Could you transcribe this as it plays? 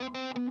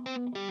Hello,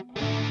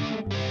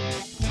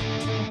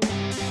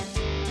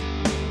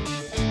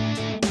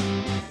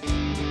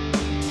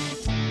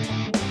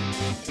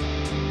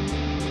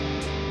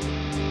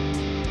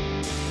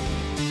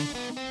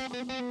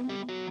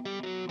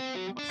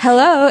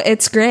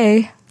 it's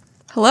Gray.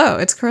 Hello,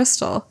 it's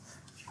Crystal.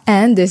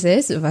 And this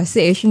is What's the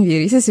Asian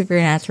Beauties, a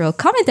supernatural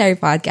commentary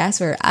podcast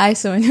where I,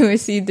 someone who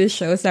has seen this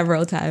show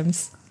several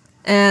times.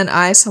 And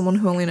I, someone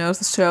who only knows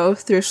the show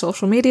through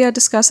social media,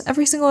 discuss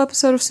every single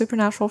episode of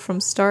Supernatural from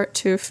start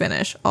to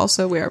finish.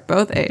 Also, we are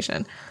both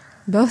Asian.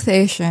 Both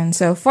Asian.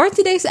 So for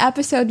today's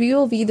episode, we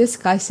will be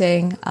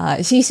discussing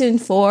Season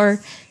 4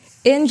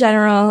 in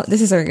general.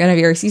 This is going to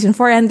be our Season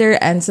 4 ender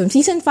and some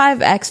Season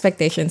 5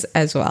 expectations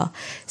as well.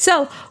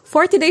 So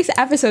for today's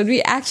episode,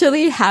 we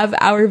actually have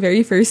our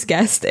very first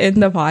guest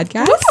in the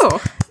podcast. Ooh.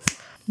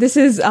 This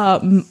is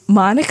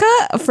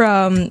Manika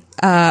from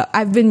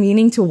I've Been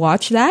Meaning to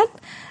Watch That.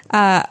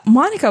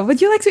 Manika,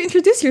 would you like to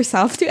introduce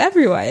yourself to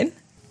everyone?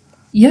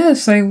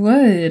 Yes, I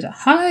would.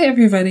 Hi,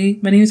 everybody.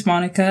 My name is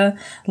Manika.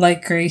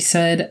 Like Grace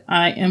said,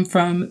 I am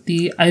from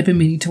the I've Been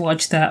Meaning to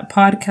Watch That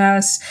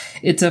podcast.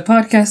 It's a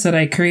podcast that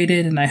I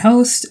created and I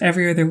host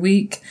every other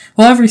week.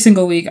 Well, every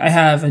single week I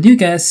have a new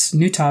guest,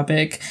 new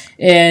topic,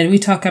 and we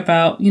talk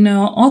about,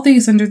 all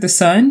things under the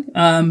sun.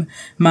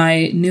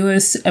 My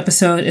newest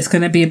episode is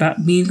going to be about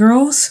Mean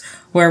Girls,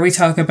 where we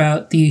talk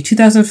about the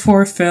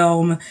 2004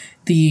 film,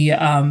 the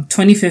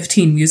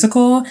 2015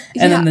 musical,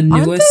 and then the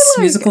newest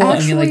musical,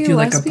 and you do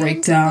a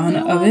breakdown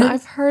of it.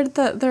 I've heard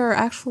that there are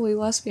actually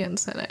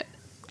lesbians in it.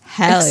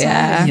 Hell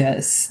yeah.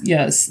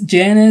 Yes.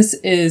 Janice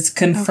is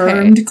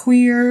confirmed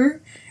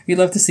queer. We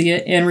love to see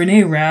it. And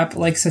Renee Rapp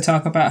likes to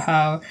talk about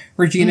how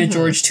Regina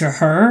George to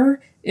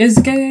her is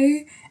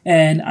gay,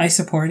 and I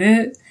support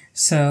it.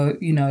 So,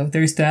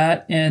 there's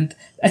that. And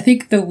I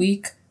think the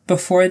week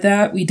before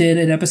that, we did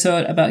an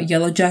episode about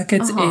Yellow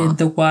Jackets in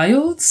the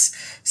wilds.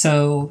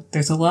 So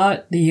there's a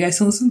lot that you guys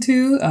can listen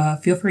to.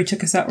 Feel free to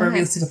check us out wherever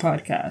you listen to the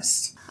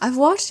podcast. I've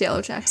watched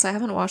Yellow Jackets. I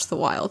haven't watched The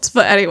Wilds.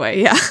 But anyway,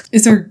 yeah.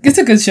 It's a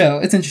good show.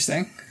 It's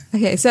interesting.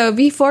 Okay, so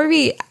before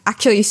we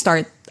actually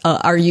start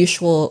our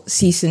usual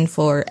season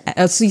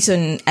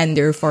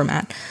ender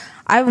format,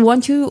 I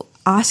want to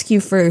ask you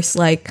first,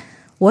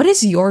 what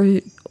is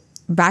your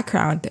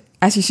background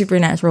as a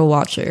supernatural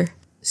watcher?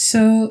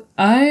 So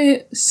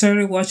I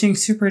started watching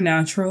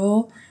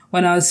Supernatural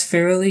when I was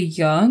fairly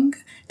young.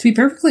 To be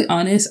perfectly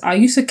honest, I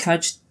used to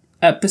catch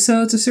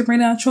episodes of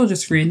Supernatural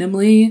just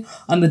randomly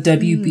on the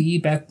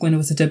WB back when it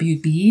was a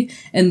WB.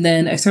 And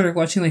then I started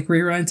watching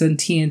reruns on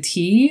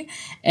TNT.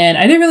 And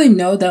I didn't really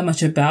know that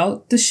much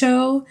about the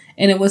show.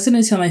 And it wasn't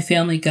until my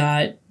family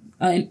got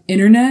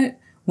internet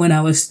when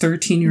I was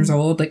 13 years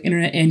old,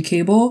 internet and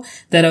cable,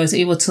 that I was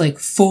able to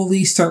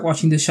fully start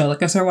watching the show.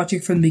 I started watching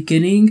from the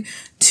beginning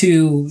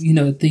to,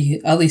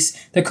 at least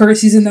the current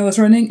season that was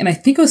running. And I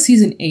think it was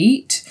season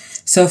 8.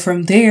 So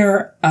from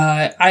there,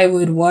 I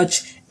would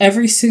watch I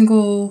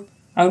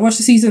would watch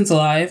the seasons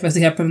live as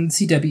they happen on the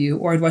CW,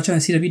 or I'd watch it on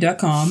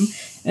CW.com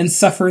and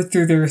suffer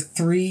through their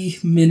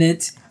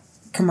 3-minute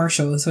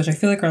commercials, which I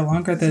feel are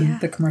longer than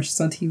the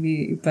commercials on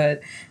TV.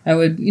 But I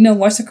would,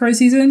 watch the current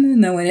season,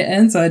 and then when it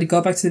ends, I'd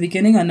go back to the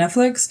beginning on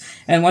Netflix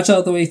and watch it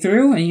all the way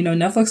through. And,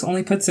 Netflix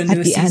only puts the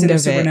newest season of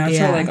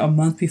Supernatural a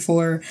month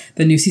before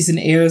the new season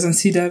airs on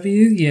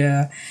CW.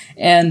 Yeah.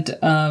 And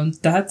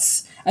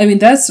that's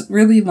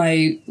really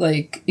my,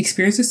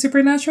 experience with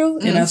Supernatural.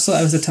 And also,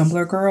 I was a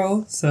Tumblr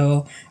girl,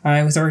 so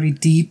I was already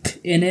deep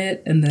in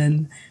it. And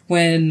then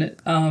when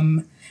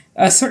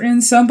a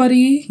certain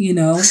somebody,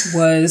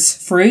 was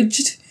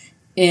fridged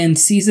in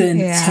season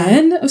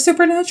 10 of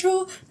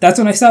Supernatural, that's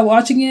when I stopped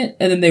watching it.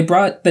 And then they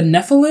brought the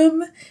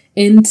Nephilim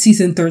in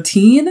season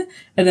 13.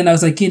 And then I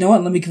was like, you know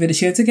what, let me give it a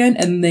chance again.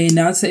 And they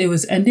announced that it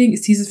was ending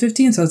season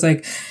 15. So I was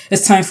like,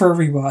 it's time for a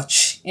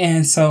rewatch.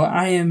 And so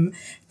I am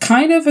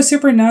kind of a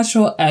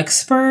Supernatural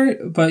expert,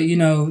 but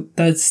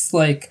that's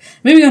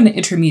maybe on an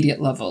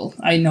intermediate level.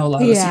 I know a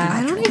lot of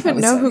Supernatural. I don't even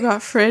know who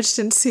got fridged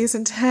in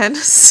season 10,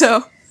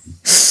 so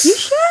you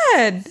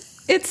should.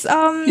 It's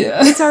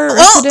it's our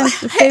resident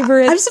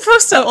favorite. I'm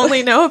supposed to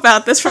only know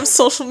about this from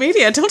social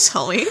media. Don't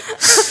tell me.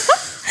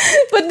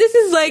 But this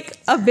is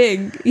a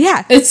big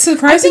It's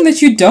surprising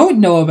that you don't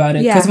know about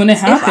it, because when it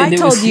happened,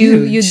 if I told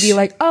you, you'd be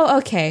like, "Oh,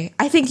 okay."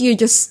 I think you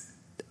just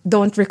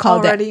don't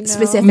recall that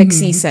specific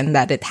season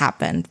that it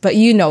happened, but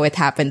it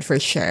happened for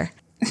sure.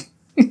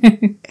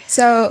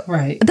 So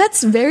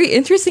that's very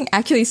interesting,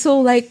 actually.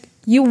 So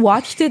you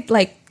watched it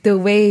the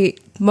way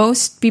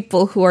most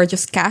people who are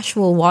just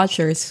casual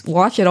watchers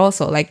watch it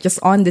also, just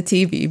on the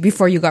TV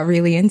before you got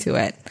really into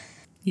it.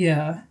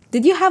 Yeah.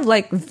 Did you have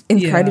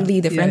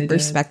incredibly different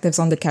perspectives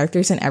on the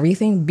characters and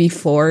everything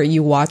before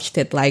you watched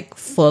it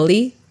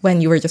fully, when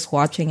you were just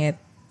watching it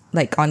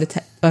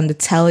on the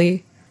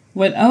telly?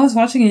 When I was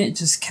watching it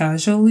just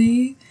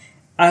casually,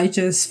 I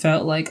just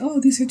felt oh,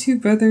 these are two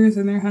brothers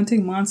and they're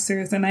hunting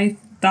monsters, and I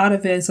thought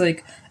of it as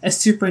a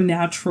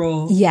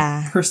supernatural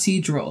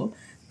procedural.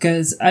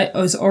 Because I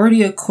was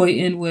already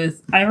acquainted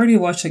with, I already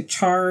watched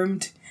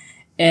Charmed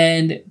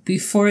And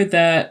before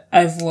that,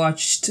 I've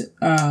watched,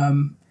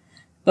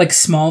 like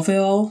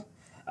Smallville.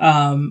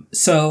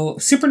 So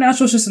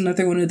Supernatural is just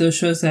another one of those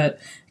shows that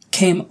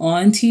came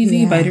on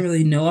TV, but I didn't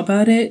really know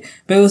about it.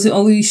 But it was the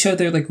only show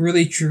that like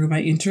really drew my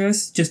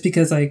interest just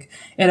because like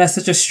it has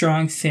such a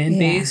strong fan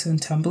base on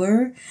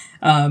Tumblr.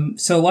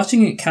 So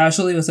watching it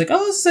casually was like,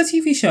 oh, this is a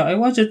TV show. I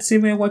watch it the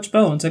same way I watch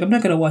Bones. Like I'm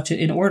not going to watch it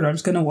in order. I'm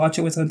just going to watch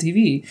it what's on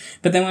TV.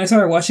 But then when I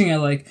started watching it,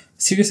 like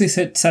seriously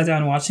sat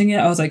down watching it,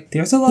 I was like,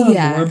 there's a lot of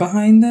lore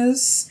behind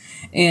this.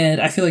 And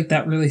I feel like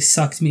that really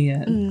sucked me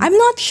in. I'm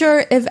not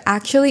sure if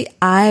actually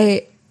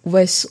I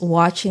was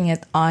watching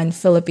it on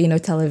Filipino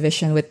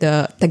television with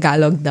the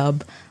Tagalog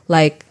dub,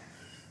 like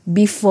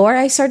before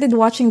I started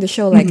watching the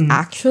show, like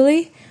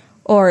actually,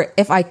 or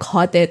if I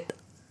caught it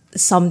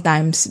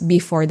sometimes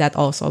before that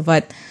also.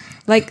 But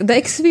like the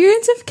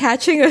experience of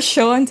catching a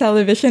show on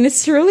television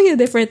is truly a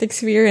different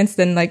experience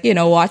than like, you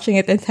know, watching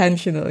it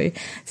intentionally.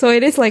 So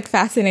it is like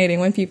fascinating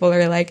when people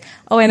are like,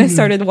 oh, and I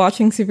started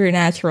watching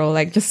Supernatural,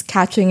 like just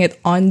catching it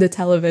on the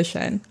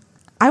television.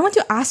 I want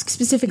to ask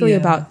specifically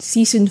about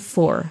season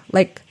 4.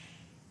 Like,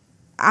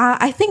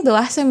 I think the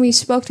last time we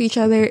spoke to each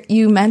other,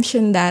 you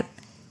mentioned that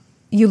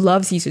you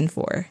love season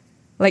 4.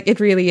 Like, it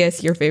really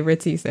is your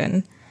favorite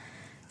season.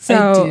 So,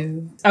 I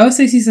do. I would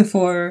say season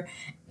 4,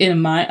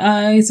 in my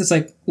eyes, is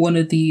like one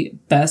of the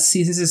best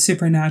seasons of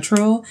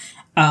Supernatural.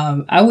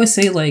 I would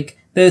say like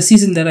the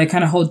season that I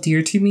kind of hold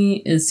dear to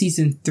me is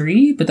season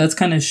 3, but that's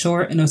kind of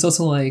short, and it's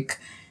also like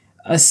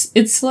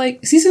it's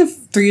like season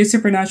 3 of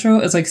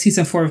Supernatural is like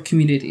season 4 of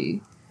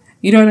Community.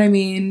 You know what I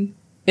mean?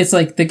 It's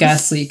like the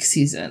gas leak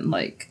season.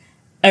 Like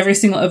every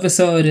single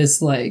episode is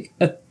like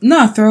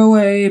not a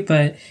throwaway,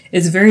 but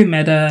it's very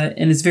meta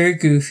and it's very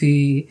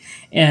goofy.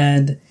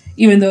 And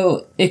even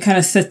though it kind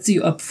of sets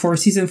you up for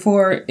season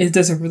 4, it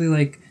doesn't really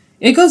like,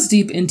 it goes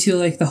deep into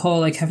like the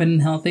whole like heaven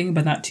and hell thing,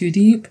 but not too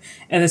deep.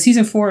 And the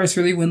season 4 is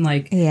really when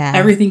like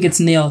everything gets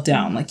nailed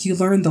down. Like you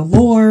learn the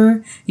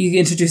lore, you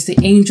introduce the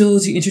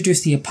angels, you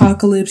introduce the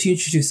apocalypse, you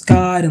introduce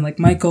God and like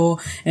Michael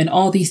and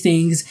all these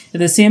things.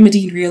 And then Sam and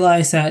Dean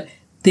realize that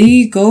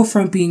they go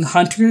from being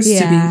hunters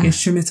to being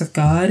instruments of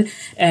God.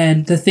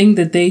 And the thing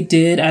that they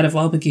did out of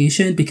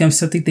obligation becomes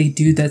something they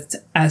do that's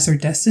as their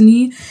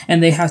destiny.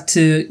 And they have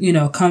to, you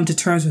know, come to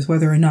terms with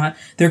whether or not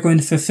they're going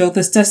to fulfill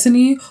this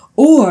destiny,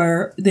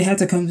 or they have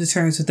to come to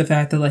terms with the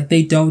fact that like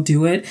they don't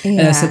do it and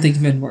that something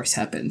even worse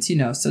happens, you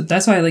know. So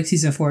that's why I like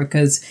season 4,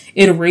 because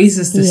it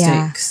raises the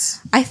stakes.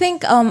 I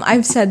think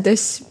I've said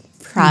this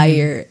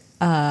prior,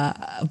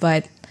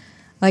 but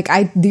like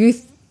I do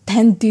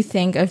tend to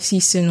think of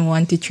season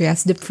 1 to 3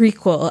 as the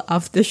prequel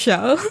of the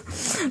show.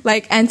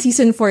 Like, and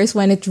season 4 is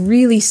when it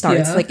really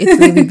starts, like it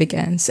really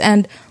begins.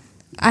 And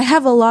I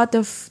have a lot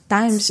of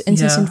times in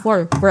season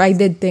 4 where I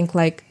did think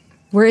like,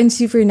 we're in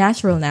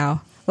Supernatural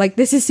now. Like,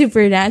 this is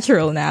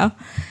Supernatural now.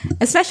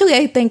 Especially,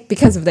 I think,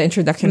 because of the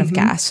introduction of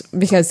Cass.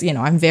 Because, you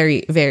know, I'm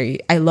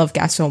I love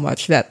Cass so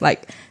much that,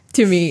 like,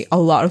 to me, a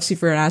lot of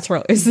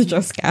Supernatural is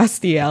just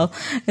Castiel.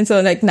 And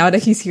so, like, now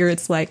that he's here,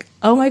 it's like,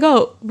 oh my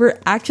god, we're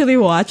actually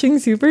watching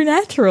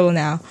Supernatural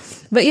now.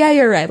 But yeah,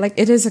 you're right. Like,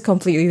 it is a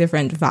completely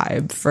different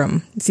vibe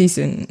from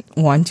season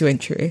 1, 2,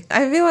 and 3.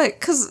 I feel like,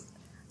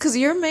 because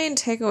your main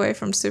takeaway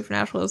from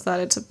Supernatural is that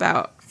it's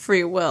about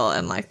free will,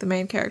 and, like, the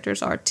main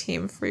characters are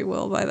team free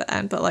will by the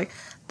end. But, like,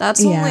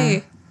 that's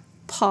only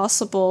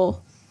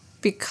possible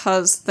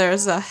because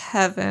there's a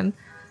heaven.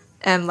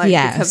 And, like,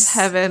 because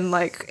heaven,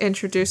 like,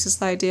 introduces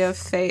the idea of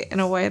fate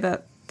in a way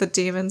that the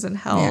demons in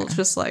hell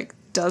just, like,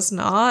 does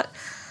not.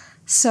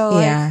 So,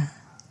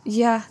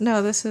 like,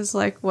 no, this is,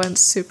 like, when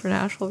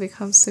Supernatural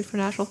becomes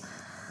Supernatural.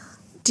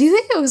 Do you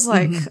think it was,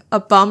 like, a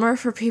bummer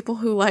for people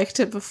who liked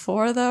it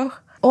before, though?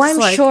 Oh, I'm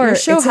like, sure the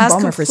show it's has a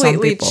bummer for some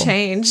completely people.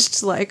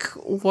 changed, like,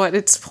 what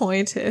its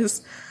point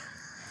is.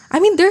 I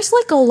mean, there's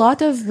like a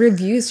lot of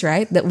reviews,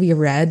 right, that we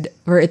read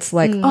where it's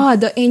like, oh,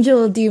 the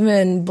angel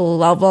demon,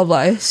 blah, blah,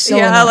 blah. It's so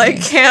annoying.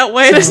 Like, can't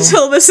wait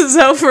until this is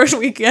over and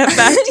we get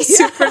back to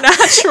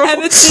Supernatural.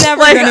 And it's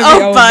never like, going to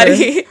be over.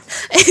 buddy.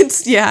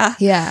 It's, Yeah.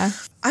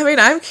 I mean,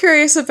 I'm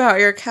curious about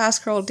your Cass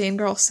girl, Dean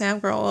girl, Sam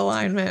girl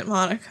alignment,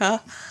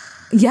 Monica.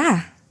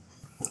 Yeah.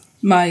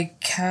 My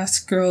Cass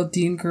girl,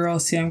 Dean girl,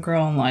 Sam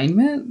girl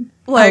alignment?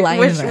 Like,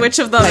 alignment. Which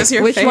of them is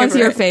your favorite? Which one's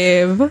your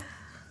fave?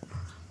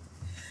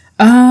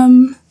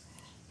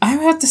 I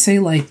would have to say,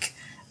 like,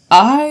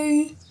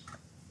 I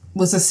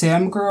was a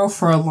Sam girl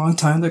for a long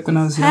time. Like, when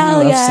I was young, I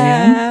loved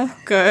Sam.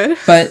 Good.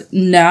 But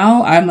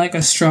now I'm, like,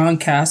 a strong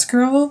Cass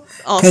girl.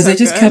 Because they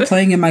just kept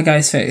playing in my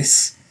guy's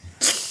face.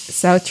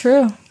 So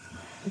true.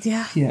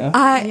 Yeah.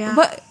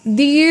 But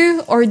do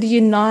you or do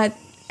you not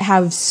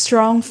have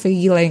strong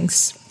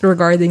feelings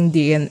regarding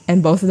Dean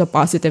and both the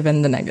positive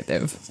and the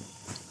negative?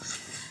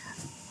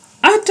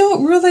 I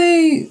don't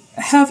really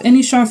have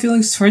any strong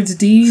feelings towards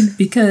Dean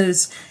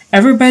because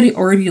everybody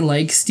already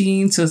likes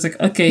Dean, so it's like,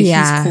 okay,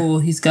 he's cool,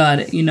 he's got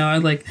it, you know.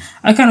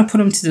 I kind of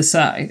put him to the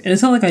side, and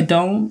it's not like I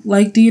don't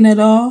like Dean at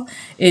all.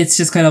 It's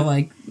just kind of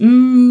like,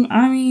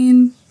 I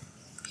mean,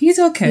 he's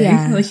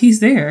okay. Like, he's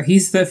there.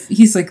 He's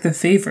like the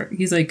favorite.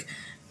 He's like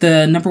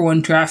the number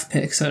one draft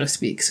pick, so to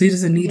speak. So he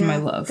doesn't need my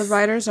love. The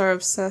writers are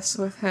obsessed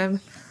with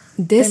him.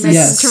 This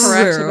is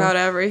correct about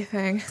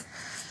everything.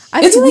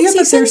 It's weird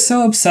that they're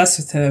so obsessed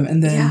with him,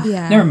 and then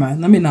never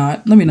mind. Let me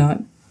not.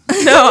 I'm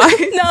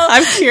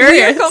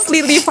curious. We're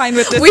completely fine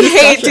with this. We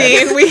hate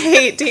Dean. We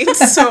hate Dean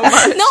so much.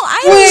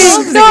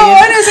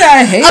 I didn't say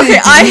I hate. Okay,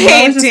 I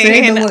hate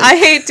Dean. I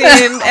hate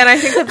Dean, and I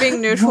think that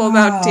being neutral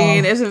about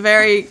Dean is a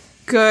very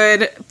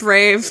good,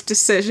 brave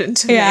decision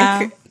to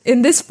make.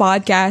 In this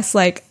podcast,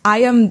 like, I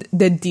am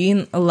the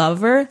Dean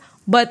lover,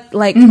 but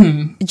like,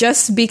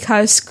 just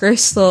because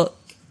Crystal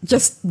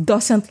just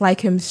doesn't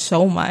like him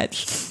so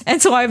much,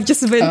 and so I've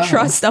just been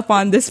thrust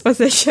upon this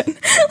position,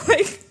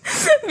 like,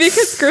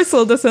 because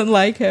Crystal doesn't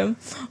like him.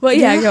 But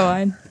go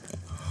on.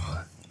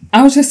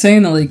 I was just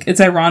saying that, like,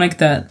 it's ironic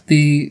that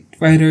the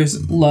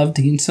writers love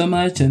Dean so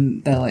much,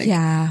 and that, like,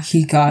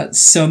 he got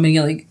so many,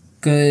 like,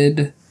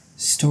 good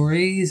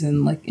stories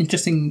and, like,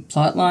 interesting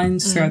plot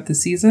lines throughout the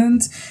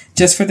seasons,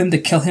 just for them to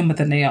kill him with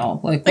a nail.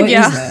 Like, what is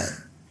that?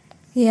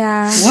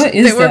 Yeah. What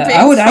is that?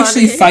 I would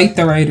actually fight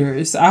the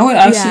writers. I would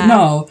actually,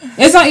 no.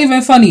 It's not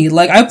even funny.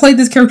 Like, I played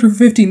this character for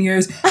 15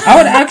 years. I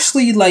would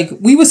actually, like,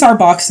 we would start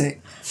boxing.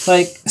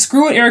 Like,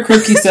 screw what Eric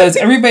Kripke says.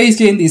 Everybody's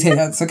getting these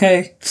hands,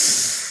 okay?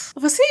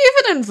 Was he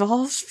even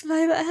involved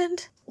by the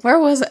end? Where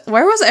was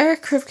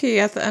Eric Kripke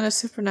at the end of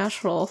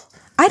Supernatural?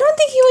 I don't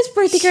think he was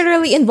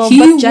particularly involved,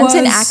 but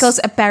Jensen Ackles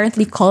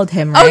apparently called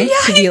him, right? Oh,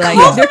 yeah, to be like,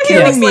 they're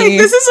killing me. Like,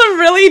 this is a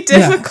really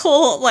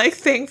difficult like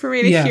thing for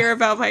me to hear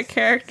about my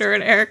character,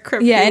 and Eric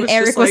Kripke and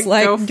Eric was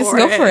like, just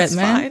go for it,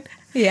 man. Fine.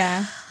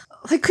 Yeah.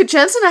 Like, could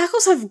Jensen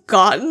Ackles have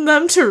gotten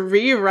them to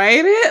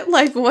rewrite it?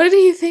 Like, what did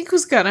he think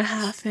was gonna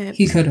happen?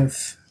 He could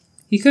have,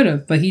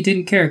 but he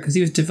didn't care because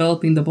he was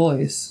developing the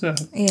boys. So.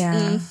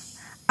 Yeah.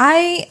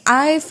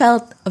 I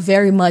felt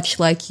very much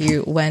like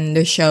you when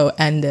the show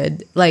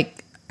ended. Like,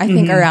 I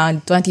think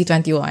around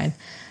 2021,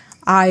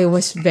 I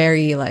was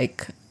very,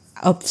 like,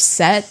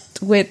 upset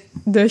with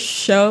the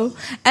show.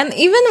 And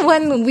even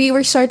when we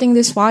were starting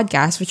this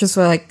podcast, which was,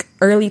 like,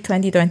 early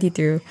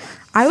 2022,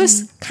 I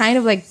was kind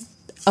of, like,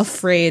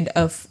 afraid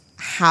of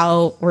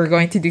how we're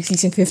going to do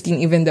season 15,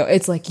 even though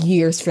it's, like,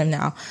 years from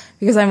now.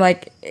 Because I'm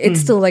like, it's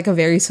still, like, a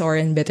very sore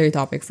and bitter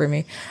topic for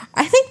me.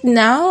 I think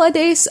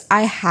nowadays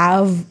I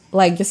have,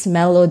 like, just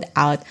mellowed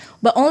out.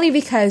 But only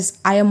because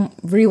I am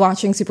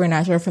rewatching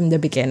Supernatural from the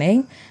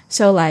beginning.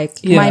 So,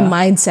 like, my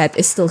mindset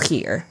is still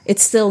here.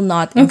 It's still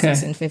not in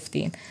season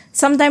 15.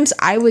 Sometimes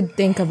I would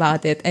think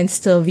about it and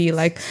still be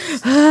like,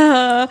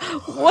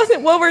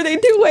 what were they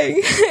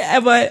doing?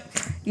 But,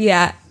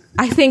 yeah,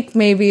 I think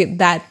maybe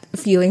that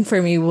feeling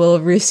for me will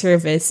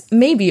resurface,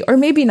 maybe or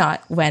maybe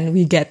not, when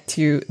we get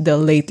to the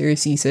later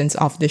seasons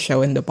of the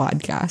show and the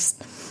podcast.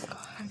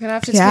 I'm gonna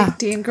have to take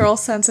Dean Girl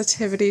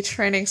sensitivity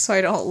training so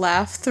I don't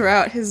laugh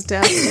throughout his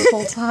death the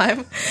whole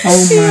time.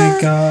 Oh my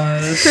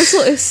gosh.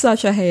 Crystal is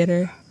such a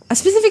hater.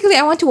 Specifically,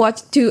 I want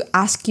to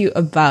ask you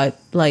about,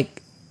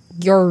 like,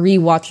 your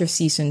rewatch of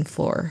season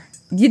 4.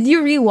 Did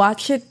you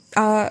rewatch it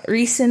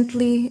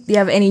recently? Do you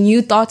have any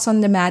new thoughts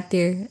on the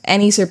matter?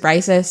 Any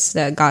surprises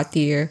that got to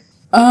you?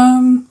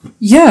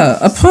 Yeah,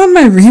 upon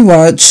my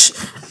rewatch,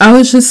 I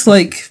was just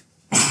like,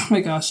 oh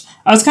my gosh,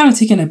 I was kind of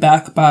taken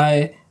aback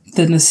by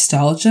the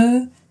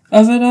nostalgia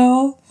of it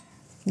all.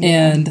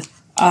 And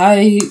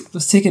I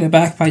was taken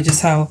aback by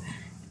just how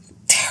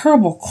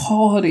terrible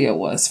quality it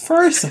was,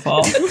 first of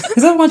all.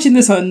 Because I'm watching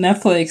this on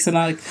Netflix, and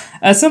I,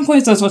 at some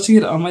points I was watching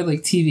it on my,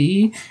 like,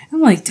 TV.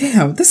 I'm like,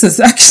 damn, this is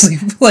actually,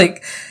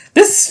 like,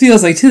 this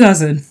feels like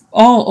 2000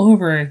 all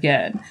over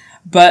again.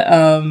 But,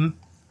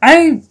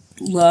 I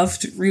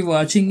loved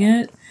rewatching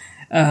it.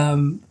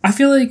 I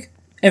feel like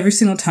every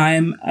single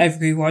time I've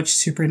rewatched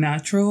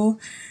Supernatural,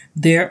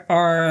 there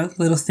are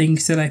little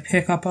things that I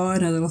pick up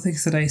on and little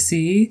things that I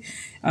see.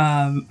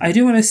 I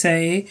do want to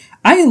say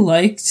I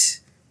liked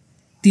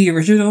the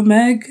original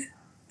Meg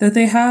that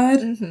they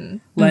had,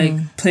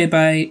 played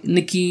by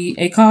Nikki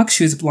Aycock.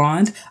 She was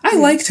blonde. I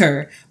liked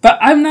her, but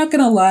I'm not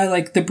gonna lie,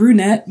 like, the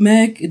brunette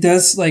Meg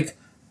does, like,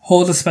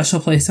 hold a special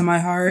place in my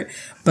heart.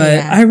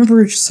 But I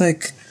remember just,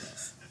 like,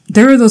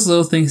 there are those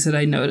little things that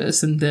I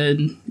noticed. And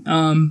then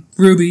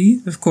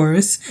Ruby, of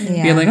course,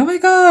 being like, oh my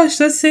gosh,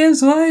 that's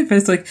Sam's wife. And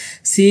it's like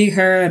seeing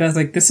her, and I was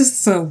like, this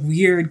is a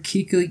weird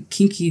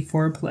kinky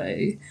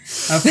foreplay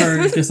of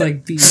her just,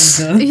 like, being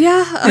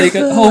like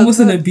almost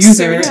an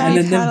abuser, and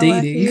then them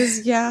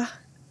dating. Yeah.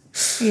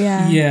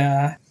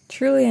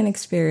 Truly an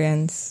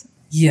experience.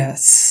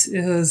 Yes,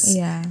 it was.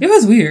 Yeah. It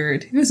was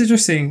weird. It was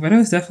interesting, but it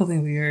was definitely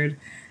weird.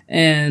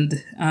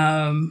 And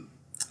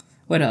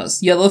what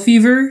else? Yellow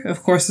Fever,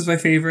 of course, is my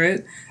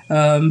favorite.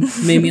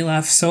 Made me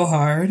laugh so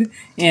hard.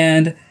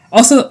 And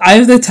also, Eye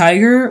of the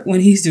Tiger, when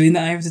he's doing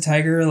the Eye of the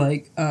Tiger,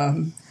 like,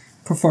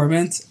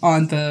 performance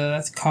on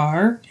the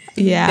car.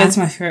 Yeah. It's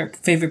my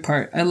favorite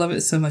part. I love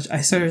it so much.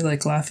 I started,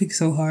 like, laughing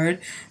so hard.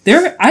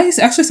 I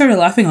actually started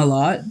laughing a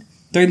lot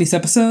during these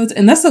episodes.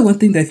 And that's the one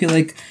thing that I feel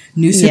like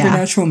new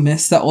Supernatural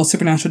missed, that old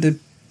Supernatural did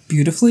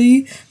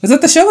beautifully, was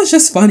that the show was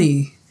just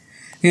funny.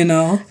 You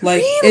know?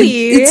 Like,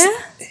 really?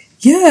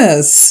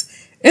 Yes.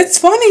 It's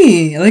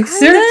funny. Like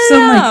there's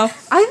some like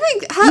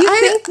I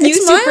think New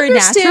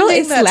Supernatural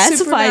is less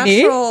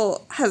Supernatural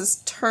funny.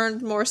 has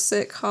turned more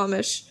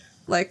sitcomish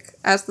like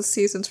as the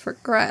seasons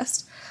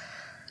progressed.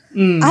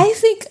 I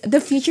think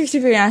the future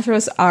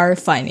Supernaturals are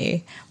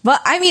funny,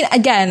 but I mean,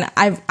 again,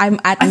 I'm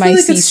at my feel like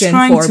season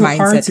 4 mindset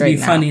hard to right be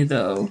now. funny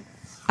though.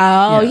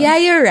 Oh yeah,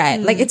 you're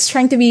right. Like it's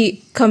trying to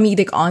be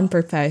comedic on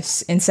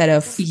purpose instead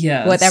of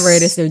whatever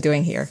it is they're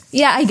doing here.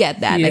 Yeah, I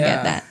get that. Yeah. I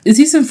get that. In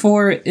season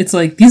 4, it's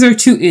like these are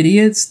two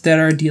idiots that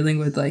are dealing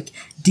with like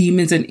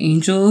demons and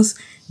angels.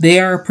 They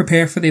are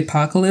prepared for the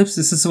apocalypse.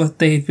 This is what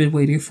they've been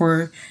waiting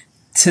for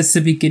since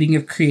the beginning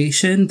of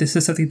creation. This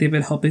is something they've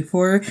been hoping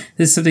for.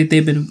 This is something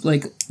they've been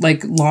like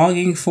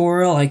longing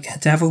for,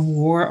 like to have a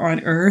war on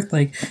Earth.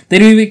 Like they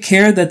don't even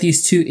care that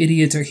these two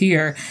idiots are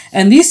here.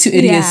 And these two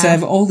idiots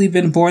have only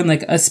been born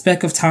like a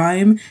speck of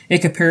time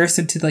in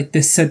comparison to like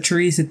the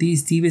centuries that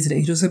these demons and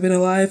angels have been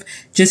alive.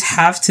 Just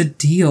have to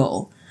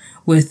deal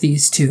with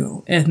these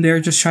two. And they're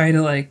just trying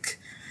to like,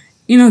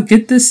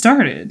 get this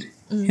started.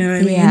 You know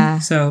what I mean? Yeah.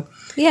 So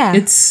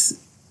it's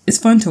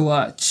fun to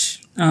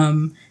watch.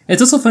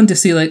 It's also fun to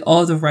see like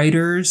all the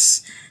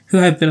writers who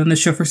have been on the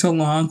show for so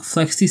long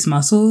flex these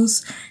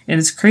muscles. And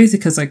it's crazy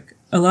because like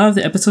a lot of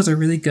the episodes are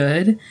really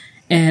good.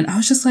 And I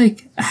was just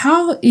like,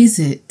 how is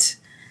it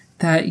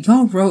that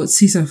y'all wrote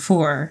season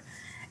 4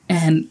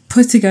 and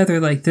put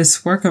together like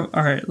this work of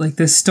art, like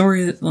this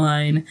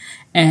storyline,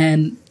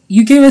 and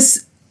you gave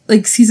us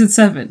like season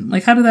 7?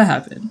 Like, how did that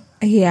happen?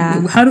 Yeah.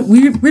 Where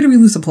do we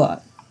lose the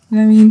plot? You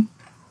know what I mean?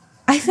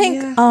 I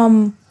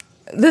think,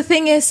 the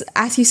thing is,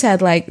 as you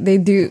said, like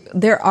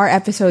there are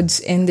episodes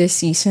in this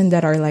season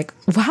that are like,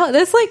 wow,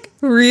 that's like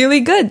really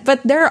good.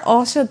 But there are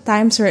also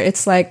times where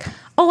it's like,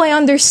 oh, I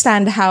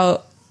understand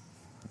how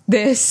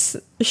this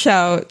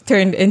show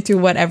turned into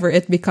whatever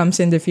it becomes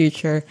in the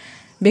future,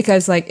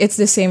 because like it's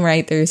the same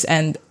writers,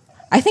 and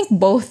I think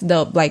both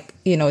the like,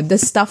 the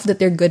stuff that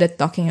they're good at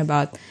talking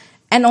about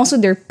and also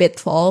their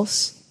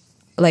pitfalls,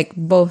 like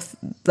both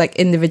like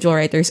individual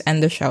writers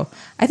and the show,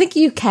 I think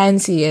you can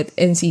see it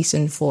in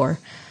season 4.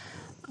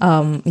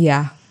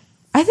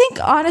 I think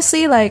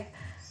honestly, like,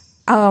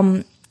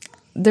 the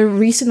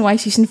reason why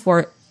season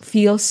 4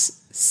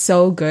 feels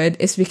so good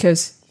is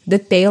because the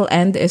tail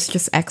end is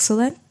just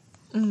excellent.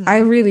 I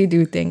really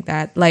do think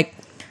that. Like,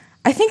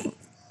 I think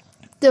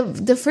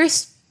the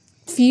first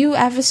few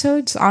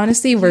episodes,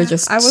 honestly, were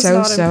just I was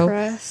not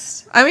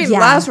impressed. I mean,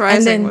 Last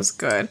Rising was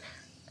good,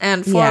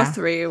 and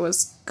 403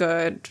 was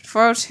good.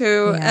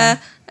 402,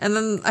 and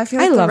then I feel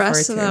like the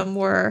rest of them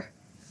were.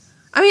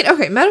 I mean,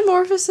 okay,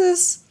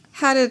 Metamorphosis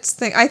had its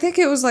thing. I think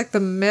it was like the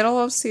middle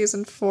of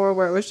season 4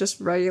 where it was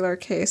just regular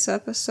case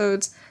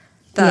episodes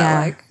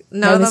that like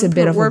none of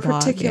them were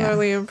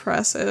particularly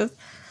impressive.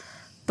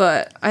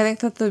 But I think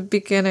that the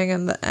beginning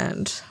and the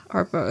end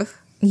are both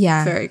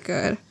very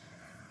good.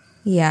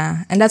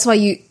 Yeah, and that's why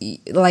you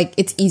like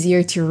it's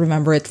easier to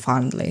remember it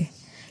fondly.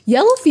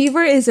 Yellow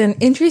Fever is an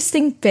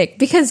interesting pick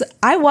because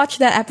I watched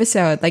that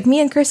episode. Like me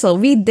and Crystal,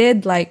 we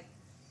did like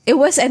it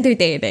was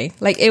entertaining.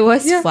 Like it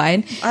was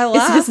fun. I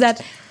laughed. It's just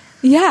that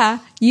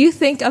you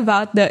think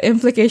about the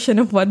implication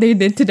of what they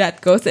did to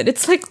that ghost, and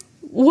it's like,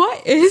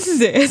 what is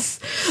this?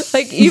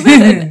 Like,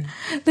 even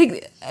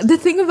like the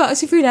thing about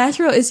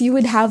Supernatural is you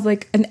would have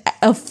like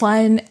a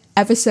fun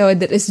episode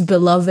that is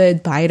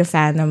beloved by the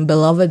fandom,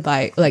 beloved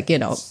by like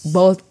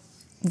both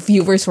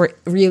viewers were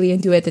really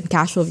into it and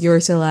casual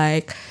viewers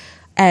alike,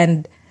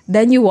 and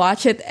then you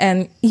watch it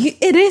and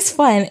it is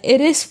fun.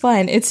 It is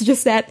fun. It's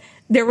just that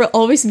there will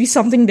always be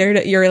something there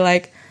that you're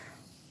like,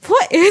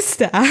 what is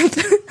that?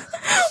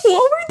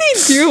 What were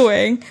they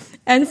doing?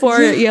 And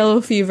for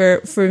Yellow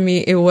Fever, for me,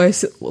 it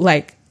was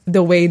like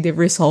the way they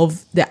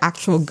resolved the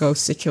actual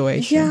ghost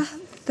situation. Yeah,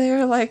 they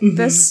were like,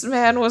 this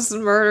man was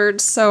murdered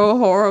so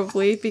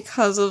horribly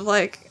because of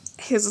like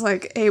his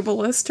like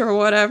ableist or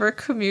whatever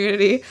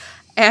community,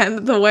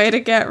 and the way to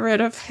get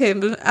rid of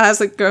him as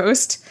a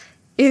ghost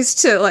is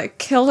to like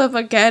kill him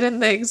again in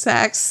the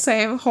exact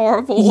same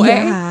horrible way.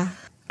 Yeah.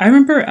 I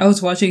remember I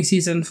was watching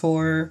season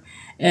 4,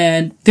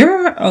 and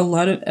there are a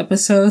lot of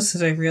episodes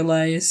that I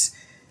realize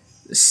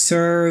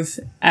serve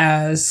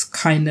as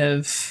kind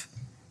of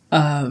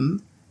I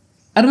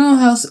don't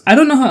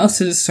know how else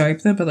to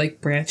describe them, but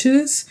like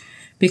branches,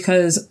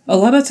 because a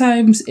lot of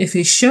times if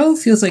a show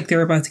feels like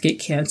they're about to get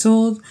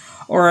canceled,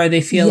 or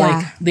they feel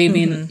like they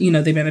may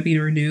they may not be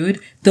renewed,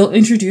 they'll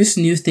introduce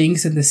new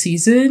things in the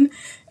season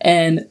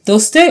and they'll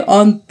stay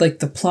on like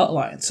the plot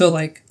line. So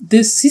like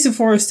this season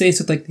 4 stays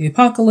with like the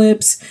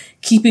apocalypse,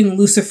 keeping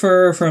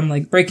Lucifer from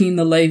like breaking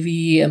the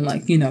levee and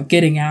like,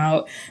 getting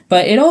out.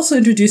 But it also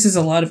introduces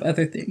a lot of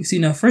other things.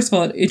 First of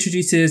all, it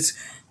introduces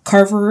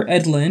Carver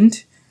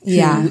Edlund,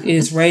 who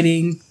is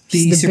writing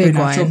the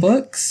Supernatural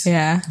books.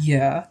 Yeah.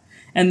 Yeah.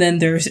 And then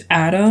there's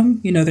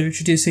Adam, they're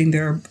introducing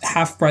their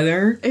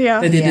half-brother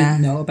that they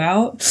didn't know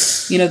about.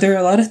 There are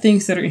a lot of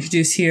things that are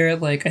introduced here.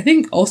 Like, I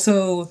think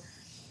also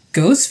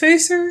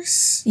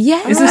Ghostfacers?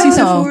 Yeah. Is this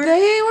season 4?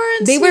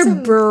 They were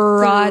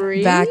brought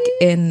 3? back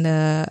in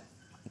the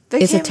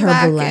It's a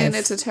Terrible Life. And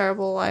It's a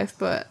Terrible Life,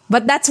 but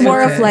that's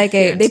more of like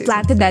they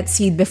planted that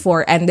seed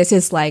before, and this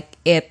is like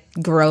it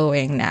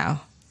growing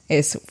now.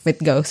 Is with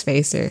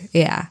Ghostfacer,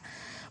 yeah.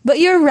 But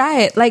you're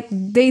right, like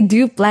they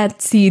do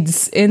plant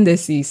seeds in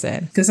this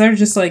season because they're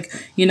just like,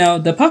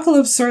 the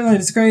Apocalypse storyline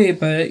is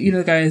great, but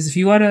guys, if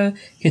you want to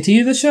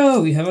continue the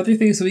show, we have other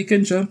things that we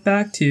can jump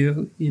back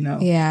to,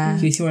 yeah, in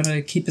case you want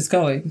to keep us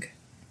going.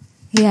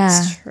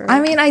 Yeah, I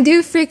mean, I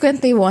do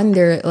frequently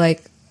wonder,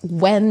 like,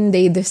 when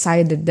they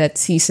decided that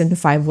season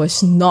 5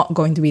 was not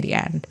going to be the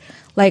end.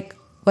 Like,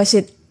 was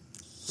it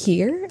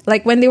here?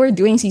 Like, when they were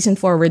doing season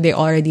 4, were they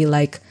already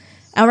like,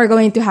 and we're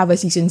going to have a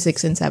season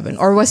 6 and 7?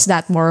 Or was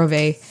that more of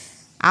a,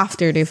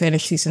 after they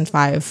finished season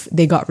 5,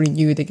 they got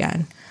renewed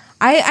again?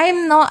 I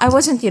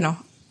wasn't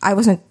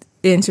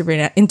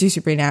into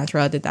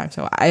Supernatural at the time,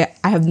 so I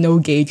have no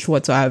gauge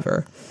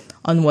whatsoever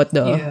on what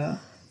the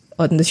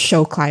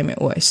show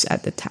climate was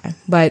at the time.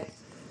 But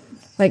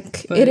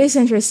it is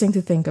interesting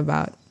to think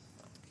about.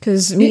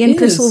 Because me and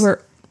Crystal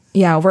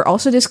we're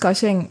also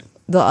discussing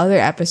the other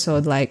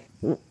episode, like,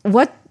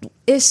 what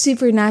is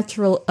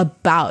Supernatural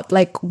about?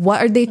 Like,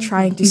 what are they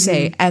trying to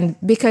say? And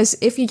because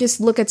if you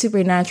just look at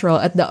Supernatural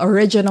at the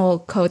original,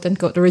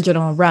 quote-unquote,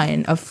 original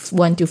run of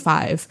 1 to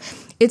 5,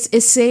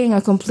 it's saying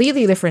a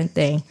completely different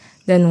thing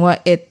than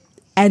what it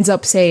ends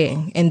up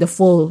saying in the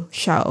full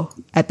show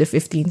at the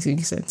 15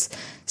 seasons.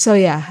 So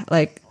yeah,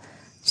 like,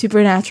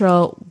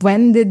 Supernatural,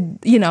 when did,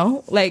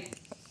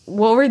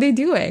 what were they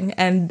doing?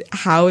 And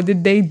how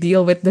did they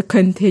deal with the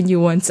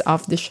continuance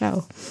of the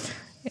show?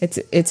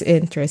 It's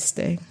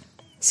interesting.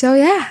 So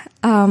yeah,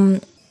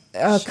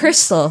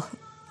 Crystal,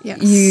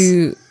 yes.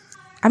 you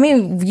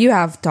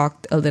have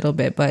talked a little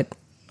bit, but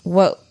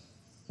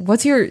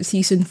what's your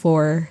season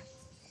 4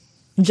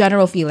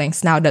 general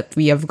feelings now that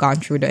we have gone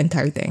through the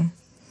entire thing?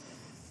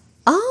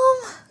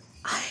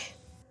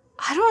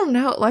 I don't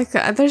know. Like,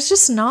 there's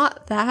just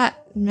not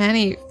that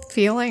many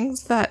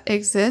feelings that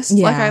exist.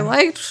 Yeah. Like, I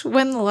liked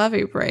When the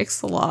Levee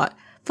Breaks a lot,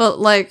 but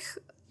like,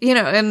 in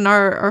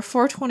our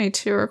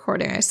 422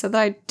 recording, I said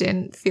that I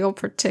didn't feel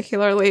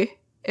particularly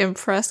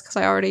impressed because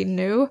I already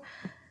knew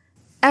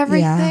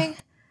everything.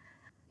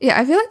 Yeah,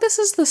 I feel like this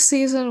is the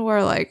season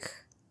where, like,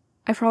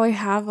 I probably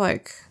have,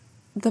 like,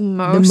 the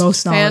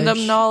most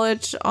fandom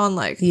knowledge on,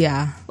 like,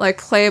 like,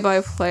 play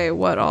by play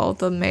what all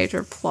the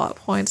major plot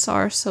points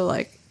are. So,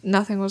 like,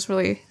 nothing was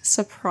really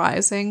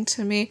surprising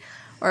to me.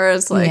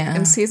 Whereas, like,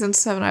 in season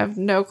 7, I have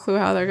no clue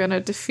how they're gonna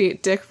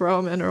defeat Dick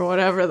Roman or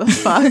whatever the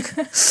fuck.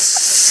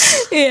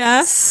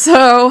 Yeah.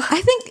 So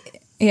I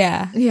think,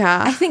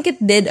 I think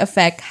it did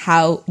affect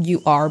how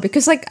you are,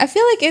 because, like, I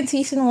feel like in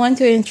season 1,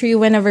 2, and 3,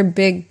 whenever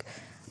big,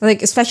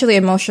 like, especially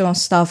emotional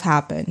stuff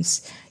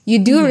happens, you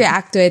do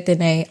react to it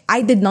in a,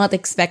 I did not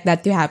expect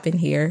that to happen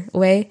here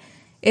way.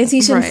 In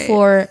season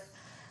 4,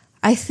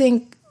 I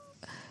think,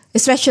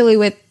 especially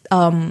with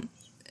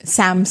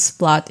Sam's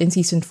plot in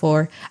season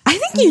 4, I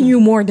think you knew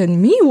more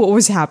than me what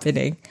was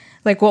happening,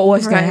 like what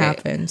was going to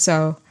happen.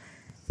 So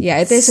yeah,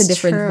 it is a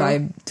different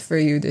vibe for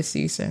you this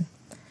season.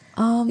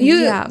 Do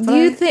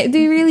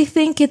you really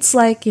think it's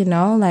like,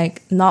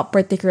 like not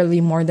particularly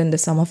more than the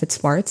sum of its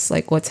parts,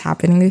 like what's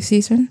happening this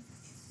season?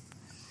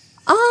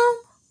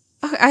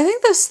 I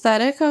think the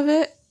aesthetic of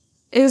it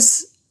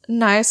is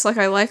nice. Like,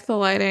 I like the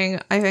lighting.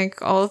 I think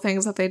all the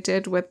things that they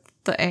did with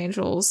the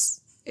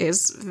angels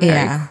is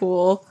very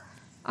cool.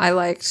 I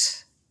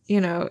liked,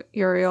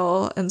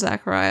 Uriel and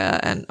Zachariah,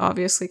 and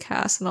obviously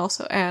Cass, and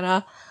also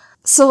Anna.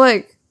 So,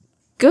 like,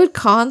 good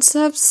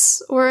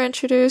concepts were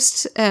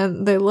introduced,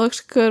 and they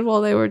looked good while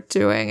they were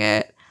doing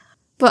it.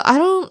 But I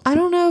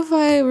don't know if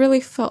I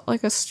really felt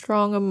like a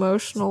strong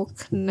emotional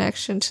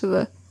connection to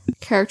the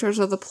characters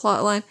or the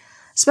plotline.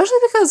 Especially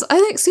because I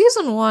think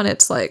season 1,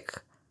 it's like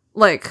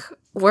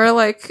we're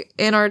like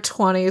in our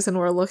 20s and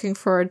we're looking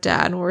for our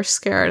dad and we're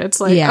scared. It's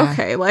like,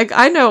 okay, like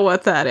I know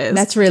what that is.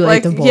 That's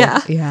relatable.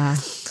 Like, yeah.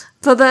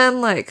 But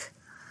then like,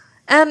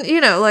 and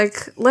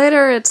like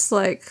later it's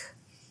like,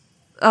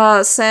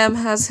 Sam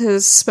has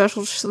his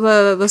special,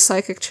 the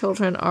psychic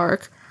children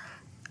arc,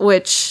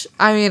 which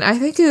I mean, I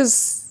think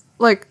is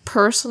like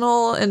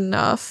personal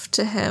enough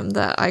to him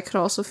that I could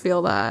also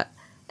feel that.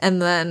 And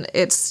then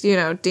it's,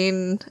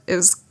 Dean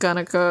is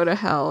gonna go to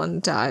hell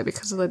and die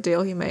because of the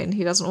deal he made and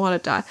he doesn't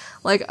want to die.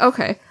 Like,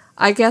 okay,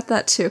 I get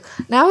that too.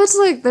 Now it's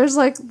like, there's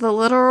like the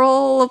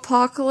literal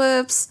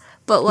apocalypse,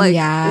 but like,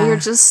 we're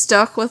just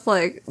stuck with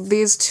like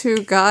these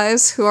two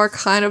guys who are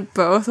kind of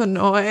both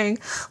annoying.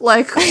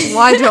 Like,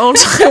 why don't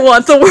I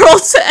want the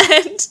world to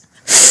end?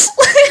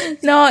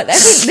 No, I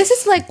think this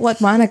is like what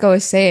Manika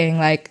was saying,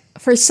 like,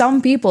 for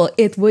some people,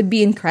 it would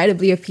be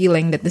incredibly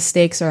appealing that the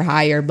stakes are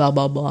higher, blah,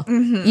 blah, blah.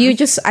 Mm-hmm.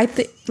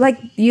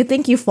 You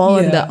think you fall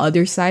on the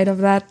other side of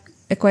that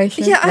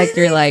equation? Yeah, like,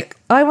 you're like,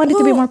 oh, I want it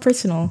to be more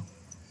personal.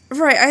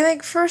 Right, I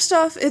think first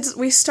off,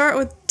 we start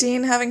with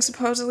Dean having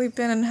supposedly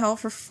been in hell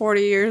for 40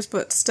 years,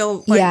 but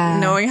still,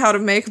 like, knowing how to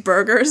make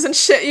burgers and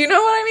shit, you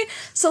know what I mean?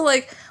 So,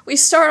 like, we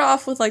start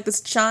off with, like, this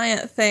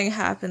giant thing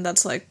happen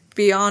that's, like,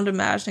 beyond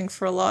imagining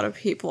for a lot of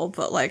people,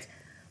 but, like,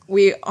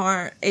 we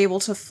aren't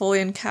able to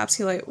fully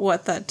encapsulate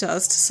what that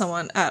does to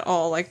someone at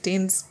all. Like,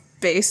 Dean's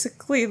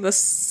basically the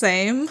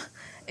same,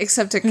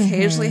 except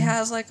occasionally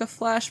has, like, a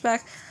flashback.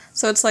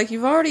 So it's like,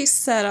 you've already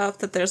set up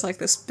that there's, like,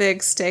 this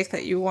big stake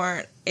that you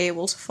weren't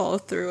able to follow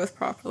through with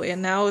properly.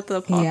 And now with the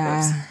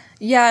apocalypse,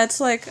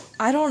 it's like,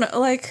 I don't know,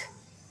 like,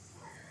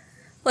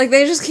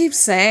 they just keep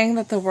saying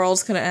that the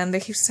world's gonna end. They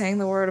keep saying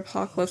the word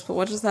apocalypse, but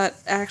what does that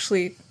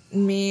actually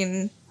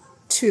mean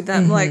to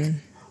them? Like,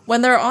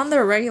 when they're on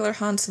their regular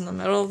hunts in the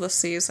middle of the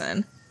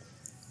season,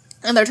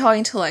 and they're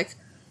talking to, like,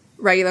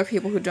 regular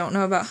people who don't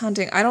know about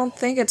hunting, I don't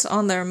think it's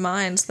on their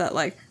minds that,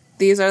 like,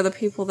 these are the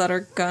people that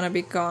are gonna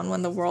be gone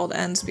when the world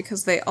ends,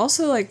 because they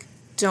also, like,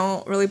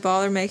 don't really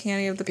bother making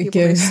any of the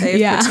people they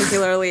save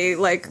particularly,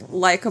 like,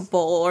 likable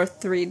or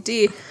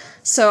 3D.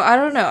 So, I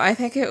don't know, I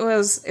think it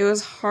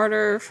was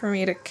harder for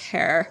me to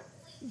care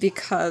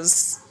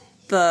because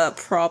the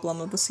problem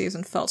of the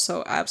season felt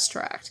so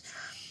abstract.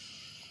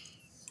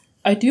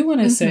 I do want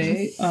to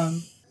say,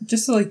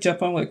 just to, like,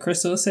 jump on what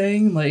Crystal was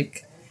saying,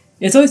 like,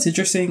 it's always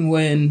interesting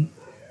when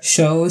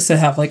shows that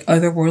have, like,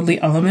 otherworldly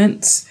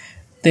elements,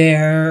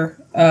 their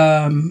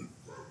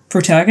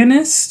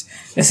protagonists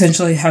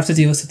essentially have to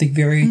deal with something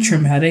very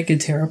traumatic and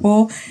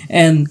terrible,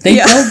 and they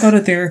don't go to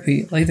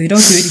therapy. Like, they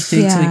don't do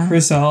anything to, like,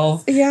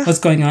 resolve what's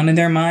going on in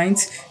their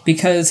minds,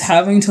 because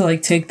having to,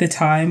 like, take the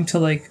time to,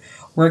 like,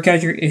 work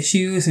out your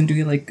issues and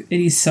do, like,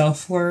 any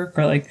self-work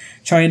or, like,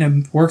 trying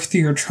to work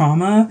through your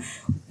trauma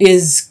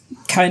is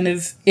kind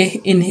of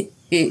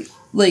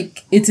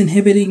it's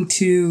inhibiting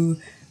to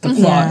the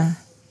plot,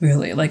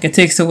 really. Like, it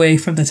takes away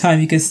from the time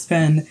you can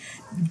spend,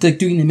 like,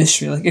 doing the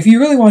mystery. Like, if you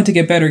really wanted to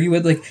get better, you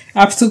would, like,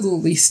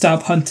 absolutely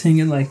stop hunting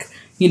and, like,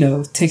 you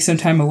know, take some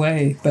time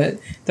away, but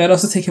that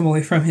also take him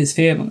away from his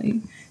family.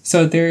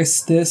 So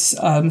there's this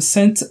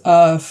sense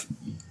of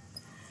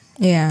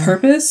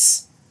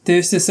purpose.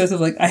 There's this sense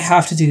of, like, I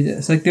have to do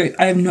this. Like,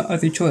 I have no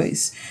other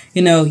choice.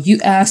 You know, you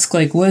ask,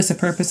 like, what is the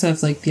purpose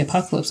of, like, the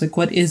apocalypse? Like,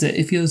 what is it?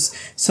 It feels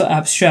so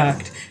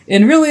abstract.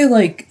 And really,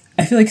 like,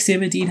 I feel like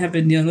Sam and Dean have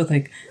been dealing with,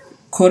 like,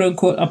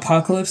 quote-unquote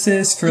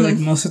apocalypses for, like,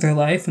 most of their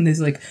life, when they,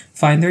 like,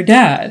 find their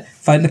dad,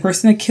 find the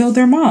person that killed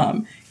their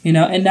mom, you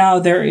know, and now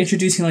they're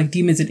introducing, like,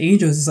 demons and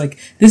angels. It's like,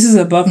 this is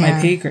above my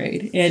pay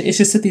grade. And it's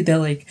just something that,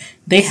 like,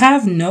 they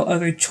have no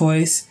other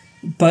choice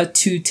but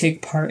to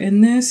take part in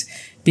this,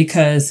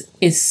 because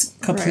it's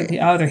completely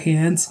out of their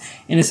hands,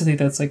 and it's something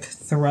that's, like,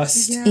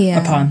 thrust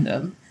upon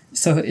them.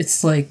 So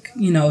it's, like,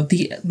 you know,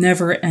 the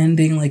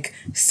never-ending, like,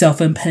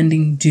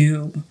 self-impending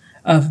doom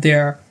of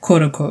their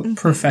quote-unquote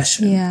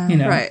profession, you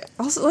know? Right.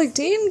 Also, like,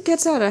 Dean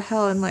gets out of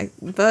hell, and, like,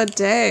 the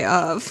day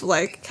of,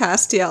 like,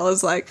 Castiel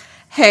is like,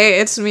 hey,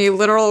 it's me,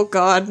 literal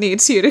God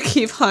needs you to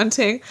keep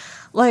hunting.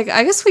 Like,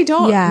 I guess we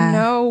don't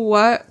know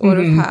what would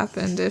have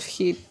happened if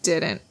he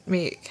didn't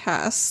meet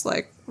Cass,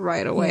 like,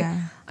 right away.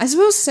 I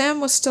suppose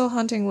Sam was still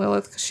hunting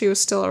Lilith because she was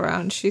still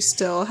around. She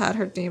still had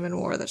her demon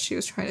war that she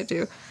was trying to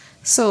do.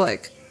 So,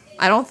 like,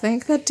 I don't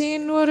think that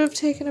Dean would have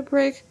taken a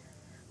break.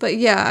 But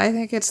yeah, I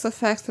think it's the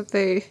fact that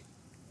they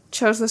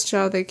chose this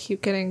job. They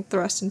keep getting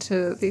thrust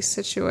into these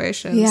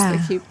situations. They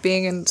keep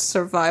being in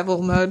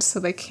survival mode, so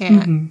they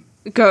can't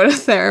go to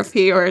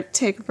therapy or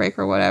take a break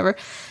or whatever.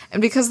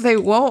 And because they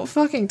won't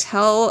fucking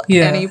tell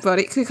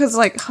anybody, because,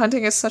 like,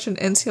 hunting is such an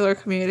insular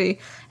community,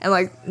 and,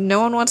 like, no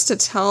one wants to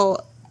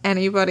tell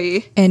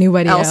anybody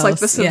else, like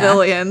the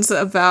civilians,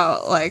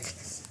 about, like,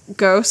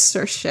 ghosts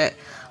or shit.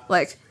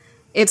 Like,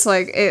 it's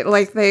like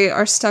they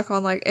are stuck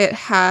on, like, it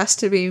has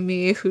to be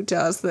me who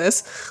does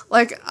this.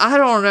 Like, I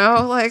don't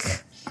know,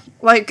 like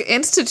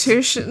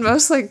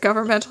most, like,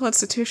 governmental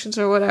institutions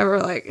or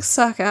whatever, like,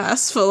 suck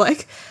ass, but,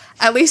 like,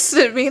 at least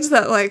it means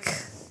that, like,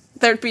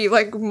 there'd be,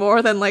 like,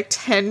 more than, like,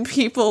 10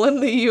 people in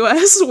the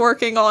US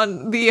working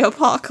on the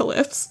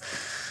apocalypse.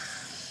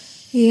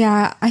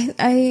 Yeah,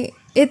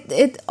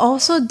 It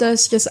also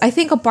does just, I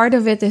think a part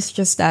of it is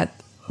just that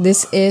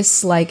this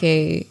is, like,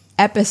 a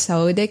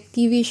episodic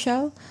TV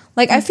show.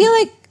 Like, I feel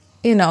like,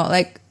 you know,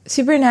 like,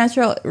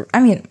 Supernatural,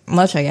 I mean,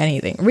 much like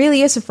anything,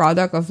 really is a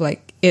product of,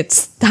 like,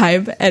 its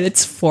time and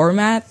its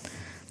format.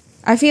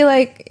 I feel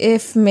like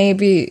if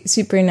maybe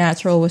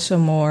Supernatural was a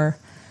more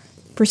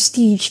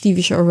prestige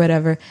TV show or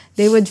whatever,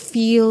 they would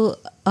feel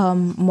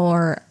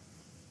more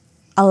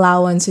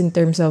allowance in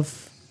terms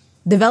of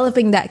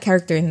developing that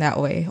character in that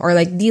way, or,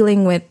 like,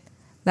 dealing with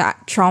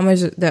that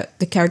traumas that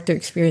the character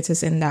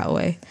experiences in that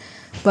way.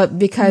 But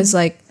because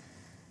like,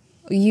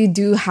 you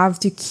do have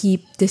to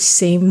keep the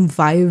same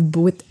vibe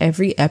with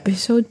every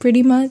episode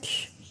pretty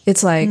much,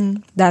 it's like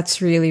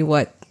that's really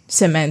what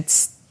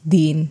cements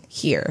Dean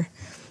here.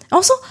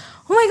 Also,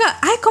 oh my god,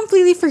 I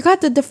completely forgot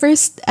that the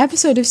first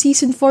episode of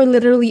season 4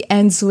 literally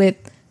ends with,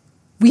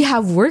 we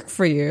have work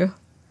for you.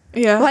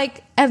 Yeah.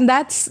 Like, and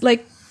that's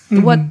like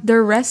what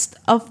the rest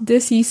of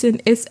the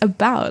season is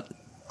about.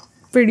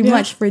 Pretty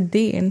much for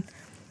Dean.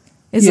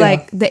 It's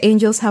like, the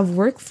angels have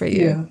work for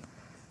you.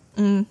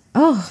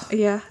 Oh.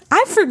 Yeah.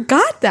 I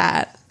forgot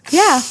that.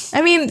 Yeah.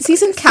 I mean,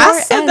 season 4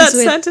 Cass said that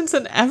sentence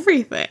and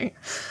everything.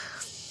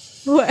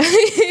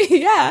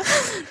 Yeah.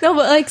 No,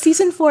 but like,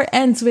 season 4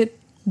 ends with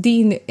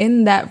Dean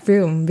in that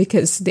room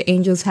because the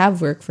angels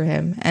have work for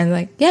him. And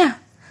like, yeah.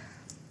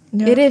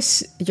 It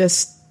is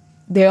just,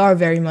 they are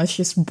very much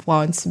just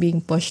wands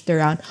being pushed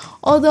around.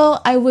 Although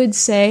I would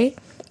say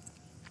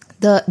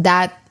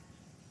that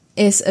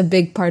is a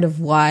big part of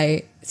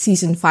why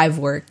season 5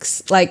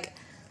 works. Like,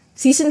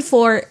 season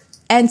 4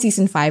 and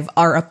season 5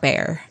 are a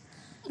pair,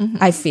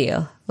 I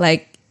feel.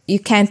 Like, you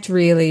can't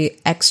really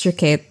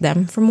extricate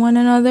them from one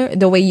another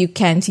the way you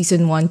can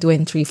season 1, 2,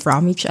 and 3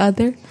 from each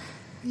other.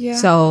 Yeah.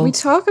 So we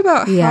talk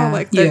about how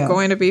like they're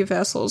going to be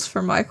vessels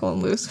for Michael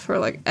and Lucifer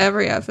like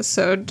every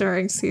episode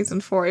during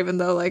season 4, even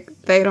though like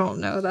they don't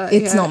know that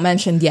it's not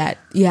mentioned yet.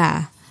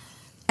 Yeah.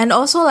 And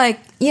also like,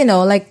 you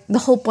know, like the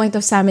whole point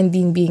of Sam and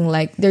Dean being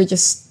like they're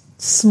just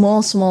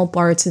small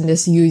parts in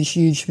this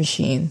huge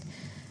machine.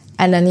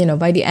 And then, you know,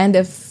 by the end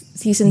of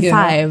season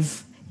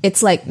 5,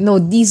 it's like, no,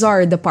 these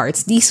are the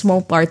parts. These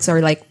small parts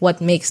are like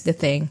what makes the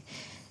thing.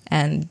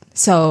 And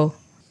so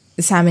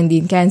Sam and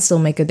Dean can still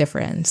make a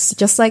difference.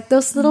 Just like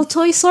those little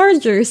toy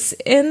soldiers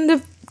in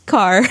the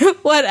car.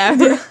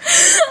 Whatever.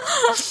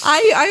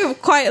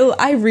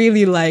 I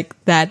really like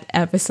that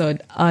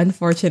episode,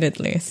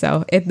 unfortunately.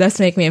 So it does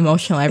make me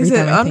emotional every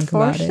time I think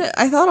about it.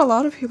 I thought a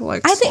lot of people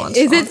like Swan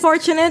Is it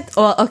fortunate?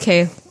 Well,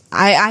 okay.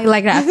 I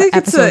like that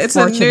episode. It's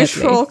a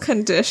neutral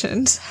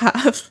condition to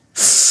have.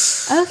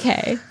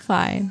 Okay,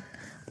 fine.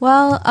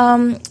 Well,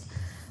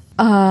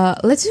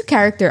 let's do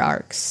character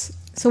arcs.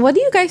 So what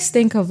do you guys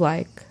think of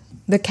like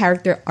the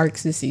character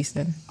arcs this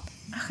season?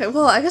 Okay,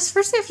 well, I guess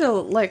first we have to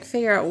like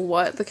figure out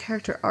what the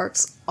character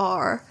arcs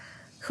are.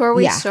 Who are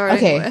we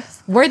starting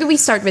with? Where do we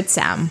start with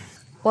Sam?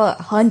 Well,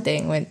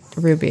 hunting with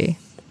Ruby.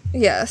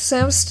 Yeah,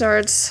 Sam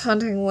starts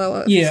hunting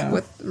Lilith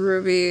with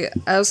Ruby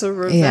as a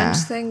revenge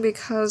thing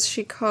because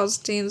she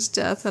caused Dean's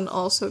death and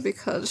also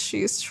because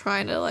she's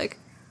trying to like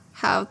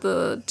have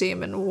the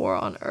demon war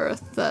on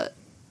Earth that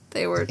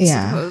they were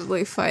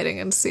supposedly fighting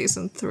in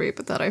season 3,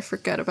 but that I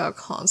forget about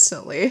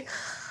constantly.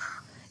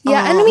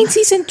 Yeah, and I mean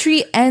season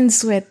 3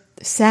 ends with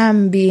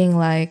Sam being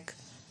like,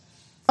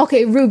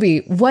 okay, Ruby,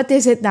 what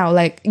is it now?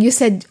 Like, you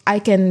said I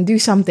can do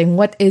something.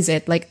 What is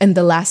it? Like, in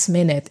the last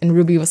minute. And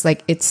Ruby was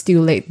like, it's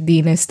too late.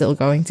 Dean is still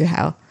going to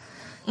hell.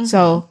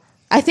 So,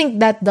 I think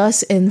that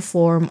does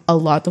inform a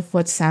lot of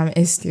what Sam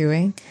is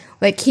doing.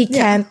 Like, he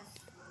can't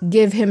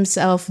give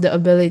himself the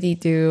ability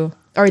to,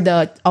 or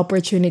the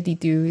opportunity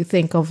to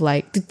think of,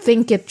 like, to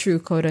think it through,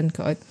 quote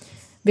unquote.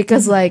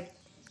 Because, like,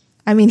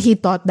 I mean, he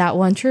thought that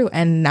one true.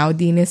 And now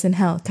Dean is in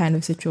hell kind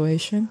of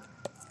situation.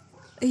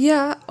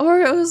 Yeah,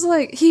 or it was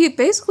like he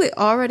basically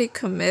already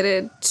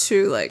committed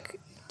to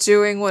like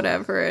doing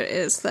whatever it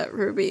is that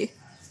Ruby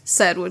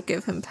said would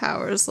give him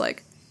powers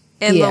like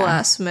in the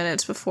last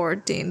minutes before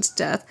Dean's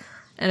death,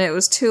 and it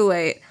was too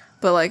late,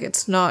 but like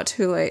it's not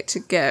too late to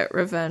get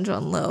revenge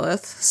on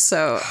Lilith.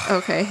 So,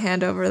 okay,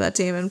 hand over that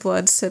demon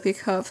blood sippy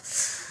cup.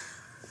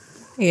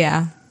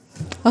 Yeah.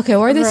 Okay,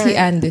 where does he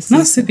end this season?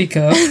 Not sippy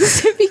cup.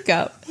 Sippy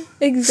cup.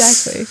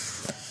 Exactly.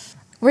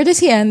 Where does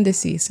he end this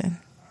season?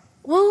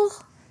 Well,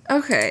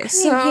 okay,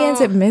 I mean, he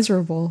ends up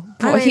miserable.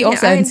 But he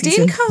also ends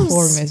season 4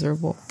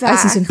 miserable.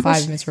 Season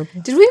 5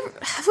 miserable.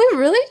 Have we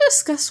really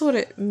discussed what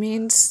it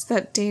means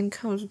that Dean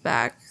comes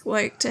back,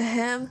 like, to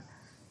him?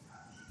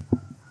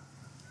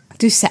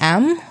 To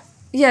Sam?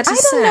 Yeah, to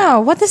Sam. I don't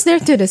know. What is there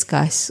to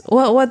discuss?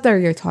 What are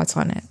your thoughts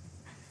on it?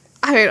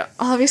 I mean,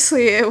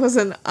 obviously it was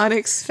an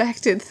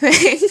unexpected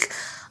thing.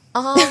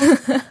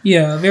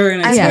 Yeah, very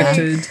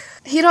unexpected.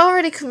 He'd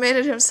already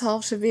committed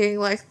himself to being,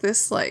 like,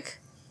 this, like,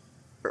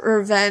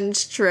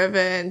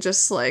 revenge-driven,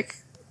 just, like,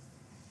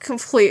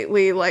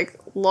 completely, like,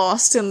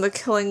 lost in the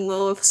killing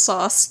Lilith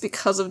sauce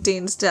because of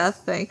Dean's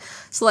death thing.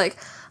 So, like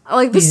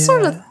this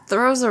sort of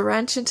throws a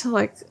wrench into,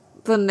 like,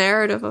 the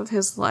narrative of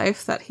his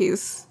life that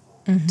he's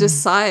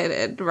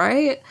decided,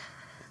 right?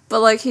 But,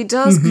 like, he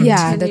does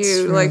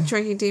continue, like,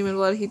 drinking demon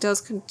blood. He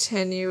does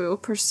continue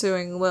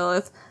pursuing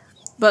Lilith.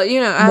 But,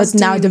 you know, as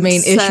now the main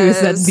issue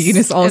is that Dean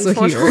is also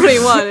here.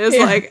 421 is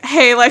like,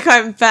 hey, like,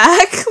 I'm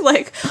back.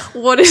 Like,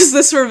 what is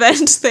this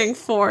revenge thing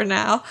for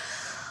now?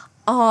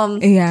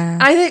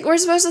 I think we're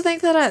supposed to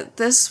think that at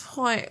this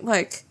point,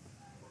 like,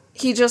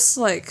 he just,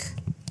 like,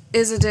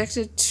 is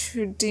addicted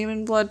to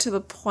demon blood to the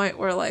point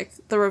where, like,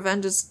 the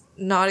revenge is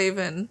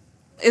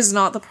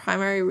not the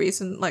primary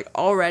reason, like,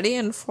 already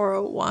in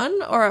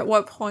 401? Or at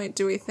what point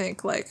do we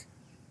think, like,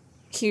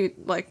 he,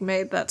 like,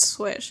 made that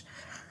switch?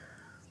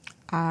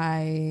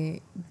 I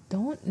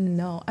don't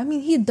know. I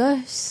mean, he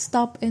does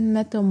stop in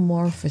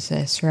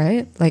Metamorphosis,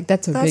 right? Like,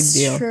 that's a big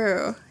deal. That's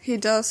true. He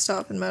does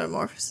stop in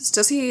Metamorphosis.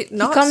 Does he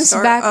not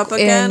start back up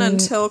again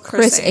until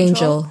Chris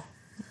Angel?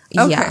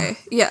 Okay.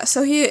 Yeah,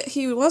 so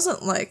he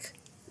wasn't, like,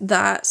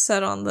 that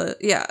set on the,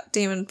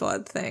 demon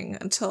blood thing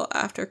until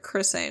after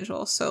Chris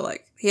Angel. So,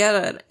 like, he had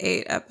an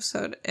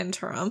 8-episode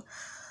interim.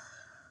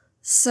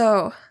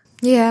 So.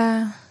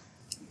 Yeah.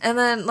 And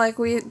then, like,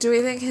 we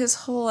think his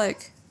whole,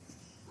 like,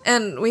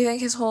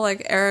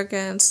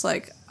 arrogance,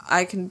 like,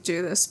 I can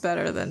do this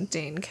better than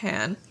Dean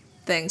can,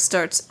 thing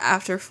starts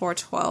after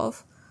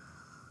 412.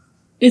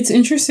 It's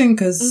interesting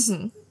because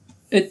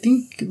I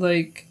think,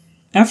 like,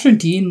 after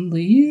Dean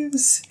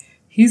leaves,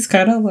 he's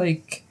kind of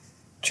like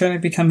trying to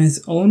become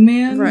his own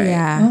man, right?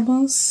 Yeah,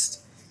 almost.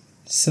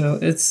 So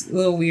it's a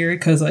little weird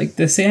because like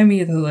the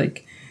Sammy that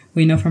like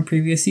we know from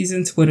previous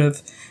seasons would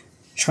have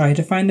tried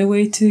to find a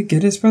way to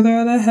get his brother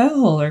out of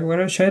hell, or would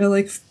have tried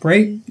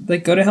to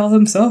go to hell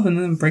himself and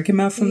then break him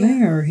out from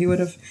there. Or he would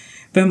have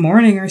been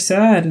mourning or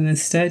sad, and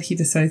instead he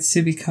decides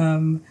to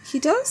become. He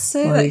does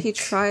say that he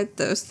tried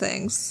those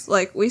things.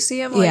 Like we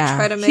see him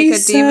try to make a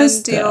demon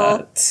deal.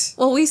 That.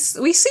 Well, we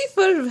see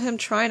footage of him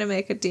trying to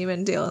make a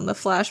demon deal in the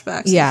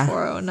flashbacks in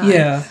 409.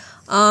 Yeah.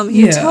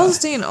 He tells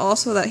Dean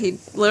also that he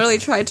literally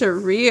tried to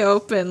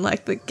reopen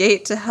like the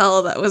gate to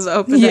hell that was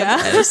opened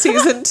at the end of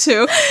season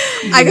 2.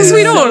 I guess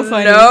we don't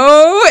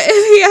know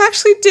if he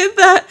actually did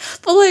that,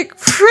 but like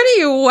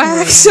pretty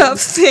waxed up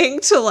thing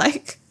to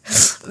like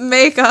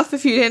make up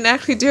if you didn't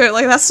actually do it.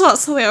 Like that's not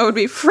something I would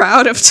be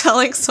proud of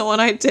telling someone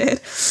I did.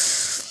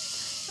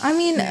 I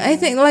mean, I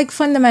think like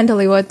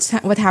fundamentally what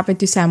happened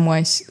to Sam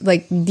was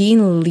like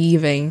Dean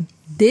leaving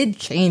did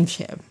change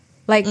him.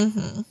 Like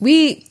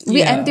we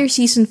enter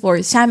season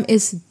 4, Sam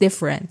is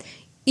different,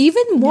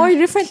 even more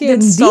different than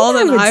Dean. He installed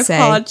an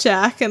iPod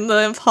jack in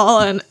the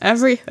Impala and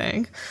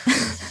everything.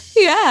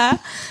 Yeah,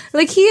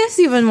 like he is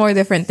even more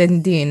different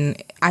than Dean,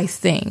 I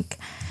think.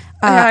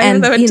 Even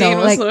though Dean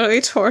was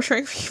literally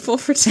torturing people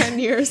for 10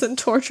 years and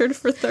tortured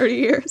for 30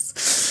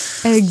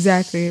 years.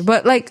 Exactly.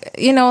 But like,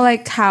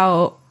 like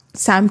how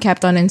Sam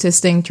kept on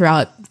insisting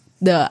throughout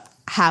the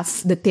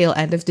tail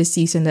end of the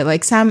season that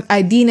like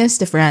Dean is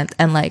different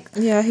and like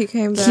he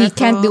came back. He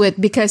can't do it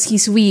because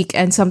he's weak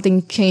and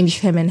something changed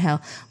him in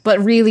hell. But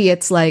really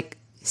it's like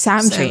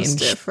Sam's changed.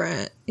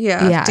 Different.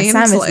 Yeah, Dean's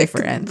Sam is like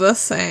different. The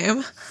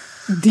same.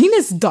 Dean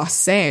is the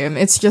same.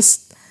 It's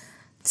just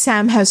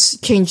Sam has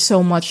changed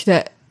so much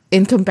that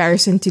in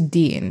comparison to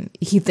Dean,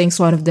 he thinks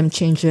one of them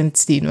changed and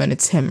it's Dean when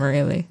it's him,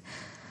 really.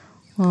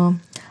 Well,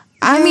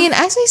 I mean,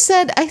 as I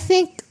said, I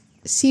think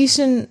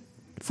season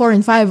 4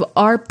 and 5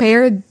 are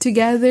paired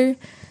together.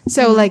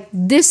 So, like,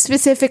 this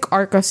specific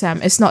arc of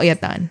Sam is not yet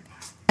done.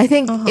 I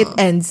think it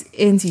ends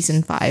in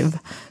season 5.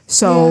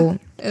 So...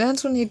 Yeah. It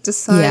ends when he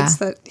decides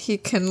that he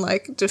can,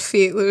 like,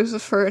 defeat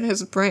Lucifer in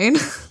his brain.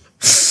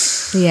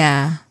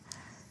 Yeah.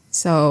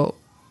 So,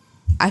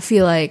 I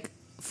feel like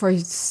for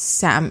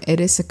Sam, it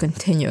is a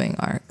continuing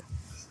arc.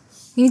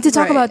 We need to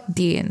talk about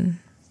Dean.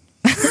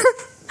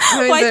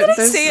 Why did I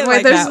say it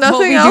like that? There's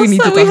nothing else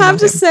that we have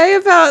to say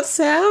about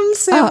Sam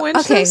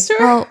Winchester?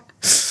 Okay. Well,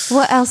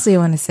 what else do you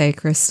want to say,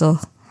 Crystal?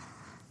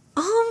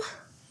 I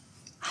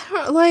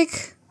don't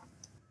like.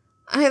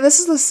 This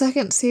is the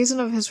second season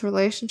of his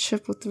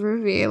relationship with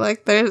Ruby.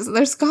 Like,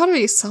 there's got to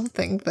be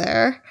something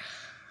there.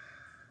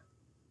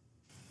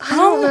 I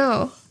don't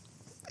know.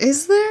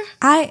 Is there?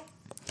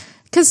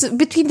 Because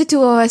between the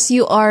two of us,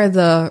 you are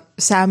the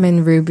Sam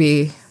and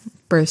Ruby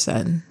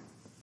person.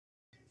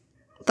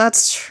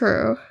 That's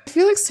true. I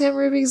feel like Sam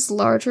Ruby's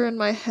larger in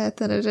my head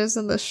than it is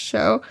in the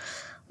show.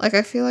 Like,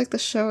 I feel like the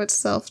show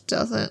itself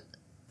doesn't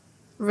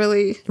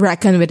really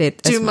reckon with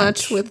it do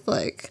much with,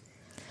 like...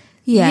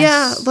 Yes.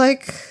 Yeah,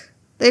 like,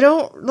 they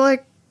don't,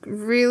 like,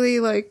 really,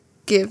 like,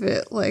 give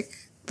it, like,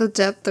 the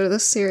depth or the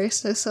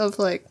seriousness of,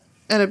 like,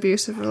 an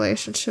abusive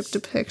relationship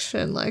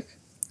depiction, like...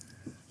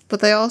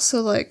 But they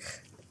also, like,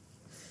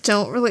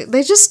 don't really...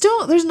 They just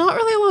don't... There's not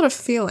really a lot of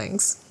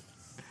feelings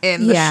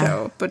in the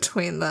show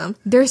between them.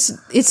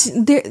 It's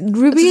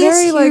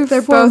very like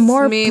they're both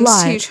more means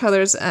blood to each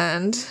other's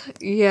end.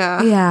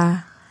 Yeah.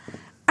 Yeah.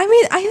 I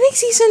mean, I think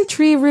season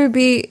 3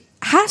 Ruby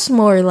has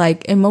more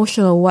like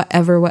emotional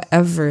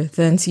whatever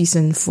than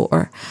season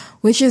 4,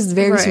 which is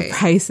very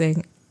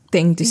surprising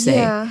thing to say.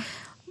 Yeah.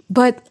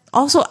 But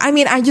also, I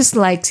mean, I just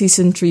like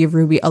season 3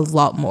 Ruby a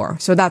lot more,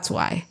 so that's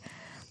why.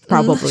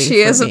 Probably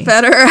she is a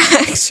better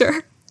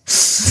actor.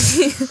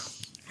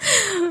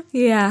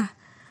 Yeah.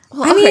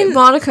 Well, I mean,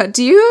 Monica,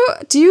 do you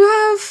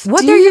have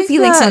what are your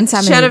feelings on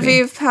Sam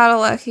Genevieve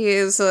Padalecki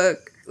is a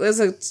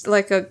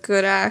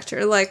good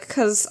actor? Like,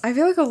 because I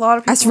feel like a lot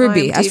of people as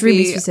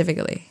Ruby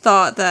specifically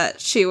thought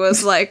that she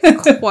was like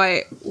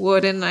quite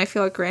wooden, and I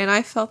feel like Gray and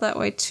I felt that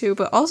way too.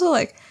 But also,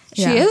 like,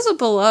 she is a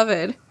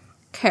beloved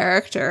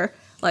character,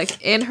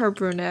 like in her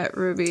brunette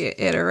Ruby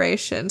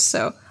iteration.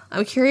 So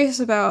I'm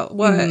curious about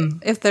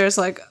if there's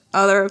like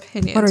other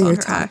opinions on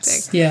her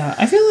acting. Yeah,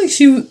 I feel like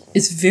she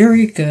is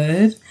very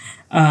good.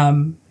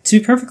 To be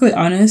perfectly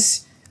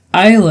honest,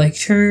 I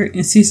liked her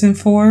in season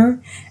 4,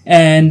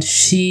 and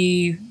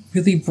she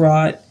really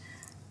brought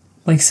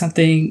like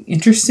something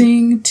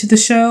interesting to the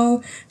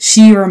show.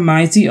 She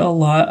reminds me a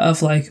lot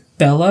of like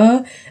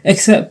Bella,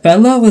 except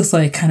Bella was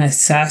like kind of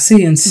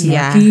sassy and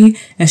snarky,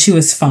 and she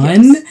was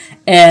fun. Yes.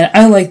 And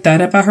I like that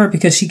about her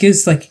because she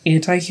gives like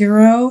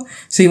anti-hero,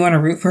 so you want to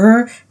root for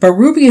her. But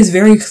Ruby is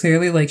very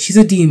clearly like, she's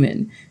a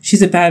demon.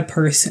 She's a bad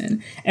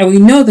person. And we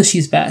know that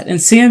she's bad.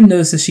 And Sam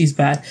knows that she's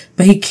bad,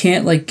 but he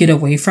can't like get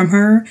away from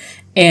her.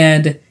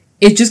 And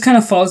it just kind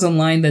of falls in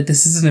line that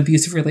this is an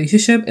abusive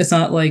relationship. It's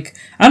not like,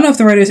 I don't know if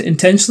the writers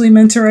intentionally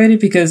meant to write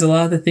it, because a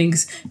lot of the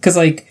things, because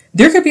like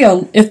there could be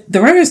if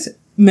the writers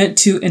meant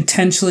to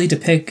intentionally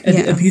depict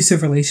an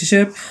abusive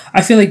relationship.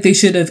 I feel like they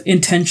should have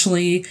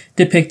intentionally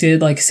depicted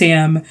like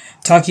Sam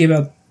talking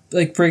about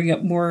like bringing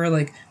up more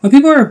like when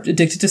people are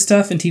addicted to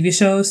stuff in TV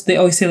shows, they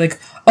always say like,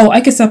 oh,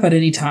 I can stop at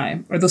any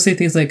time. Or they'll say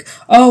things like,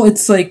 oh,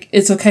 it's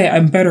okay.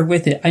 I'm better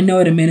with it. I know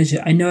how to manage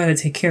it. I know how to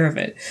take care of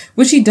it.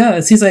 Which he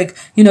does. He's like,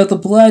 you know, the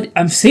blood,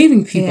 I'm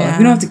saving people. Like,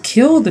 we don't have to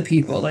kill the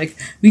people. Like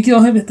we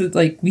can have to,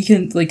 like, we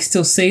can like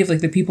still save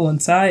like the people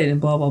inside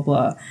and blah, blah,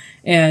 blah.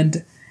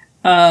 And,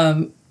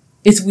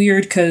 it's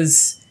weird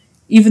because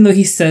even though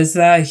he says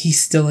that, he's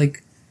still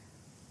like,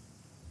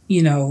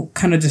 you know,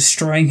 kind of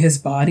destroying his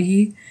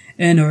body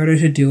in order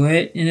to do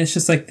it. And it's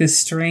just like this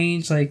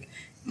strange, like,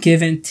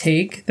 give and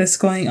take that's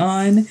going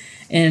on.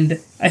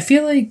 And I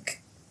feel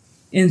like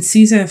in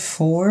season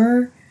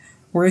 4,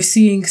 we're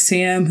seeing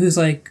Sam, who's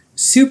like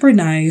super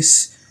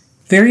nice,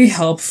 very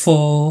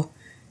helpful,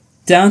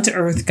 down to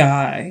earth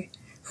guy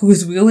who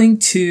is willing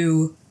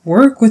to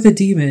work with a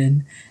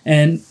demon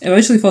and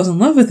eventually falls in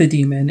love with a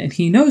demon. And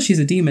he knows she's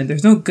a demon.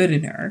 There's no good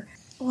in her.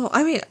 Well,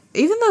 I mean,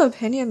 even the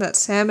opinion that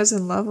Sam is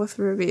in love with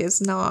Ruby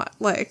is not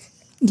like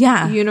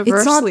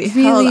universally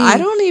held. I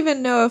don't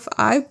even know if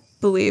I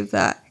believe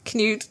that. Can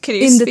you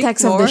in the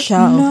text more? Of the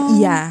show? No.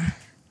 Yeah,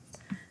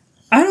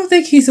 I don't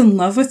think he's in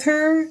love with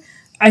her.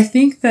 I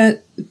think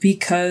that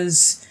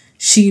because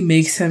she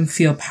makes him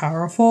feel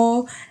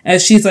powerful,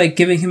 as she's like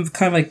giving him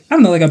kind of like, I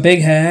don't know, like a big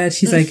head.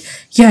 She's like,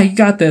 yeah, you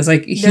got this.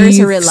 Like there's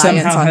a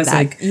reliance on that.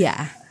 Like,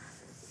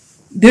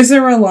 there's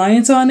a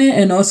reliance on it,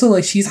 and also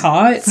like she's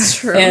hot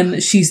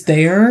and she's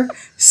there.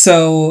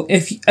 So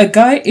if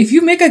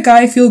you make a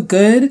guy feel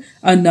good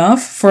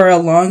enough for a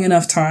long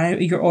enough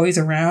time, you're always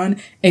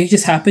around, and you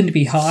just happen to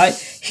be hot,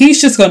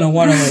 he's just gonna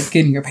want to like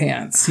get in your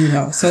pants, you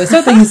know. So it's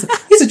not that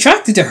he's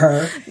attracted to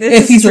her.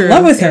 If he's in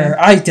love with her,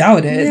 I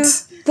doubt it. Yeah.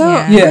 Though,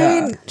 I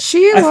mean,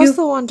 she was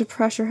the one to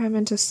pressure him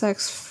into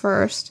sex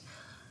first.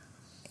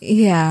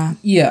 Yeah.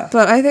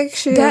 But I think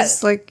she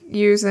is like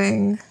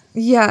using.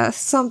 Yeah,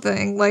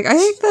 something. Like, I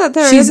think that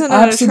there isn't an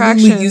attraction. She's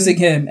absolutely using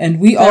him, and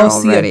we all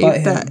see it but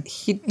him. That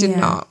he did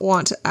not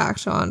want to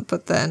act on,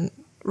 but then,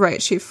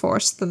 she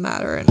forced the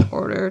matter in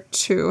order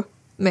to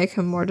make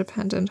him more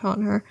dependent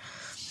on her.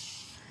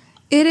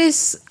 It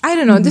is, I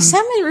don't know, the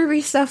Sam and Ruby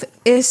stuff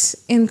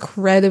is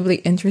incredibly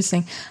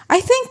interesting.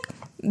 I think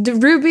the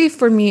Ruby,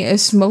 for me,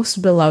 is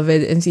most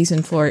beloved in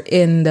season 4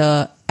 in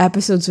the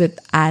episodes with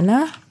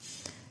Anna,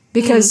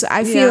 because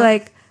I feel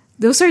like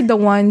those are the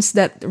ones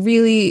that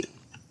really...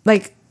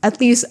 like,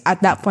 at least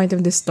at that point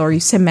of the story,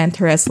 cement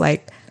her as,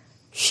 like,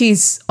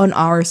 she's on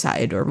our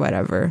side or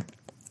whatever.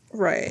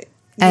 Right.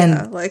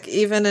 And like,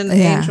 even an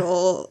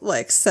angel,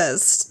 like,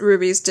 says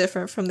Ruby's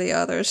different from the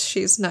others.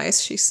 She's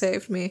nice. She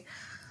saved me.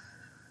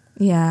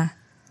 Yeah.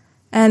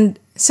 And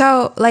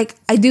so, like,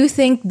 I do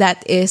think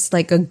that is,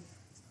 like, a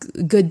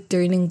good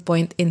turning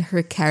point in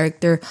her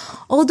character.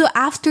 Although,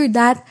 after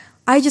that,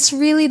 I just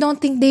really don't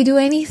think they do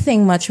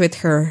anything much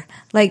with her.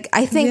 Like,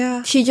 I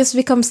think she just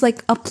becomes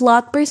like a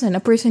plot person,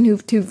 a person who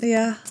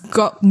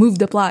move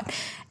the plot.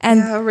 And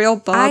a real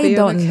body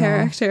of a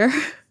character.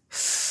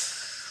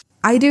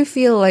 I do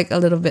feel like a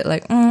little bit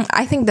like,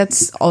 I think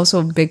that's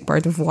also a big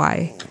part of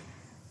why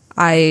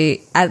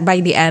by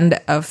the end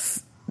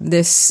of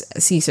this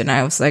season,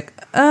 I was like,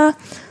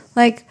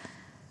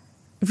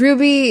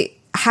 Ruby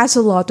has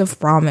a lot of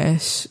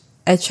promise,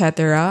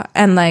 etc.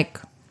 And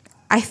like,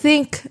 I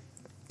think...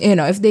 you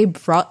know, if they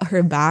brought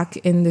her back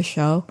in the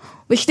show,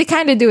 which they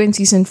kind of do in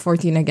season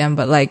 14 again,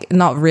 but like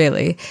not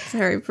really.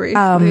 Very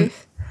briefly.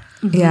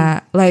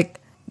 Yeah,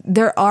 like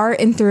there are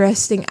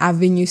interesting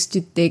avenues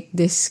to take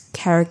this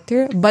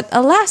character, but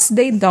alas,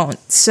 they don't.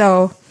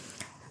 So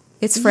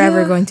it's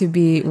forever going to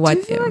be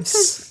what ifs. Like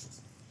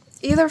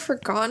they've either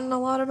forgotten a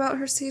lot about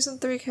her season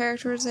 3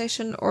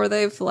 characterization, or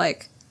they've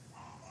like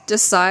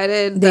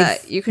decided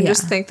that you can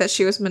just think that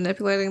she was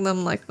manipulating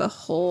them like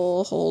the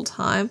whole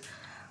time.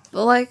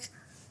 But like,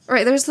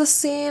 right, there's the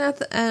scene at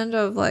the end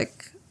of,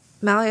 like,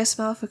 Malleus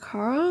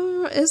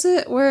Maleficarum, is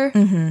it? Where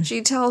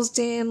she tells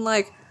Dean,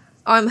 like,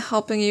 I'm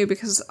helping you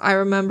because I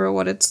remember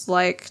what it's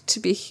like to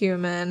be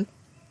human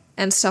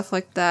and stuff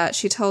like that.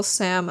 She tells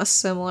Sam a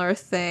similar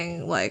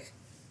thing, like,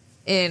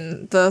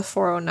 in the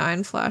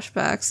 409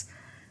 flashbacks.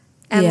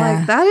 And,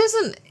 like, that is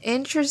an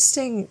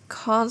interesting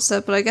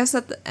concept, but I guess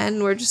at the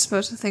end we're just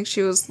supposed to think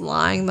she was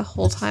lying the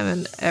whole time,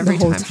 and every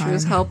time she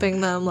was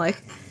helping them,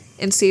 like...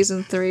 in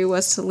season 3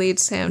 was to lead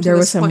Sam to this point. There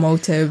was a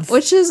motive.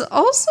 Which is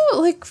also,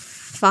 like,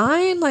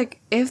 fine,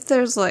 like, if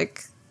there's,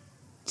 like,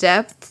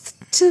 depth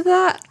to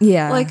that.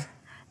 Yeah. Like,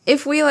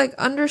 if we, like,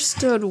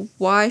 understood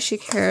why she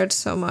cared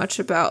so much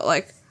about,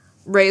 like,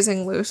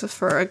 raising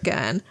Lucifer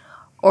again,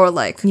 or,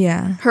 like,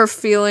 her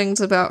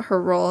feelings about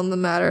her role in the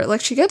matter.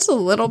 Like, she gets a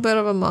little bit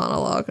of a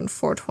monologue in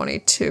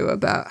 422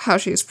 about how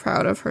she's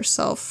proud of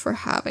herself for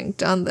having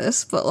done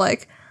this, but,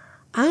 like,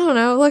 I don't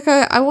know, like,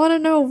 I want to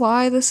know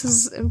why this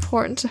is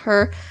important to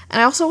her,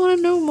 and I also want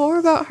to know more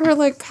about her,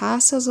 like,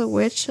 past as a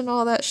witch and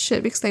all that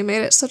shit, because they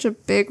made it such a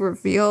big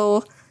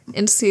reveal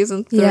in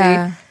season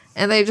 3,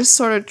 And they just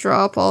sort of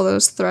drop all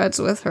those threads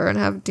with her and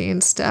have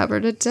Dean stab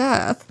her to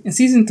death. In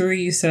season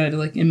 3, you said,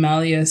 like, in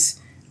Malleus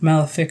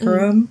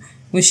Maleficarum,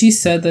 when she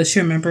said that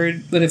she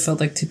remembered what it felt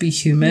like to be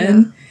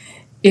human,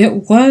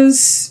 it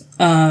was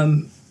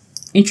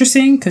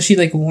interesting because she,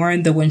 like,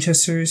 warned the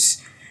Winchesters.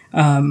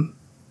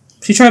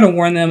 She tried to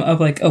warn them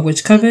of, like, a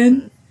witch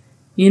coven,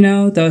 you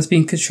know, that was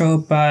being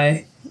controlled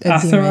by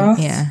Atheroth.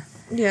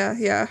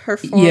 Yeah. Her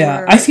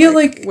former, I feel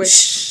like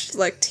witch,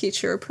 like,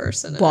 teacher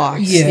person.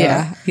 Boss.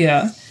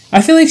 Yeah.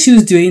 I feel like she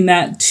was doing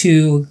that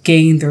to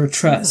gain their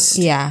trust.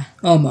 Yeah.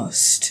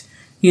 Almost.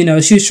 You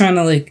know, she was trying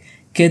to, like,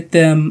 get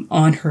them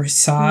on her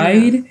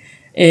side. Yeah.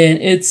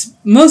 And it's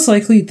most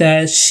likely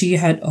that she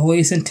had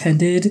always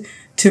intended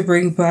to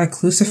bring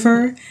back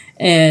Lucifer.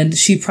 And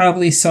she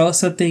probably saw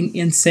something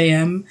in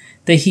Sam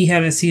that he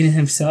hadn't seen in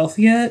himself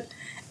yet.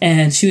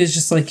 And she was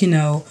just like, you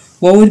know,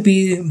 what would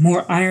be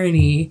more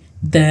irony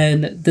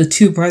than the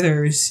two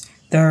brothers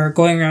that are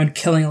going around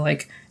killing,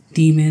 like,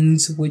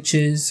 demons,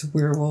 witches,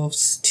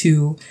 werewolves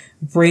to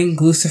bring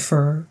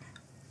Lucifer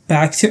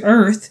back to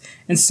Earth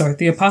and start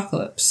the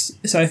apocalypse.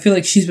 So I feel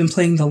like she's been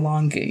playing the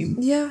long game.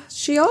 Yeah,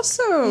 she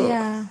also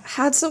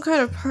had some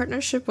kind of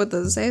partnership with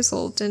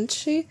Azazel, didn't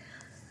she?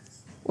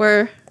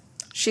 Where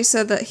she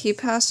said that he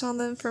passed on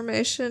the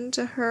information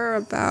to her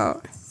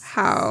about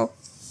how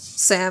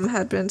Sam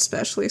had been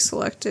specially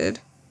selected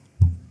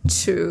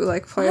to,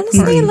 like, play a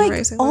part in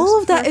raising all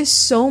Lucifer. of that is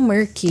so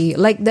murky.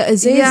 Like, the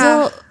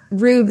Azazel...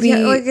 Ruby,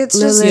 like it's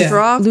Lilith, just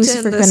dropped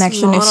Lucifer in this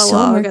connection is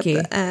so murky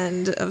at the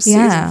end of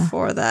season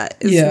 4 that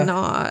is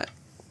not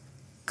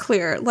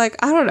clear.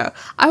 Like, I don't know.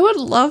 I would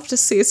love to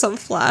see some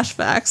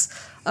flashbacks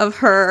of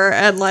her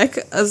and, like,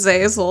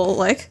 Azazel,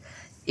 like,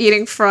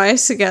 eating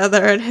fries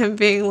together and him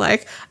being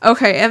like,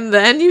 okay, and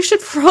then you should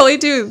probably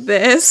do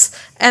this,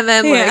 and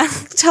then, like,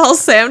 tell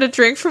Sam to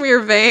drink from your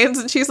veins,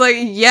 and she's like,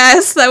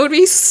 yes, that would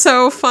be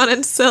so fun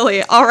and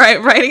silly. All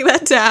right, writing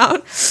that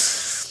down.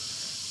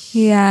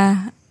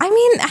 Yeah. I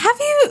mean,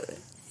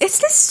 is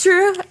this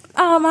true?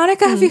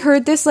 Monica, have you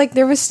heard this? Like,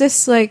 there was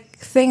this, like,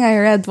 thing I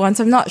read once.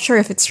 I'm not sure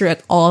if it's true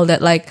at all,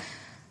 that, like,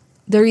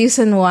 the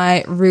reason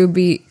why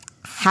Ruby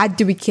had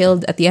to be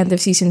killed at the end of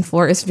season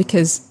 4 is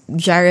because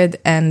Jared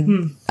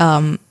and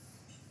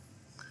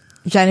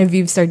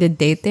Genevieve started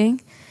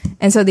dating.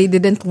 And so they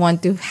didn't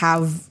want to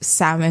have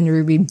Sam and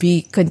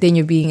Ruby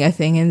continue being a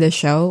thing in the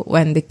show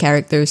when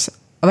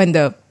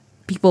the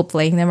people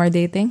playing them are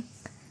dating.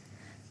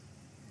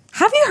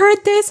 Have you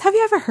heard this? Have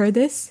you ever heard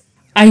this?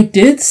 I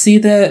did see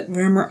that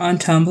rumor on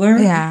Tumblr.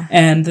 Yeah.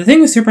 And the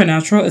thing with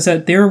Supernatural is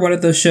that they were one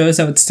of those shows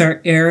that would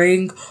start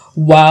airing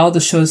while the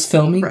show's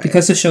filming. Right.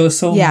 Because the show is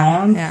so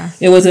long,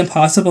 it was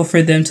impossible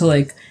for them to,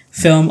 like,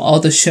 film all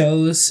the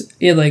shows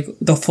in, like,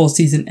 the full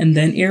season and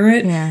then air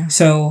it. Yeah.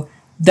 So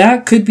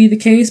that could be the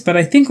case. But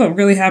I think what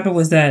really happened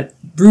was that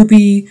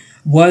Ruby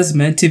was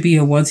meant to be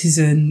a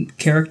one-season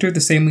character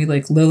the same way,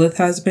 like, Lilith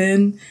has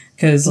been.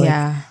 Because,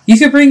 like, you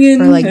could bring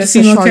in like a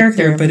female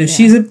character, but if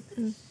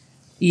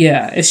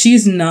if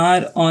she's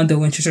not on the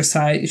Winchester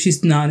side, if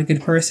she's not a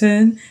good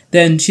person,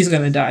 then she's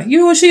gonna die.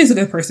 Even when she is a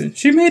good person,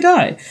 she may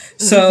die.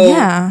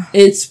 So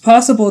it's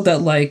possible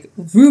that, like,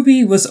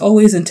 Ruby was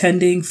always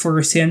intending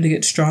for Sam to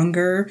get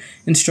stronger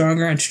and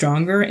stronger and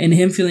stronger, and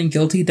him feeling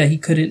guilty that he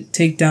couldn't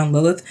take down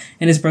Lilith,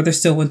 and his brother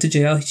still went to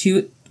jail.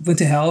 She went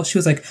to hell. She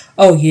was like,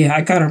 oh yeah,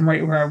 I got him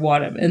right where I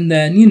want him. And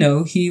then, you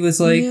know, he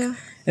was like... Yeah.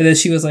 And then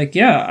she was like,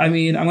 yeah, I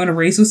mean, I'm going to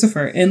raise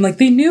Lucifer. And, like,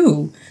 they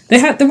knew.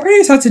 The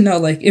writers had to know,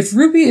 like, if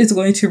Ruby is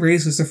going to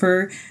raise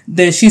Lucifer,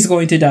 then she's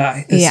going to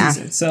die this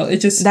season. So it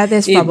just... That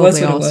is probably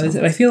was what it was.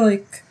 And I feel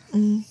like...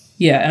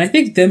 Yeah, and I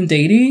think them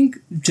dating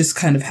just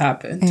kind of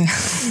happened. Yeah.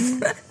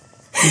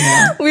 You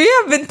know? We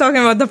have been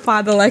talking about the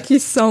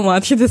Padalecki so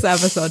much in this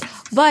episode.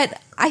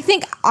 But I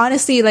think,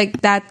 honestly,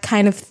 like, that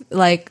kind of,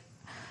 like,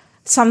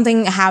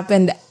 something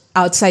happened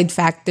outside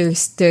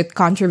factors that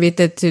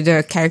contributed to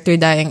the character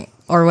dying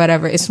or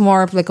whatever is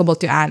more applicable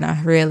to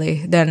Anna,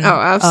 really, than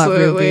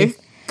absolutely. Ruby.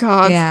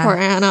 God, poor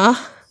Anna.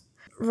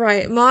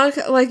 Right,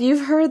 Monica, like,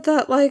 you've heard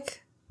that,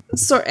 like,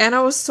 so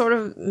Anna was sort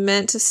of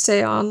meant to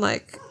stay on,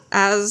 like,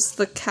 as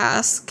the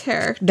Cass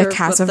character. The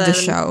Cass of the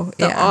show,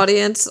 the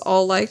audience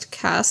all liked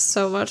Cass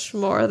so much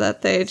more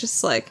that they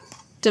just, like,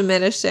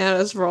 diminished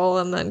Anna's role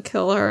and then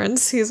kill her in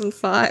season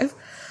 5.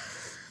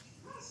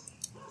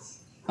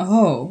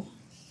 Oh.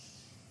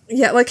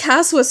 Yeah, like,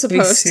 Cass was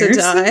supposed to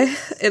die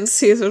in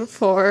season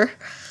 4.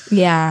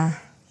 Yeah.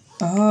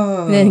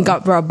 Oh. And then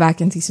got brought back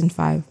in season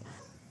 5.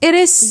 It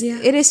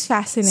is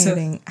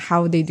fascinating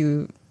how they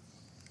do.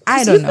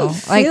 I don't know.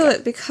 I feel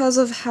it because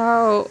of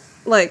how,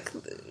 like,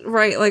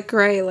 right, like,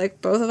 Gray,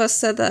 like, both of us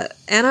said that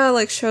Anna,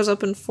 like, shows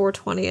up in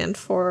 420 and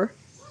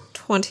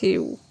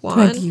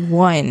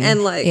 421.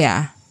 And, like,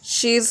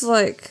 she's,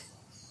 like,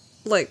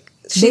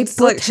 she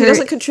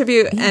doesn't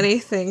contribute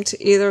anything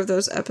to either of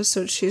those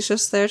episodes. She's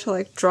just there to,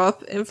 like,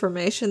 drop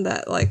information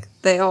that, like,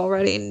 they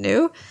already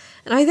knew.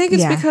 And I think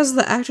it's because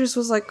the actress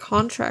was, like,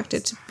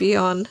 contracted to be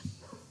on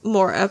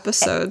more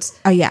episodes.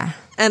 Oh, yeah.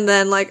 And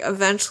then, like,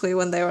 eventually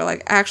when they were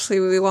like, actually,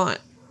 we want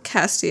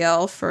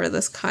Castiel for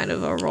this kind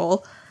of a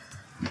role,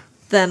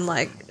 then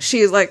like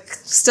she like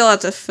still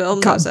had to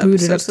film those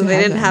episodes, so they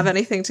didn't have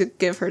anything to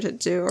give her to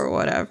do or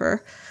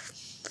whatever.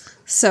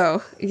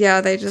 So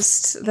yeah,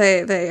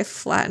 they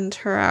flattened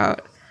her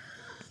out.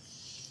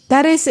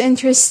 That is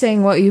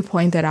interesting what you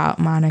pointed out,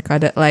 Monica,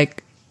 that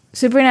like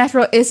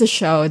Supernatural is a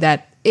show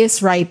that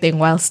is writing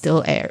while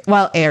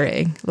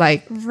airing.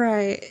 Like,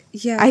 right.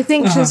 Yeah. I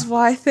think which is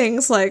why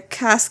things like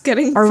Cass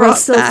getting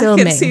brought back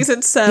filming in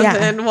season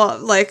 7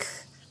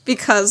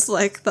 because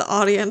like the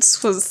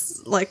audience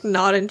was like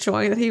not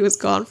enjoying that he was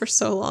gone for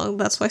so long.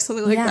 That's why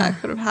something like that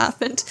could have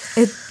happened.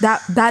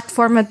 That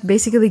format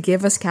basically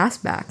gave us Cass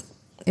back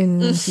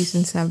in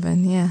season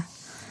 7. Yeah.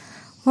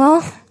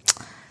 Well,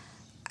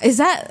 is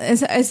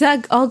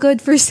that all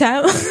good for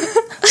Sam?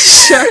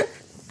 Sure.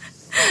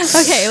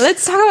 Okay,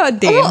 let's talk about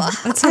Dean.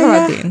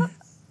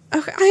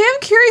 Okay, I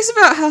am curious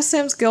about how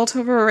Sam's guilt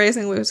over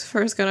raising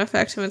Lucifer is going to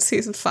affect him in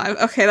season 5.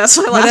 Okay, that's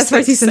my last. That's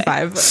for season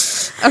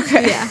 5.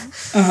 Okay. Yeah.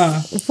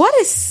 What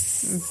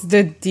is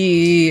the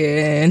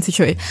Dean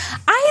situation?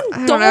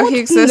 I don't know. He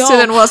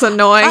existed and was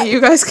annoying. You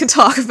guys can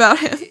talk about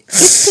him.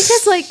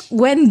 Because like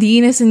when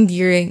Dean is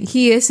endearing,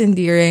 he is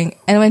endearing,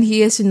 and when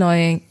he is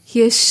annoying,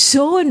 he is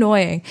so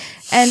annoying.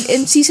 And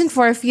in season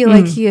 4, I feel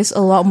like he is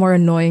a lot more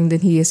annoying than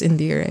he is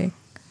endearing.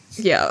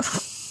 Yeah.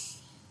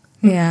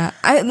 Yeah.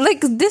 I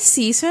like this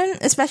season,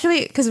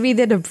 especially because we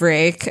did a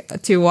break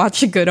to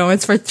watch Good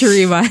Omens for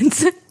 3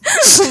 months.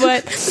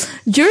 But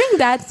during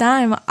that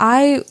time,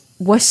 I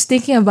was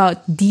thinking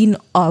about Dean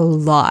a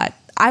lot.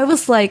 I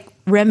was like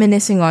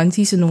reminiscing on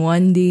season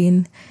 1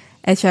 Dean,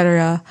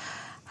 etc.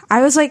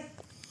 I was like,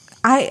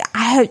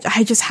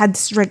 I just had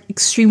this like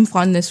extreme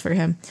fondness for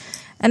him.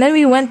 And then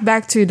we went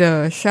back to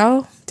the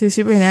show, to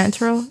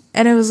Supernatural,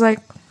 and it was like,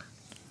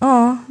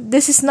 oh,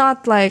 this is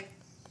not like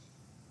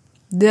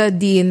the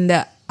Dean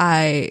that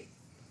I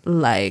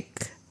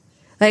like.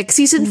 Like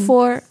season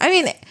 4, I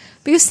mean,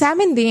 because Sam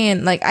and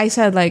Dean, like I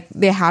said, like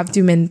they have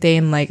to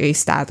maintain like a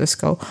status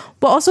quo,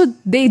 but also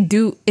they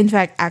do in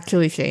fact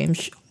actually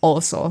change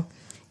also.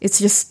 It's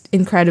just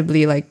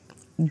incredibly like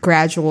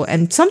gradual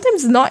and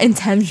sometimes not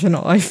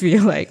intentional. I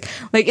feel like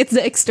it's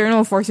the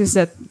external forces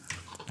that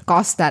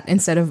cause that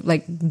instead of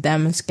like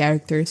them as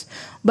characters.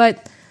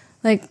 But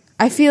like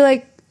I feel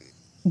like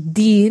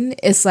Dean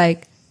is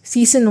like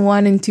season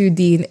 1 and 2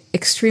 Dean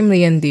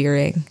extremely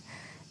endearing,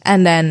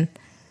 and then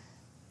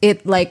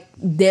it like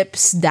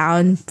dips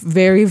down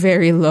very,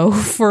 very low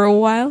for a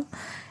while,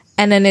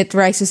 and then it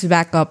rises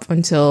back up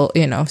until,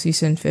 you know,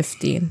 season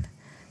 15.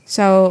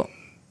 So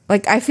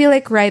like I feel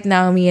like right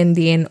now me and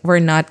Dean, we're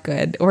not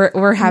good.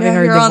 We're having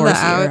our divorce on the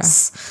era.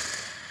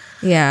 outs.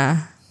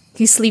 Yeah,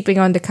 he's sleeping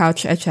on the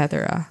couch,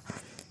 etc.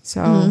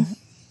 So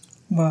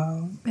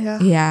wow.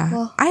 Yeah.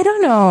 Well, I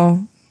don't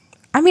know.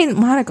 I mean,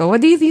 Monica, what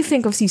do you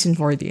think of season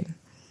 4 Dean?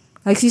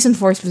 Like season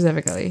 4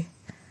 specifically.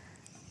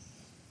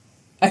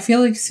 I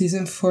feel like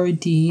season 4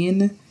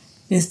 Dean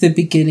is the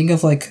beginning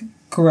of like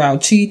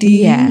grouchy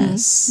Dean.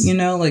 Yes. You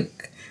know,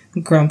 like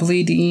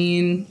grumbly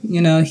Dean.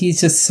 You know, he's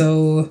just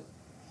so...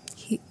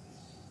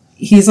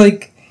 He's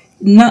like...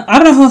 not. I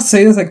don't know how to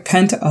say this, like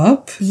pent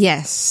up.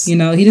 Yes. You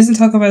know, he doesn't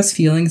talk about his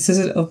feelings,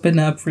 doesn't open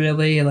up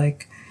really.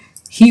 Like,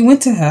 he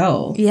went to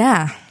hell.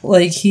 Yeah.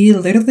 Like, he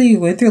literally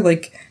went through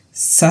like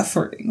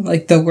suffering.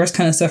 Like, the worst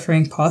kind of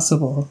suffering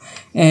possible.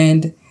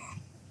 And...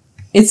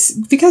 it's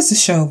because the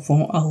show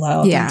won't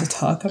allow them to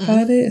talk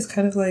about it. It's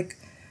kind of like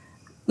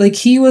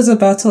he was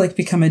about to like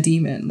become a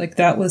demon. Like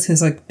that was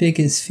his like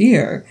biggest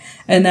fear.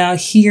 And now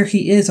here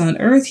he is on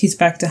Earth. He's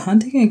back to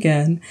hunting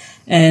again.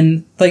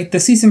 And like the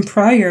season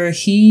prior,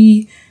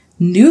 he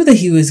knew that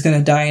he was going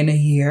to die in a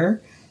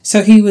year.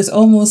 So he was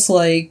almost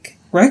like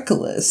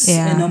reckless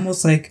and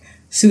almost like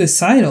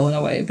suicidal in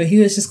a way, but he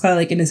was just kind of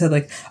like in his head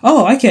like,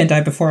 oh, I can't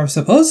die before I'm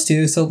supposed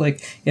to, so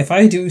like if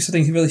I do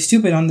something really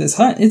stupid on this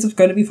hunt, it's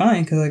gonna be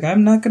fine because like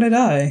I'm not gonna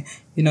die,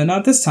 you know,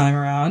 not this time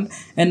around.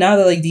 And now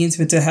that like Dean's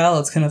been to hell,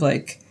 it's kind of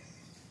like,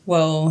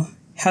 well,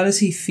 how does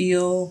he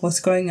feel?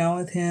 What's going on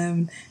with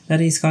him? That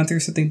he's gone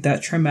through something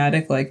that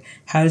traumatic. Like,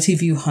 how does he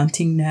view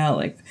hunting now?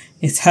 Like,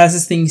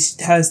 has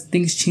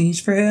things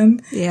changed for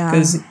him? Yeah,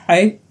 because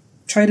I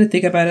try to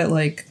think about it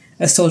like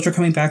a soldier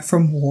coming back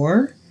from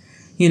war.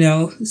 You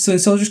know, so when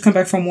soldiers come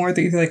back from war,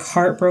 they're either like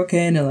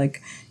heartbroken and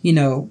like, you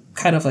know,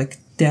 kind of like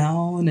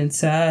down and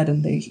sad,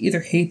 and they either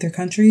hate their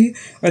country,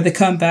 or they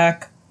come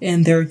back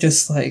and they're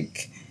just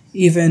like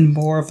even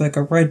more of like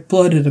a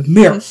red-blooded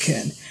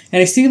American.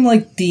 And it seemed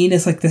like Dean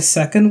is like the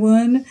second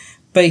one,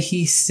 but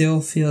he still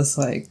feels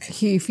like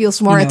he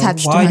feels more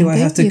attached to hunting. Why do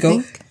I have to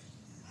go? Think?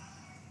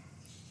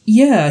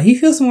 Yeah, he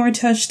feels more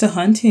attached to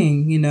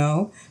hunting, you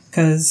know,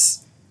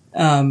 because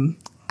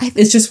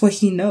it's just what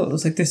he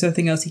knows. Like, there's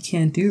nothing else he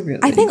can do,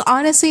 really. I think,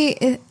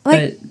 honestly,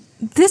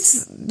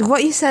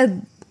 what you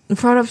said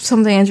brought up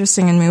something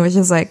interesting in me, which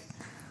is like,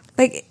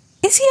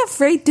 is he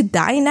afraid to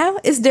die now?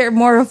 Is there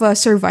more of a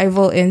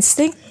survival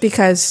instinct?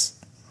 Because,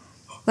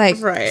 like,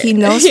 he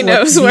knows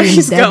where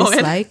he's going.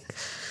 Is like.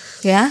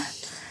 Yeah?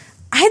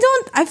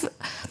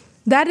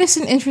 That is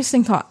an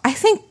interesting thought. I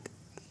think,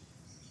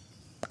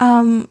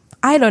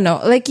 I don't know.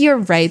 Like, you're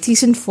right.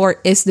 Season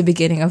 4 is the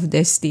beginning of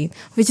this theme,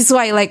 which is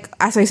why, like,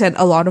 as I said,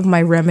 a lot of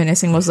my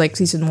reminiscing was like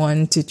season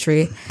 1 to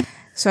 3.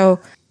 So,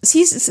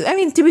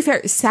 to be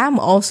fair, Sam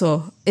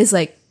also is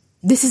like,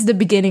 this is the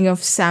beginning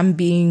of Sam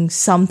being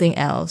something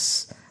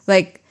else.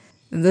 Like,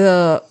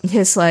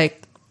 his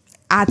like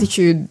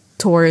attitude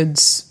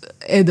towards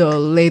the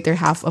later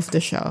half of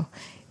the show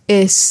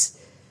is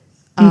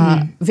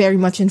very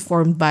much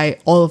informed by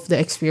all of the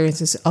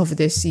experiences of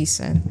this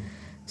season.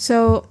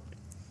 So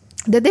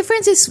the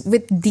difference is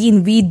with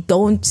Dean, we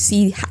don't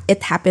see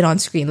it happen on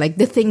screen. Like,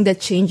 the thing that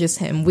changes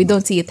him, we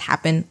don't see it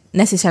happen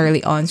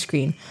necessarily on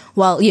screen.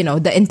 While,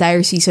 the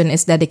entire season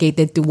is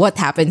dedicated to what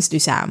happens to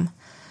Sam.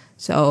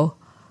 So,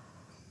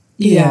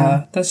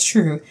 yeah, that's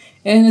true.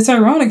 And it's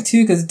ironic,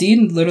 too, because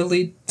Dean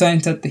literally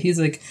finds out that he's,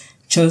 like,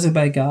 chosen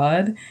by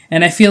God.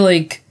 And I feel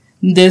like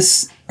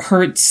this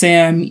hurt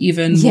Sam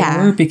even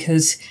more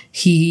because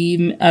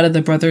he, out of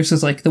the brothers,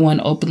 was, like, the one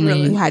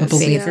openly a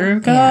believer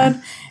of God.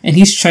 Yeah. And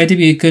he's tried to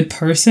be a good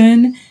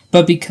person,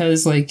 but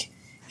because, like,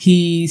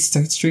 he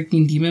starts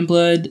drinking demon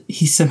blood,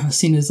 he's somehow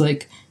seen as,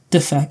 like,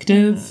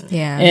 defective.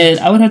 Yeah. And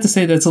I would have to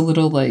say that's a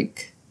little,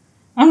 like,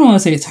 I don't want to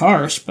say it's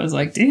harsh, but it's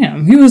like,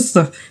 damn, he was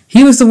the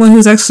one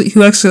who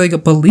actually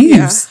like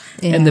believes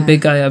in the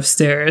big guy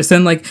upstairs,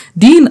 and like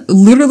Dean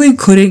literally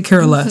couldn't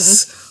care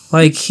less.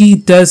 Like, he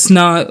does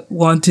not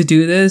want to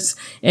do this,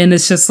 and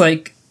it's just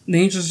like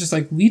the angel's just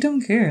like, we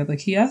don't care.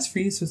 Like, he asked for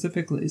you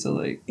specifically, so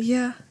like,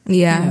 yeah,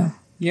 you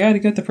got to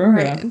get the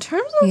program. Right. In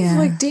terms of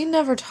like Dean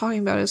never talking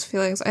about his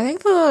feelings, I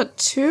think the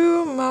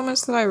 2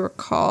 moments that I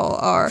recall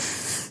are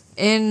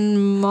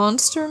in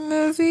Monster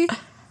Movie.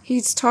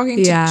 He's talking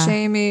to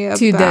Jamie about...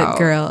 To that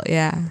girl,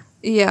 yeah.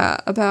 Yeah,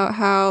 about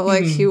how,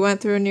 like, he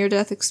went through a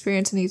near-death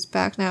experience and he's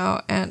back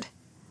now, and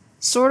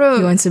sort of...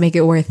 He wants to make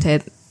it worth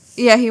it.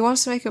 Yeah, he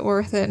wants to make it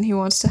worth it, and he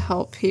wants to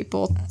help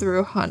people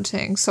through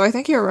hunting. So I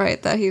think you're right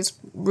that he's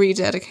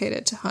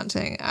rededicated to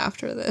hunting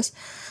after this.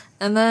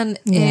 And then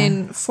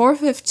in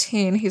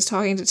 4:15, he's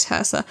talking to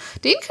Tessa.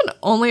 Dean can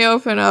only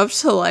open up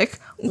to, like,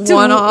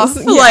 one-off,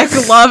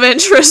 like, love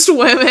interest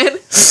women.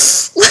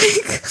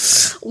 Like,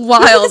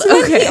 wild.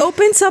 When he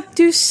opens up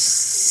to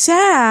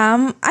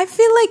Sam, I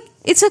feel like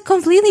it's a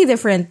completely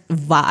different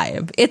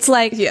vibe. It's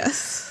like,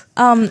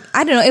 I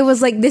don't know, it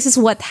was like, this is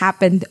what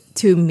happened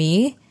to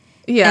me.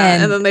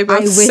 Yeah, and then they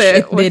both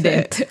sit with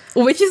it.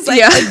 Which is like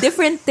a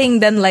different thing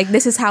than like,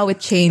 this is how it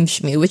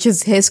changed me, which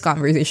is his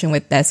conversation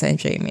with Tessa and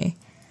Jamie.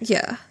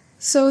 Yeah.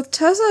 So with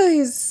Tessa,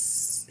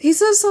 he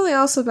says something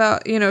else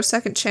about,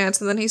 second chance,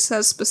 and then he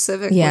says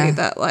specifically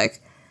that, like,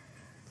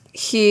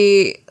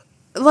 he...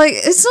 Like,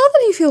 it's not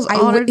that he feels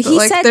honored, but,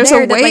 like, there's a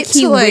weight that, like,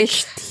 he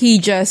wished he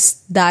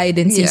just died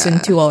in season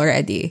 2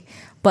 already.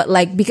 But,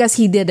 like, because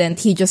he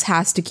didn't, he just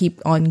has to keep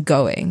on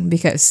going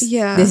because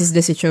this is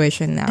the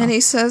situation now. And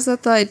he says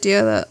that the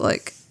idea that,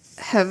 like,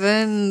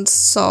 heaven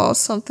saw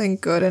something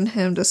good in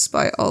him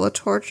despite all the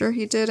torture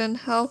he did in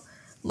hell,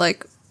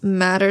 like,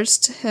 matters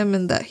to him,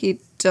 and that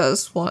he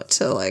does want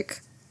to, like...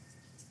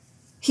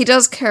 He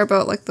does care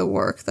about, like, the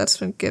work that's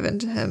been given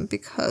to him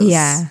because...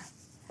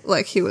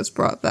 like, he was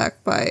brought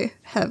back by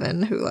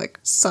heaven, who, like,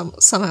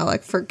 somehow,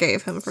 like,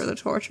 forgave him for the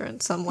torture in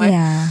some way.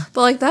 Yeah.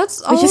 But, like,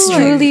 that's all, which is like,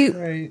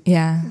 truly,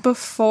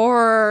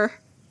 before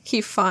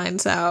he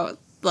finds out,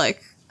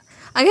 like,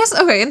 I guess,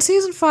 okay, in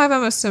season 5,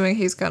 I'm assuming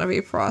he's gonna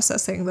be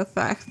processing the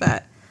fact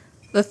that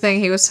the thing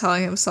he was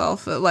telling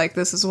himself, that, like,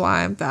 this is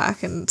why I'm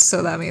back, and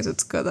so that means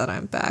it's good that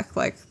I'm back.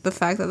 Like, the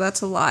fact that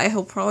that's a lie,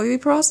 he'll probably be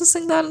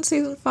processing that in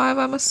season 5,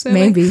 I'm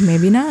assuming.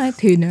 Maybe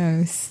not. Who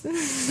knows?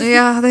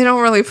 Yeah, they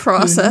don't really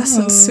process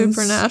in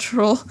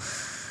Supernatural.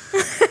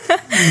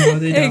 No,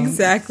 they don't.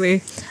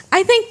 Exactly.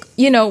 I think,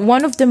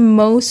 one of the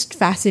most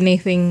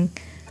fascinating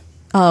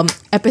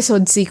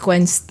episode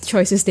sequence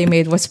choices they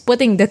made was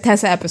putting the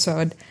Tessa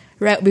episode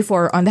right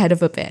before On the Head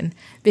of a Pin.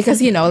 Because,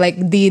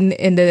 like, Dean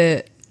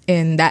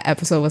in that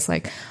episode was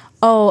like,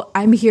 oh,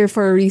 I'm here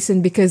for a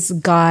reason because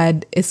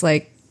God is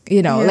like,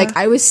 like,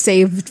 I was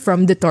saved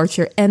from the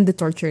torture and the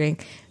torturing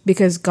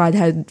because God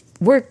had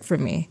work for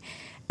me.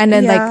 And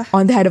then like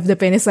On the Head of the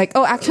Pin is like,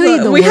 oh,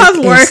 actually we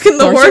have work and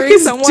the work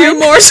is do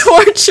more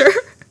torture.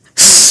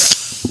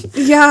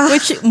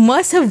 Which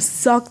must have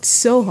sucked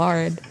so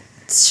hard.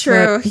 It's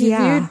true. But, he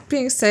viewed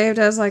being saved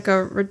as like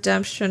a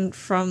redemption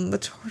from the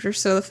torture.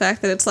 So the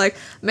fact that it's like,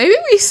 maybe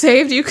we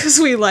saved you because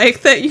we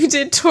like that you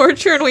did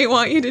torture and we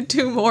want you to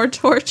do more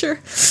torture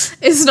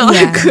is not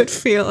a good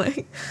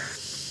feeling.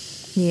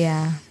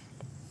 Yeah.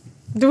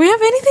 Do we have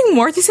anything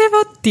more to say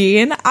about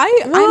Dean?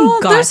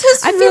 I'm gone. There's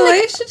his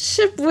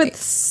relationship with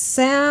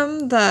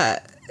Sam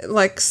that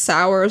like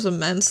sours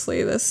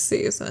immensely this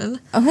season.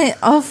 Okay,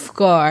 of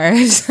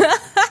course.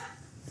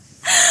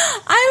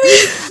 I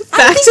mean,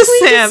 back to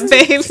Sam,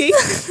 baby.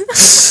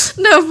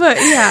 No, but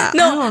I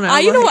don't know.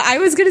 You know what I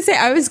was gonna say?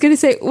 I was gonna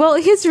say, well,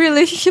 his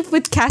relationship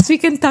with Cass we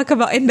can talk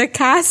about in the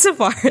Cass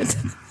part.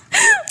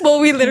 Well,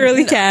 we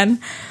literally can.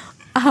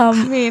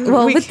 I mean,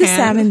 with the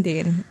Sam and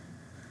Dean,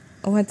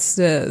 what's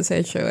the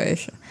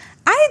situation?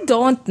 I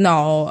don't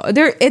know.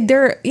 They're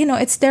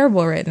it's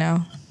terrible right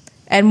now.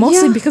 And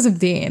mostly because of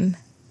Dean.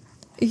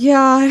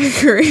 Yeah, I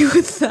agree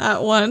with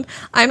that one.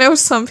 I know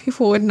some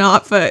people would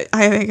not, but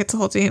I think it's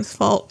all Dean's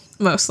fault,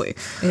 mostly.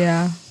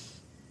 Yeah.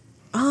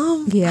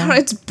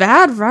 It's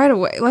bad right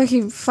away. Like,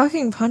 he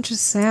fucking punches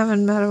Sam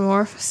in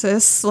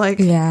Metamorphosis. Like,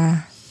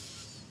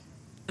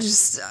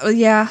 just,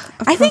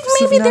 I think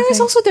maybe there is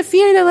also the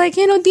fear that, like,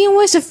 Dean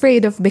was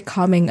afraid of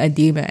becoming a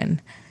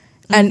demon.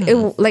 And it,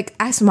 like,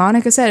 as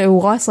Monica said, it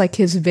was, like,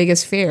 his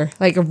biggest fear.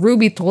 Like,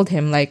 Ruby told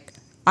him, like,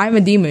 I'm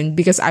a demon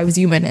because I was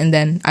human and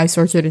then I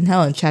sorted in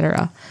hell,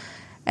 etc.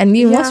 And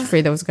Dean was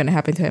afraid that was going to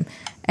happen to him.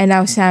 And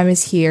now Sam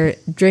is here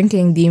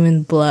drinking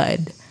demon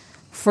blood,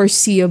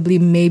 foreseeably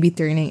maybe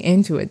turning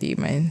into a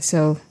demon.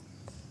 So,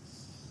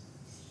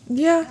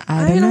 yeah,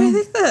 I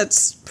think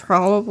that's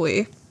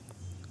probably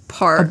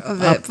part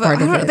of it.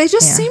 But they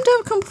just seem to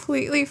have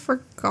completely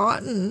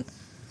forgotten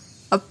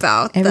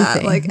about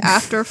that. Like,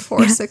 after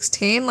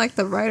 416, like,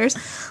 the writers,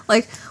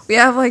 like, we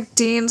have, like,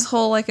 Dean's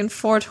whole, like, in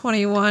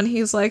 421,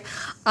 he's like,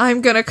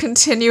 I'm gonna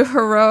continue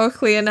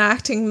heroically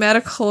enacting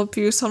medical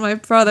abuse on my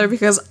brother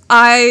because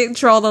I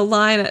draw the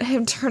line at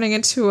him turning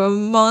into a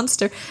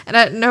monster. And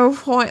at no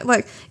point,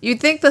 like, you'd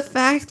think the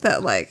fact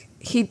that, like,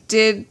 he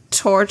did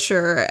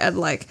torture and,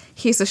 like,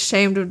 he's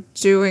ashamed of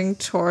doing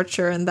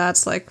torture and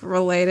that's, like,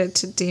 related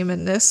to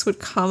demonness would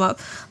come up.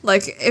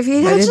 Like, if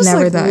he had just,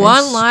 like,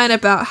 one line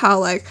about how,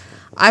 like,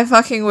 I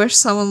fucking wish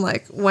someone,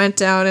 like, went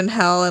down in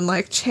hell and,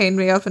 like, chained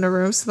me up in a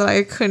room so that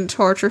I couldn't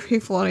torture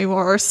people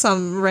anymore or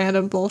some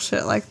random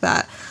bullshit like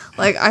that.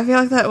 Like, I feel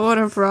like that would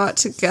have brought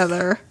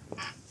together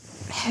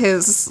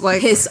his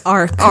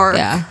arc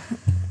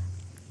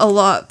a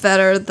lot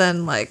better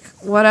than, like,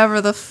 whatever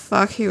the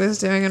fuck he was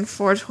doing in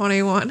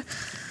 421.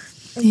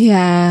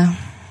 Yeah.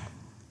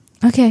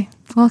 Okay.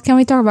 Well, can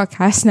we talk about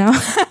Cass now?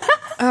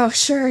 Oh,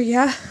 sure,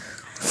 yeah.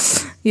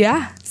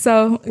 Yeah.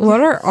 So,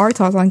 what are our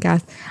thoughts on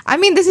Cass? I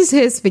mean, this is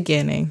his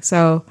beginning,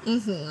 so...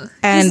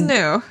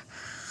 And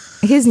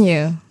he's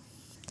new.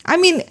 I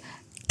mean,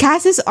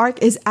 Cass's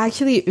arc is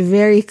actually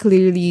very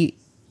clearly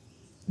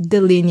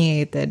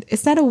delineated.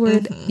 Is that a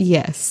word?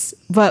 Yes.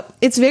 But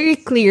it's very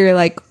clear,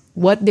 like,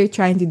 what they're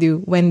trying to do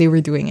when they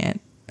were doing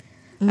it.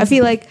 I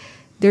feel like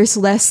there's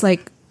less,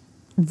 like,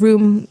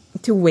 room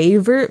to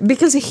waver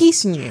because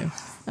he's new.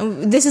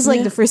 This is,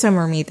 like, the first time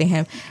we're meeting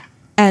him.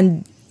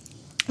 And,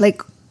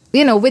 like...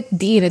 with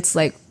Dean, it's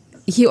like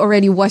he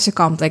already was a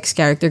complex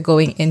character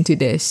going into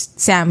this.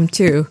 Sam,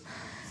 too.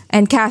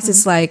 And Cass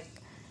is like,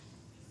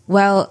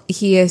 well,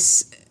 he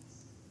is,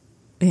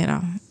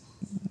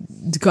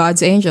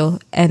 God's angel.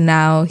 And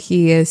now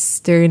he is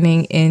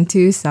turning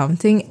into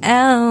something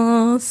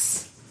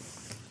else.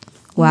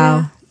 Wow.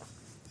 Yeah.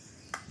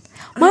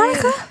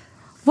 Monica,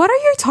 what are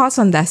your thoughts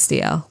on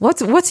Destiel?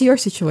 What's your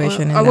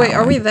situation in that wait,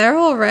 are we there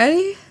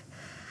already?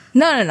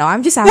 No.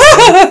 I'm just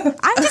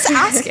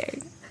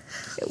asking.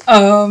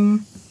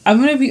 I'm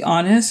gonna be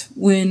honest,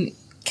 when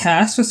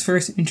Cass was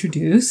first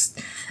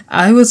introduced,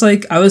 I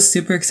was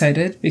super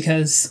excited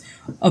because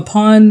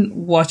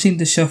upon watching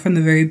the show from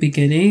the very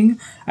beginning,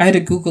 I had to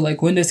Google,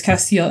 like, when does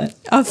Castiel,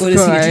 when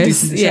is he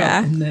introduced in the show?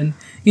 And then,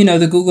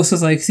 the Google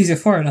was like season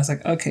 4, and I was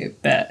like, okay,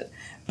 bet.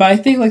 But I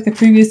think, like, the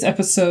previous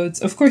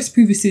episodes, of course,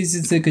 previous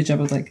seasons did a good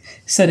job of, like,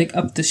 setting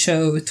up the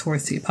show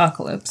towards the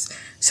apocalypse.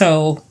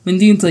 So when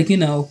Dean's, like,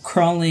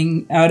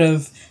 crawling out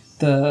of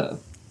the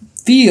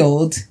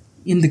field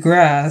in the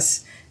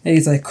grass, and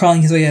he's like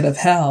crawling his way out of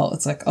hell,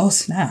 it's like, oh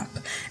snap.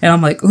 And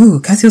I'm like, ooh,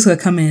 Castiel's gonna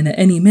come in at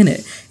any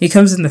minute. He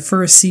comes in the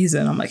first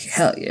season. I'm like,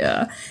 hell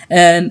yeah.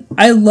 And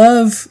I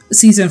love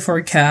season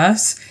 4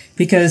 Cass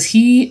because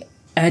he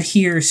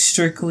adheres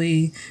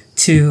strictly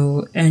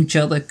to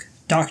angelic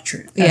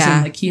doctrine. As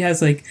in, like, he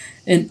has, like,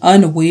 an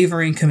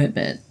unwavering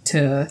commitment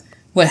to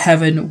what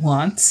heaven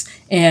wants,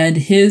 and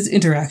his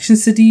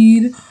interactions to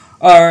Dean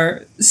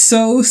are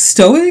so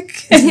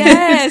stoic.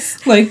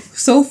 Yes. Like,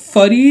 so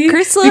funny.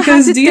 Crystal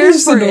because has Dean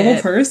is just a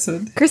normal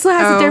person. Crystal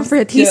has a term for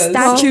it. He's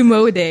statue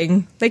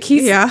moding. Like,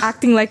 he's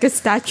acting like a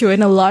statue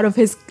in a lot of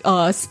his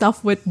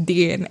stuff with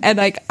Dean. And,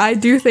 like, I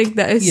do think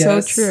that is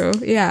so true.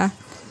 Yeah.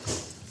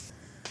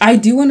 I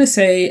do want to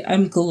say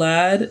I'm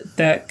glad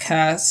that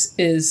Cass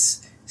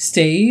is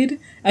stayed.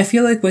 I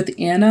feel like with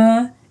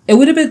Anna, it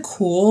would have been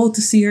cool to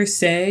see her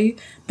stay.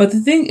 But the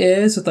thing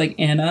is, with, like,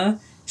 Anna,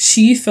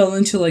 she fell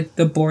into, like,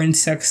 the born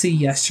sexy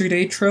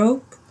yesterday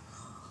trope,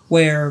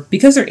 where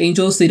because they're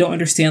angels, they don't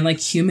understand, like,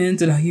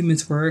 humans and how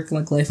humans work,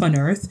 like, life on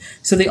Earth.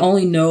 So they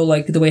only know,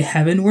 like, the way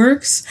heaven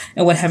works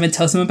and what heaven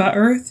tells them about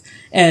Earth.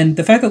 And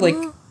the fact that, like,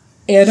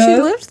 Anna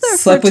she lived there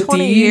slept for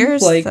 20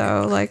 years, like,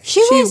 though. Like,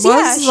 she was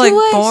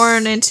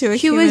born into a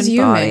human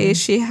body.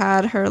 She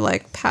had her,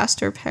 like,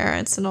 pastor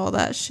parents and all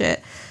that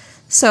shit.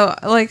 So,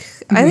 like,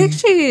 I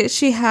think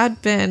she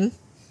had been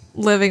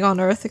living on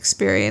Earth,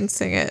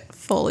 experiencing it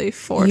fully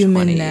for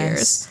 20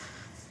 years.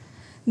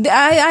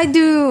 I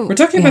do. We're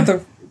talking about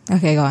the.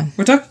 Okay, go on.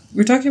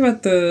 We're talking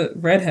about the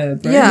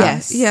redhead, right?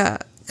 Yeah, yeah.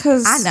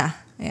 Because Anna.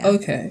 Yeah.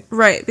 Okay.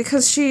 Right,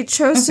 because she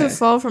chose to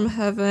fall from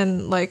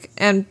heaven, like,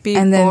 and be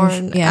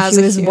born as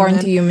she was a born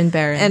to human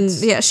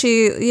parents. And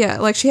she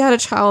had a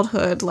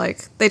childhood.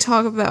 Like, they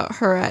talk about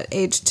her at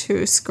age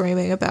 2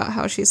 screaming about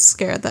how she's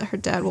scared that her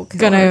dad will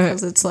kill her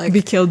because it's like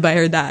be killed by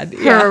her dad.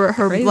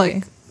 Her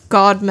like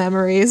God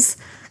memories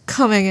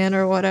coming in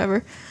or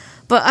whatever.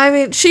 But I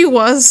mean, she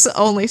was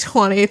only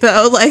 20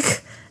 though,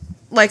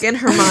 like in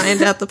her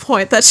mind at the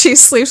point that she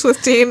sleeps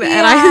with Dean,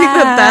 and I think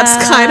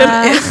that's kind of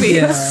iffy.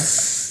 Yeah.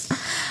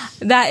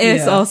 That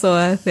is also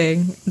a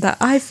thing that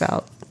I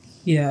felt.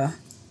 Yeah.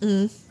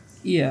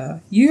 Yeah.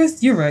 You're right.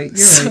 You're right.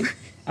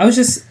 I was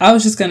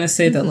just gonna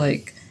say that,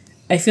 like,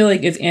 I feel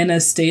like if Anna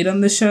stayed on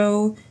the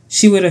show,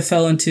 she would have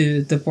fell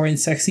into the boring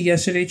sexy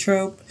yesterday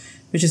trope,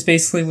 which is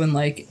basically when,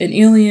 like, an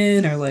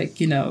alien or, like,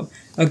 you know,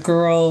 a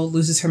girl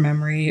loses her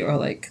memory, or,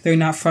 like, they're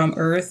not from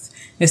Earth,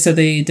 and so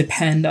they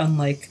depend on,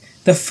 like,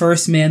 the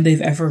first man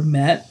they've ever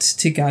met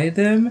to guide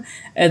them,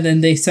 and then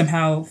they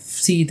somehow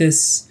see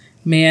this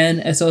man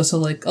as also,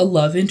 like, a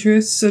love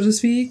interest, so to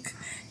speak.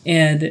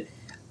 And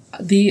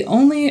the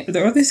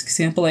earliest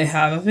example I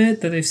have of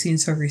it that I've seen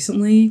so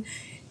recently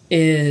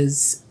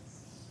is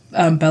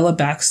Bella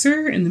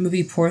Baxter in the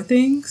movie Poor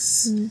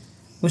Things,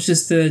 which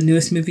is the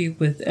newest movie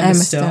with Emma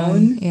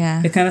Stone.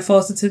 Yeah. It kind of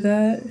falls into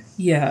that.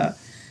 Yeah.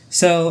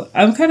 So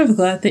I'm kind of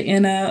glad that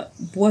Anna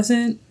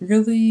wasn't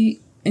really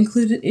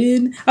included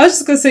in. I was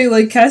just going to say,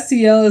 like,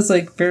 Castiel is,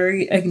 like,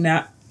 very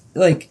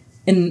enigmatic.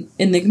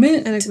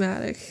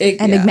 Enigmatic.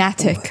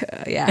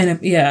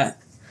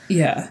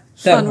 Yeah.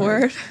 Fun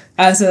word.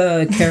 As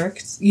a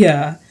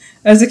character,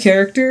 as a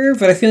character,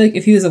 but I feel like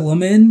if he was a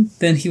woman,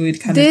 then he would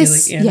kind of be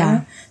like Anna.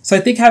 Yeah. So I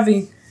think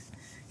having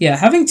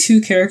two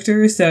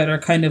characters that are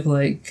kind of,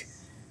 like,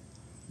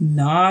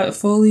 not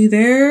fully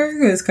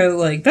there is kind of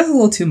like, that's a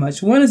little too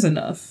much. One is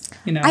enough,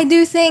 you know? I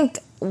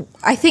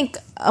think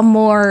a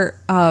more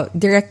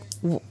direct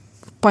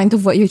point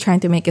of what you're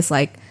trying to make is,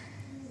 like,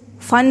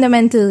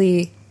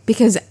 fundamentally,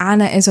 because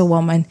Anna is a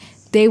woman,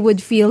 they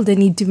would feel the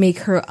need to make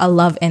her a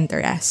love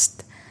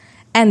interest.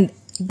 And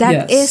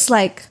that is,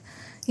 like,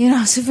 you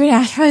know,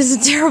 Supernatural is a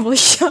terrible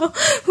show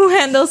who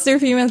handles their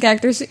female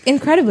characters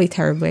incredibly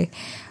terribly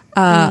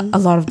a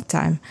lot of the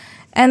time.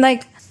 And,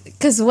 like,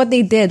 because what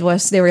they did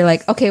was they were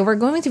like, okay, we're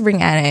going to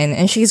bring Anna in,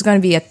 and she's going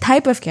to be a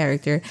type of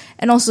character,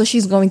 and also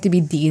she's going to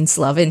be Dean's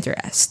love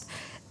interest.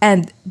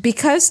 And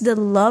because the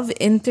love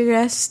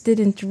interest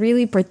didn't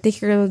really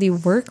particularly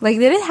work, like,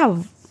 they didn't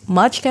have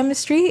much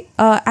chemistry,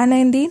 Anna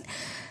and Dean,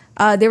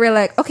 they were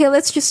like, okay,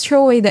 let's just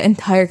throw away the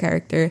entire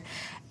character.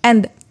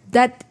 And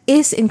that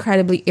is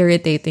incredibly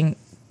irritating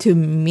to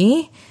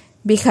me,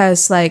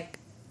 because, like,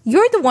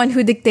 you're the one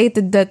who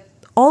dictated that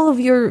all of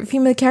your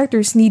female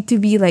characters need to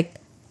be, like,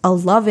 a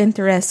love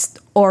interest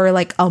or,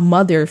 like, a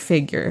mother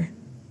figure.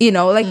 You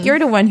know, like, you're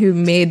the one who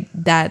made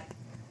that,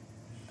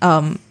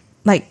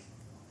 like,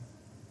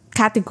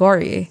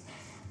 category.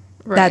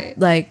 Right. That,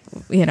 like,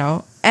 you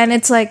know, and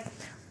it's like,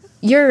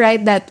 you're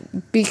right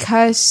that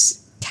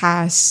because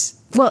Cass,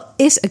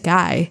 is a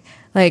guy,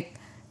 like,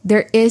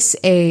 there is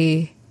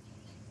a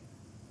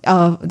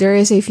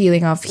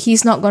feeling of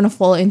he's not going to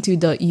fall into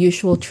the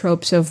usual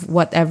tropes of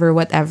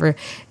whatever,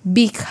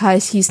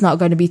 because he's not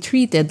going to be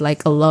treated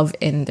like a love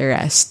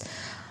interest.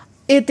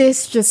 It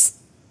is just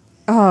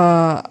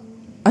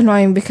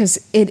annoying, because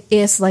it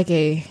is like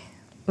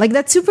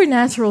that's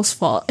Supernatural's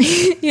fault.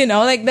 You know,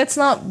 like, that's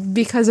not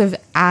because of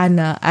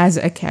Anna as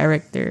a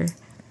character.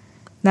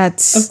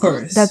 That's, of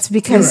course, that's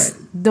because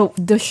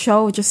the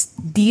show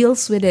just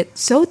deals with it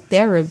so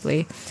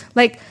terribly.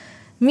 Like,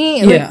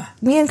 me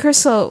and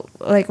Crystal,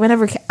 like,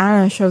 whenever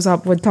Anna shows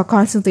up, would talk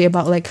constantly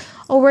about, like,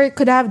 oh, where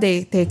could have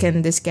they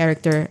taken this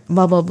character,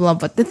 blah blah blah.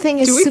 But the thing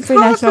is,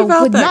 Supernatural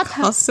would not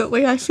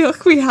constantly. I feel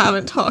like we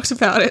haven't talked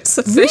about it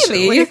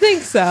sufficiently. Really, you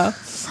think so?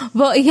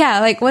 Well, yeah,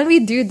 like, when we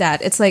do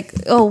that, it's like,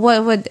 oh,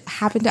 what would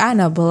happen to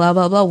Anna, blah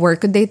blah blah. Where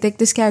could they take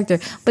this character?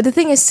 But the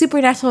thing is,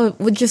 Supernatural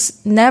would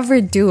just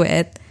never do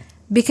it,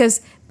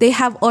 because they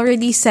have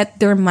already set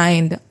their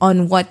mind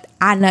on what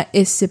Anna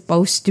is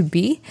supposed to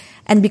be.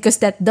 And because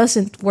that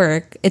doesn't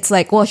work, it's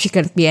like, well, she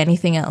couldn't be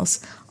anything else.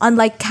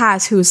 Unlike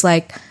Cass, who's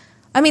like,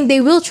 I mean, they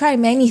will try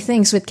many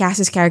things with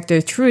Cass's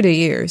character through the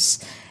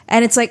years.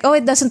 And it's like, oh,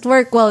 it doesn't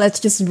work. Well, let's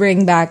just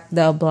bring back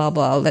the blah,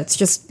 blah. Let's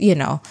just, you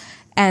know.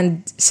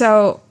 And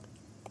so,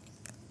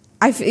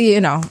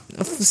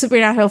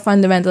 Supernatural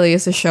fundamentally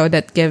is a show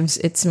that gives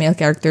its male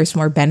characters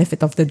more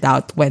benefit of the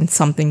doubt when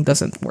something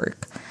doesn't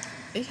work.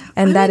 Yeah,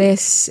 and that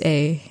is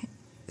a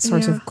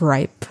source of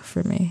gripe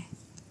for me.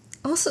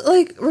 Also,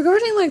 like,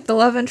 regarding, like, the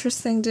love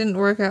interest thing didn't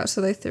work out, so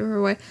they threw her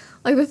away.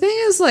 Like, the thing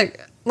is,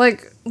 like,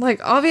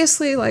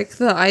 obviously, like,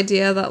 the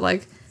idea that,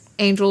 like,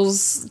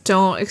 angels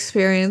don't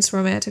experience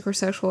romantic or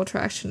sexual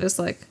attraction is,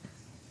 like,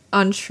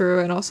 untrue,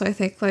 and also I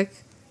think, like,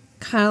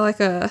 kind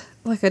of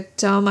like a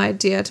dumb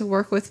idea to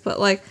work with, but,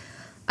 like,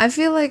 I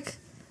feel like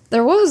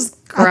there was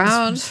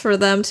ground for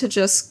them to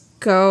just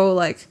go,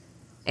 like,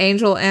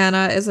 Angel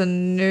Anna is a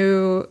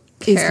new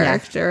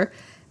character,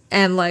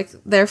 and, like,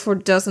 therefore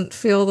doesn't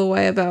feel the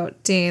way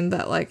about Dean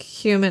that, like,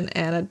 human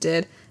Anna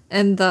did,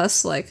 and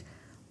thus, like,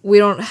 we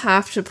don't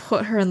have to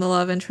put her in the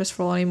love interest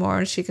role anymore,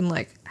 and she can,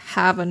 like,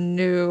 have a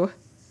new,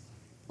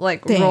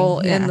 like, role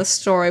in the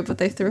story, but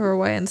they threw her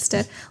away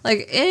instead.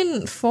 Like,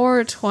 in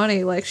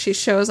 420, like, she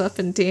shows up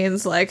and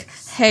Dean's like,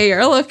 hey,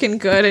 you're looking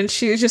good, and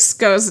she just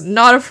goes,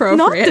 not appropriate,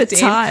 not the Dean.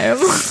 time.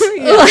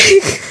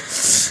 Like,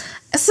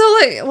 so,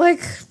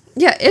 like,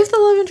 yeah, if the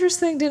love interest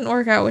thing didn't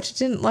work out, which it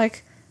didn't,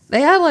 like,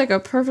 they had, like, a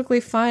perfectly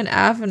fine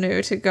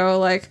avenue to go,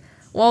 like,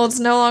 well, it's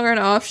no longer an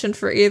option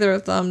for either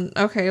of them.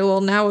 Okay, well,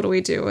 now what do we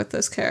do with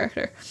this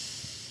character?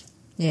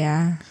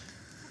 Yeah.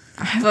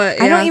 But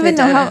I don't even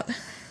know how...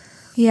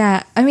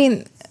 Yeah, I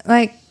mean,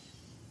 like,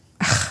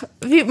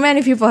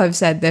 many people have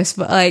said this,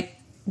 but, like,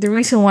 the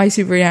reason why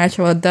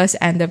Supernatural does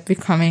end up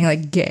becoming,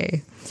 like,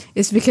 gay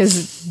is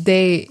because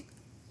they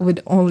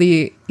would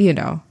only, you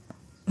know,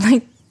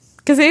 like,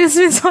 because it is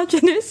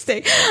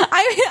misogynistic.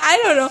 I mean, I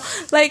don't know.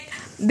 Like,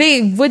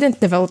 they wouldn't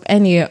develop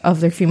any of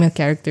their female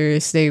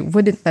characters. They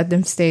wouldn't let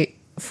them stay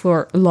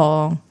for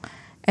long.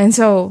 And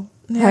so,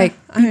 like,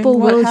 people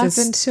will just... What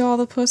happened to all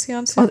the pussy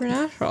on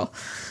Supernatural?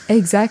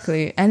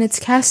 Exactly. And it's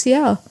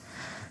Castiel.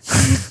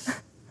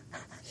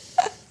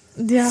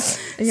 Yeah.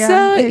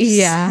 So, they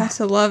just had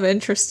to love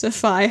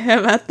interestify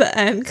him at the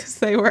end because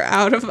they were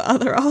out of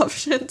other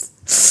options.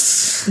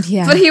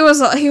 Yeah. But he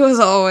was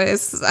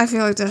always, I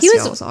feel like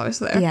Castiel was always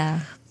there.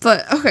 Yeah.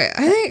 But, okay,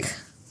 I think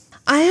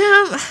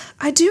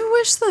I do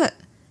wish that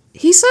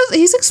he says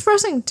he's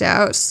expressing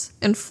doubts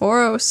in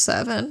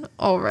 407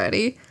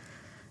 already.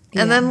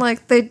 And then,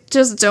 like, they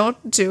just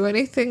don't do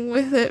anything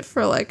with it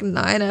for, like,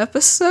 9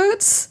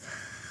 episodes.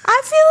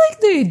 I feel like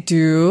they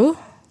do.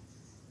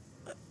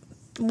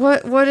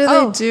 What do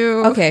they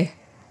do? Okay.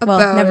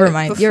 Well, never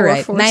mind. You're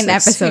right. 9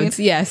 episodes.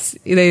 Yes,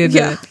 they did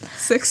it.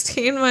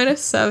 16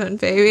 minus 7,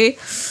 baby.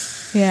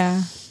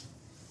 Yeah.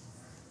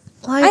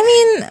 Like, I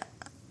mean,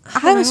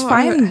 I was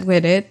fine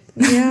with it.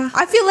 Yeah.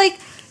 I feel like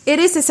it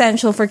is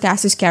essential for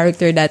Cass's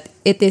character that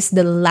it is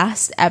the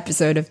last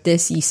episode of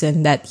this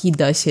season that he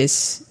does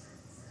his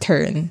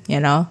turn, you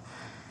know?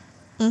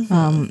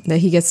 Mm-hmm. That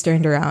he gets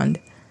turned around.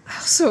 I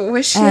also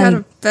wish he had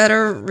a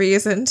better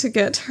reason to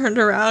get turned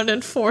around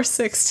in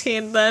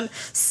 416 than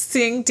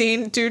seeing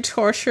Dean do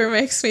torture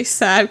makes me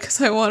sad because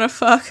I want to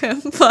fuck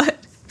him, but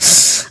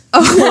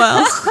oh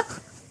well.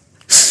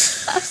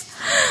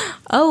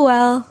 Oh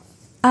well.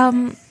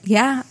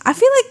 Yeah, I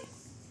feel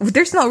like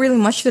there's not really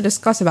much to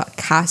discuss about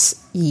Cass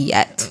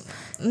yet.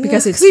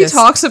 Because he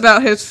talks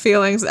about his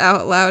feelings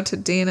out loud to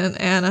Dean and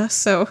Anna,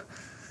 so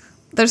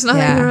there's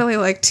nothing to really,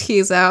 like,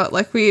 tease out.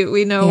 Like,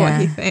 we know what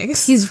he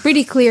thinks. He's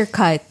pretty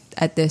clear-cut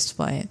at this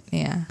point,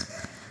 yeah.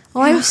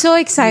 Well, I'm so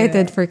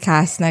excited for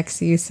Cass next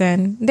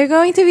season. They're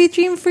going to be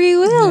Team Free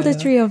Will, the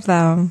 3 of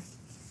them.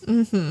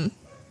 Mm-hmm.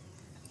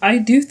 I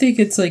do think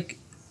it's, like,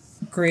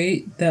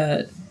 great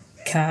that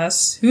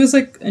Cass, who is,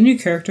 like, a new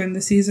character in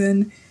the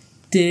season,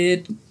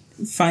 did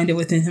find it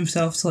within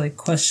himself to, like,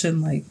 question,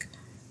 like,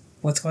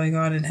 what's going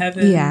on in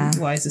heaven? Yeah.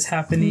 Why is this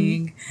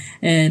happening?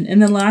 And in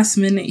the last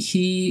minute,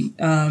 he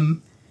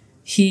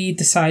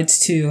decides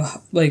to,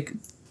 like,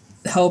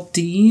 help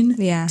Dean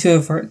to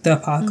avert the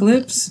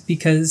apocalypse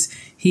because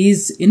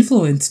he's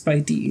influenced by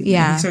Dean.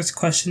 Yeah. And he starts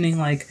questioning,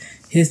 like,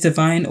 his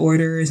divine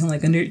orders and,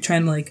 like,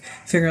 trying to, like,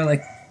 figure out,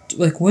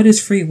 like, what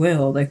is free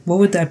will? Like, what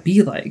would that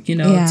be like, you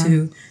know,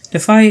 to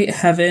defy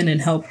heaven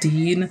and help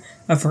Dean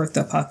avert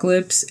the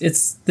apocalypse?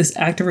 It's this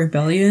act of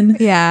rebellion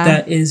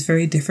that is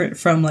very different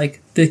from, like,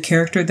 the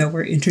character that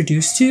we're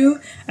introduced to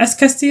as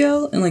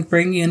Castiel, and, like,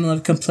 bringing in a lot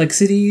of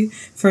complexity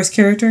for his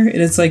character.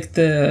 And it's, like,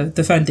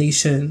 the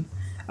foundation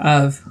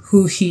of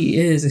who he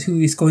is and who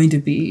he's going to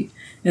be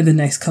in the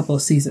next couple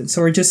of seasons.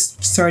 So we're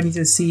just starting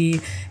to see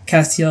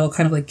Castiel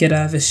kind of, like, get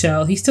out of his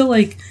shell. He's still,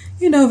 like,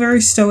 you know,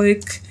 very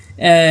stoic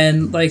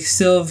and, like,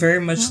 still very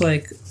much,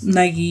 like,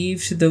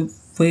 naive to the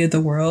way of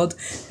the world,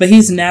 but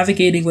he's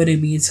navigating what it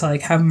means to,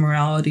 like, have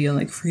morality and,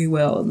 like, free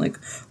will and, like,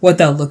 what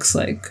that looks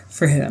like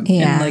for him.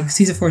 And, like,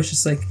 season 4 is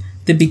just, like,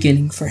 the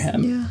beginning for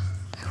him. Yeah.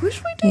 I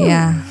wish we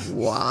knew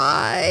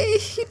why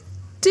he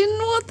didn't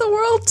want the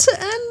world to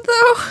end,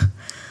 though.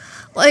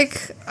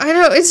 Like, I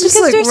know, it's just,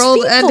 like,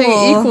 world ending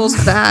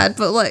equals bad,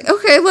 but, like,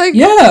 okay, like,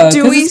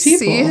 do we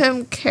see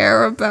him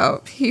care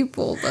about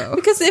people, though?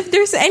 Because if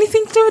there's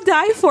anything to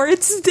die for,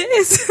 it's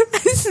this.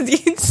 As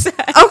Dean said.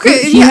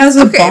 Okay, he has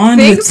a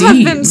bond with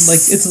Dean. Like,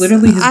 it's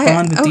literally his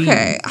bond with Dean.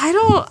 Okay, I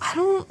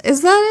don't,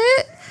 is that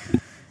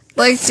it?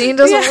 Like, Dean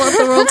doesn't want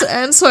the world to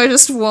end, so I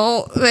just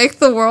won't make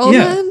the world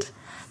end?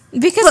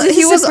 Because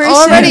he was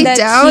already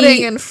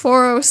doubting in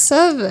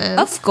 407.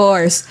 Of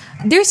course.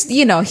 There's,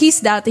 you know, he's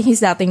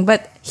doubting.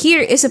 But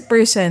here is a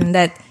person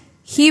that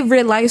he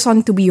relies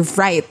on to be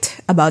right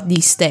about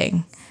these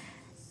things.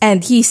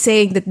 And he's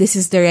saying that this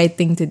is the right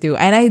thing to do.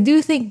 And I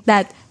do think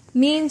that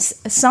means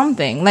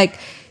something. Like,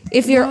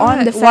 if you're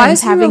on the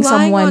fence, having someone...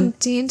 Why is he relying on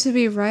Dean to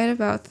be right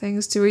about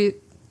things? Do we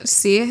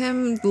see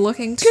him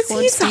looking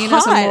towards Dean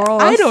as a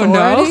moral authority? I don't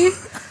know.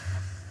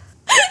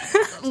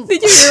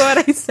 Did you hear what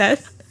I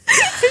said?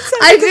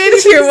 I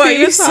did hear what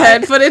you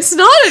said, but it's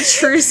not a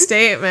true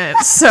statement.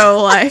 So,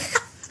 like,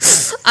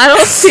 I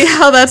don't see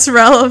how that's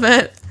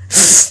relevant.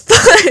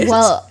 But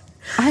well,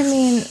 I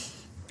mean,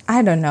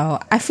 I don't know.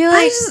 I feel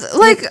like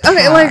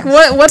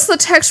what's the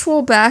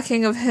textual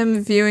backing of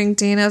him viewing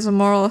Dean as a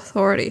moral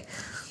authority?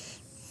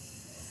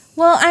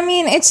 Well, I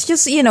mean, it's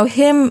just, you know,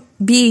 him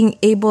being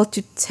able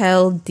to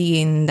tell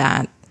Dean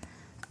that,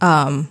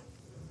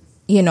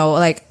 you know,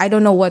 like, I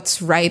don't know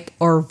what's right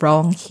or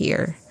wrong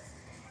here.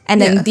 And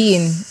then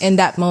Dean, in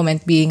that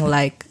moment, being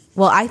like,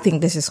 well, I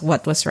think this is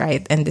what was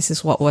right and this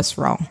is what was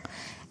wrong.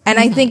 And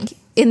I think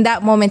in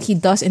that moment, he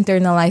does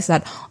internalize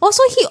that.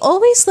 Also, he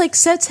always, like,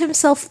 sets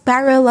himself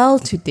parallel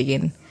to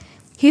Dean.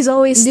 He's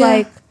always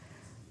like...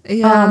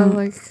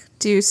 like,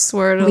 do you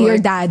swear to, your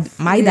dad,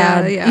 my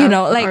dad, you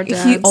know, like,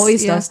 he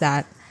always does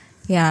that.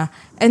 Yeah.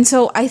 And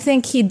so I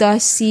think he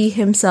does see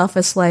himself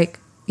as, like,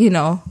 you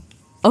know,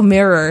 a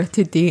mirror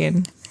to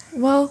Dean.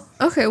 Well,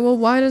 okay, well,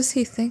 why does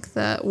he think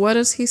that? What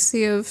does he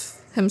see of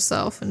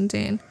himself and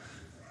Dean?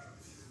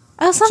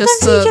 Oh, sometimes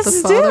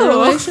the father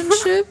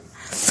relationship?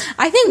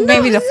 I think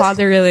maybe the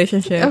father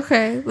relationship.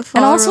 Okay, the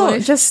father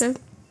relationship.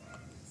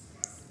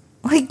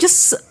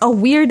 Just a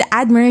weird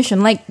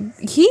admiration. Like,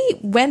 he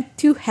went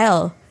to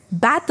hell,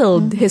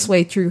 battled his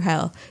way through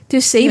hell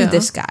to save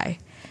this guy.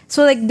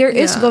 So, like, there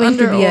is going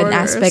to be an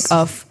aspect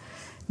of,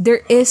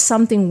 there is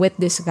something with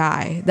this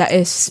guy that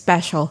is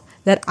special,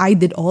 that I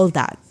did all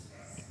that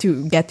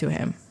to get to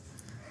him.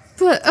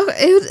 But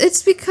okay,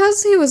 it's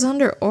because he was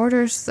under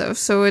orders, though.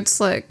 So it's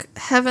like,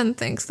 heaven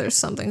thinks there's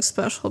something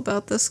special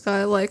about this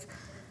guy. Like,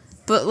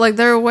 but, like,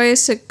 there are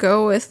ways to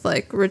go with,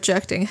 like,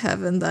 rejecting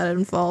heaven that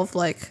involve,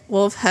 like,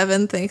 well, if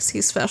heaven thinks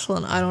he's special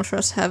and I don't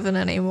trust heaven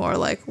anymore,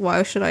 like,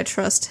 why should I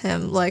trust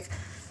him? Like,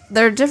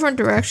 there are different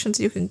directions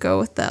you can go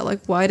with that.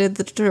 Like, why did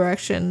the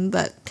direction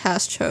that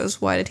Cass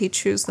chose, why did he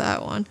choose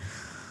that one?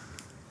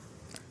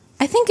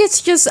 I think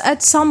it's just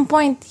at some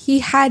point he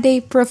had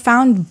a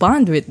profound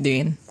bond with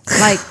Dean.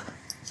 Like,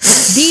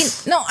 Dean,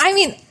 no, I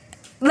mean,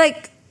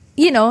 like,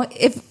 you know,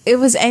 if it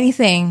was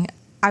anything,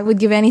 I would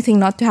give anything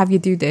not to have you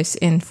do this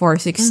in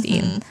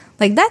 416.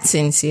 Like, that's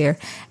sincere.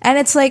 And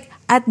it's like,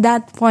 at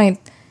that point,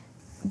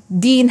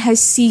 Dean has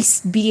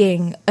ceased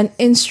being an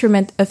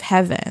instrument of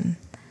heaven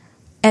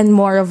and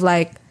more of,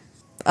 like,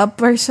 a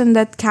person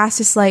that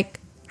Cass is, like,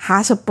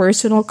 has a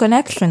personal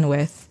connection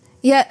with.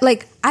 Yeah,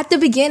 like, at the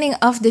beginning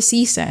of the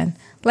season,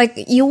 like,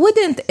 you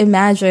wouldn't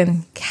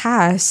imagine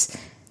Cass,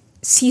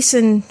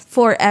 season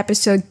 4,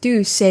 episode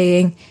 2,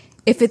 saying,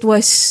 if it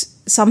was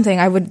something,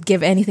 I would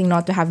give anything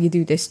not to have you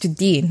do this to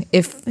Dean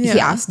if he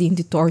asked Dean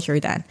to torture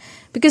Dan.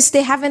 Because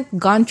they haven't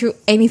gone through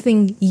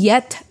anything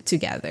yet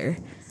together.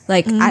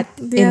 Like,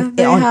 they have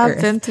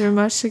been through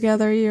much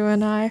together, you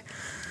and I.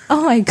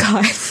 Oh my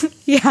god.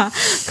 Yeah.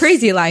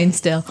 Crazy line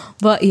still.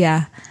 But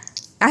yeah.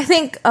 I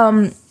think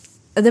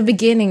the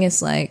beginning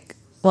is like,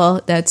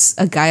 well, that's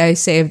a guy I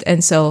saved.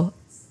 And so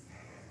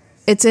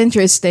it's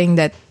interesting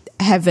that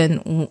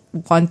heaven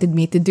wanted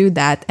me to do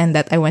that and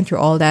that I went through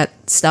all that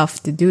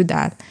stuff to do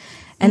that.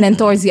 And then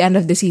towards the end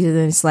of the season,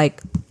 it's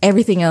like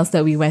everything else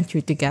that we went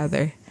through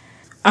together.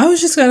 I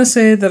was just gonna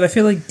say that I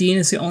feel like Dean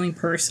is the only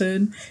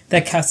person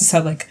that Cass has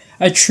had, like,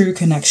 a true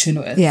connection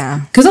with.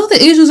 Yeah. Because all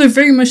the angels are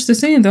very much the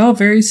same. They're all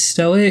very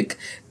stoic.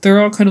 They're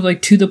all kind of,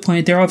 like, to the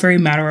point. They're all very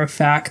matter of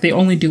fact. They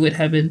only do what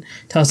heaven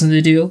tells them to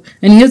do.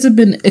 And he hasn't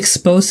been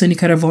exposed to any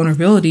kind of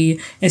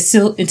vulnerability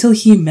until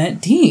he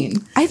met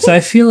Dean. So I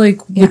feel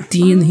like with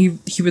Dean, he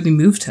really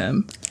moved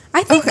him.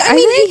 I think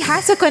he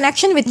has a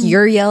connection with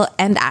Uriel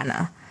and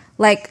Anna.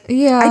 Like,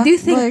 I do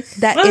think like,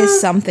 that is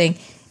something.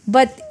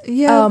 But,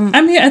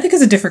 I mean, I think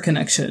it's a different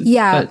connection.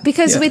 Yeah,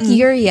 because with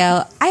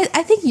Uriel,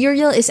 I think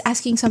Uriel is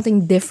asking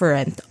something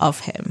different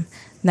of him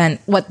than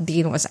what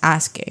Dean was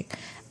asking.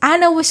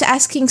 Anna was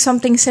asking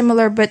something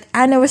similar, but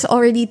Anna was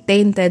already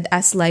tainted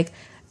as, like,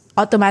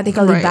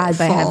 automatically bad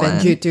by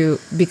heaven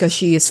because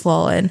she is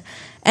fallen.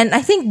 And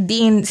I think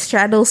Dean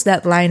straddles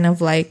that line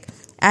of, like,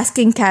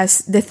 asking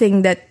Cass the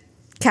thing that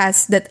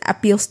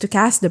appeals to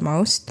Cass the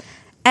most.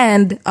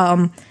 And,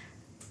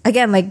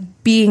 again,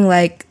 like, being,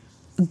 like,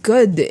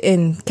 good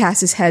in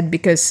Cass's head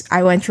because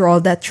I went through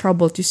all that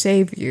trouble to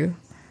save you.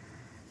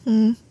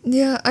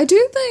 Yeah, I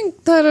do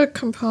think that a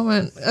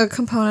component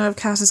of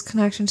Cass's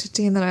connection to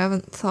Dean that I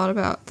haven't thought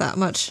about that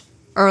much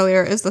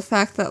earlier is the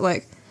fact that,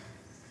 like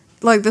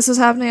this is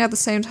happening at the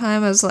same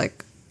time as,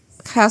 like,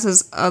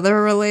 Cass's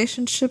other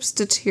relationships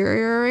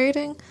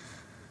deteriorating.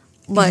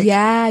 Like,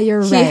 yeah,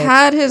 you're right. He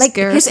had his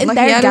garrison, his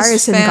entire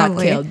garrison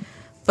got killed.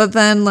 But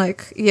then,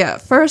 like,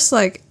 first,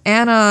 like,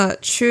 Anna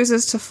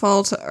chooses to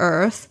fall to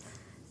Earth,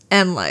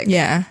 and, like,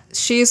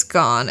 she's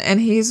gone, and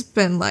he's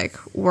been, like,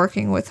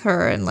 working with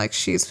her, and, like,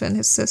 she's been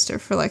his sister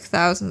for, like,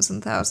 thousands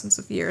and thousands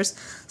of years.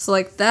 So,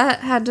 like,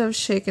 that had to have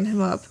shaken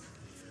him up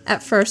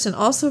at first, and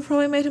also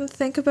probably made him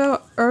think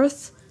about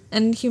Earth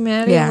and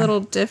humanity a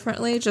little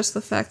differently, just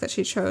the fact that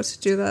she chose to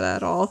do that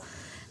at all.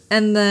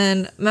 And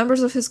then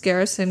members of his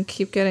garrison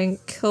keep getting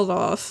killed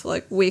off,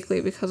 like, weekly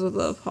because of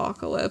the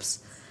apocalypse.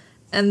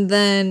 And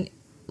then,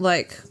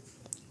 like...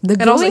 And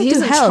also,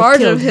 he's in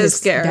charge of his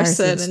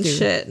garrison and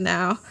shit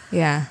now.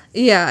 Yeah.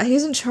 Yeah,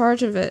 he's in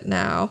charge of it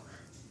now.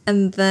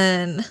 and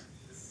then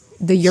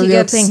the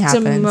Uriel thing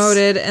happens.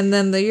 Demoted, and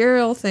then the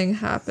Uriel thing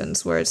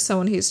happens, where it's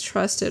someone he's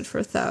trusted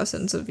for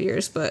thousands of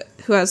years, but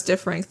who has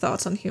differing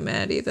thoughts on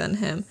humanity than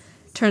him.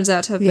 Turns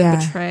out to have been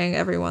betraying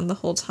everyone the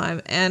whole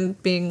time,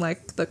 and being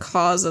like the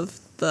cause of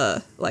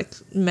the like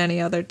many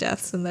other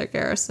deaths in their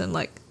garrison.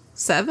 Like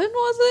 7,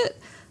 was it?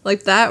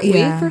 Like that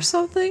week or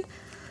something.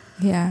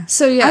 Yeah.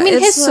 So yeah, I mean,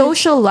 his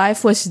social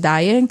life was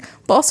dying,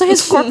 but also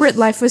his corporate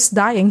life was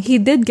dying. He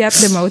did get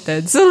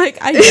demoted, so like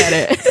I get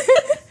it.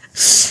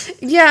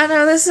 Yeah,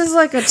 no, this is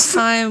like a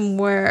time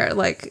where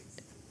like,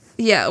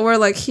 where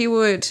like he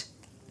would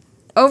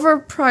over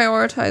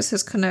prioritize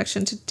his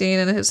connection to Dean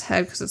in his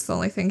head because it's the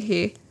only thing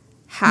he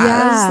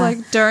has.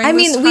 Like during, I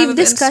mean, we've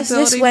discussed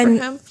this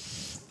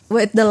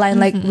with the line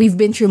like we've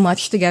been through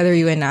much together,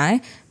 you and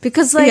I,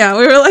 because like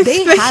we were like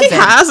he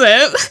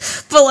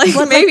hasn't, but like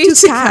maybe like,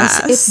 to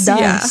Cass, it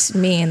does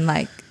mean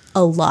like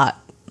a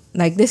lot.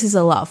 Like this is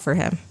a lot for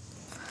him.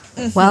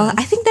 Mm-hmm. Well,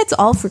 I think that's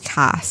all for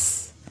Cass.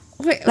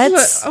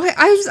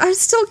 I'm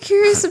still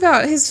curious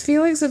about his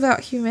feelings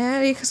about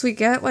humanity because we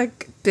get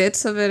like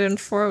bits of it in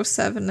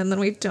 407 and then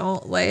we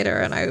don't later,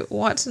 and I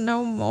want to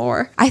know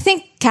more. I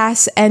think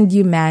Cass and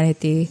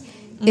humanity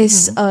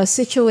is a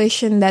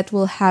situation that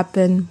will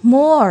happen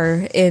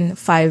more in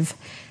 5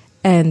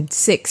 and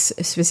 6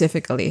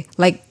 specifically.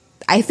 Like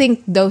I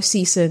think those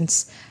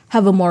seasons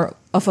have a more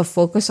of a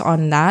focus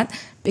on that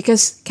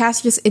because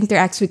Cass just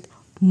interacts with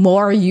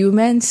more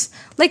humans.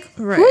 Like,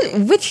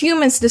 which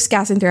humans does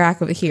Cass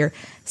interact with here?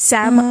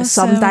 Sam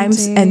sometimes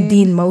 17. And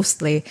Dean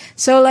mostly.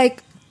 So,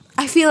 like,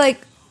 I feel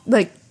like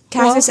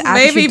Cass's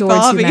attitude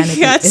towards humanity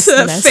gets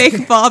to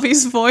fake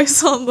Bobby's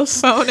voice on the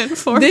phone in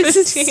 415. This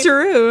is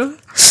true.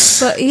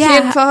 But yeah, he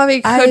and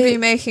Bobby could be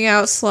making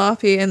out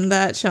sloppy in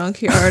that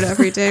junkyard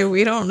every day.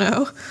 We don't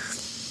know.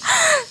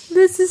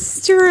 This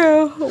is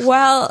true.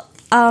 Well,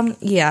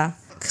 yeah.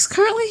 Because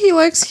currently he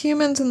likes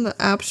humans in the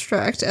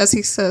abstract, as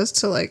he says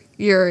to, like,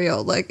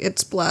 Uriel. Like,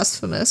 it's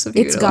blasphemous of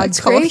you to, like,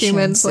 call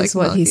humans, like,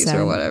 monkeys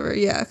or whatever.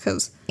 Yeah,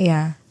 because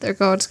they're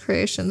God's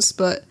creations.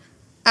 But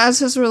as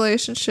his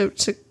relationship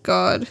to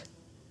God,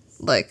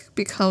 like,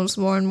 becomes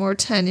more and more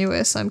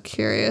tenuous, I'm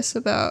curious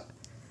about,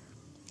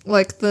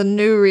 like, the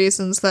new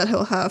reasons that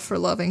he'll have for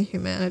loving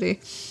humanity.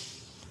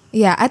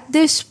 Yeah, at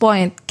this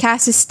point,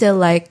 Cass is still,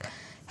 like,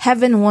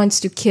 heaven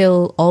wants to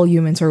kill all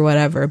humans or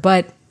whatever,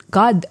 but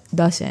God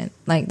doesn't.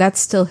 Like, that's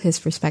still his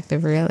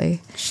perspective,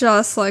 really.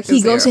 Just like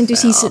he goes into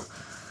season.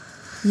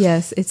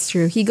 Yes, it's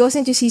true. He goes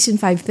into season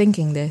 5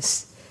 thinking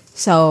this.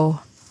 So,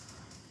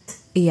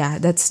 yeah,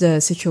 that's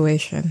the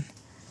situation.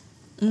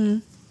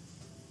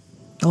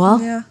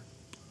 Well,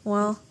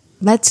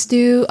 let's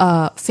do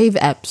fave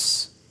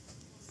eps.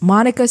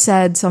 Monica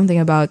said something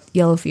about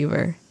yellow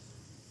fever.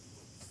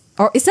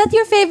 Or is that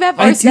your fave ep,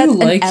 or is that an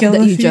ep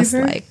that you just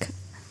like?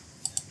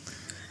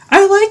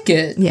 I like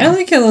it. Yeah. I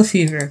like Yellow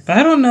Fever, but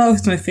I don't know if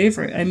it's my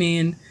favorite. I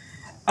mean,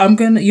 you're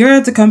gonna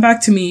have to come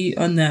back to me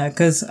on that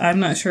because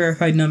I'm not sure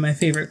if I know my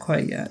favorite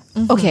quite yet.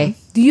 Mm-hmm. Okay.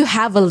 Do you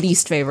have a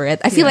least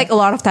favorite? I feel like a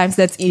lot of times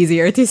that's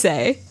easier to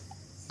say.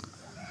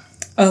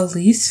 A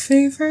least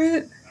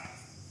favorite?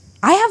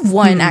 I have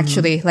one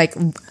actually, like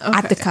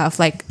at the cuff.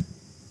 Like,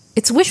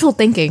 it's wishful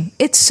thinking.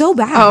 It's so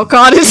bad. Oh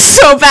God, it's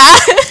so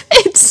bad.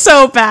 It's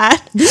so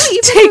bad.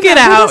 Take it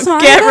out.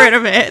 Get rid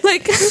of it.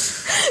 Like,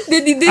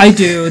 I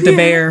do. The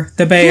bear.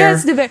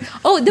 Yes, the bear.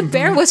 Oh, the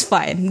bear was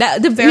fine.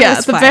 The bear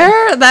was fine.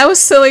 Bear, that was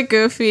silly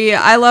goofy.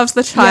 I loved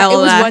the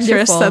child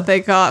actress that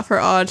they got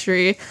for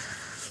Audrey.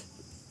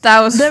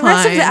 That was fine. The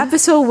rest of the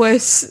episode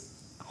was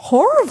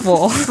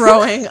horrible.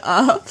 Throwing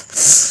up.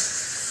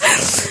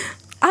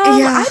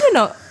 I don't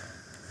know.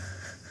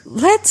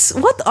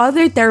 What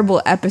other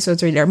terrible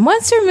episodes are there?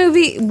 Monster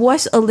Movie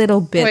was a little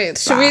bit Wait,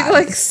 should we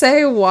like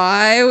say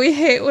why we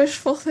hate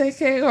wishful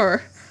thinking,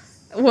 or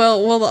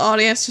will the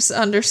audience just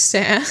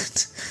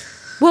understand?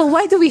 Well,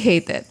 why do we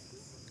hate it?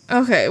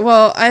 Okay,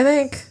 well, I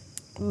think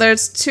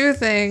there's 2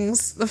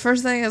 things. The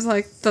first thing is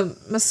like the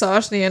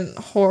misogyny and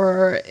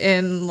horror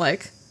in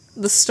like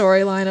the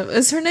storyline of,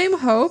 is her name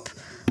Hope?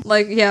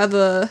 Like, yeah,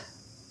 the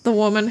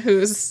woman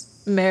who's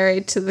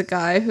married to the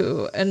guy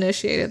who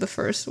initiated the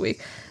first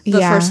week.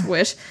 First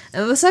wish.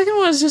 And the second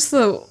one is just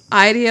the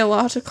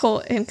ideological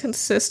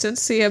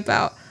inconsistency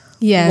about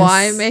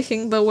why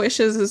making the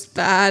wishes is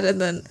bad, and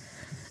then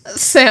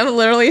Sam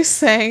literally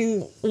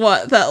saying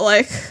what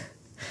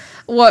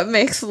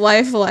makes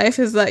life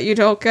is that you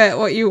don't get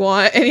what you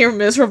want and you're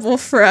miserable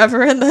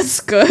forever, and that's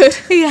good.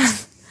 Yeah.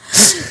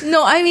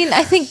 No, I mean,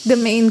 I think the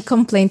main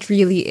complaint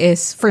really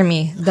is, for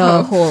me,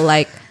 the whole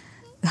like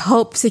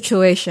Hope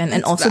situation,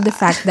 and also the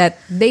fact that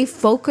they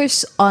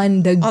focus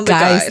on the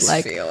guy's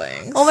like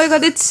feelings. Oh my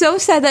God, it's so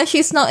sad that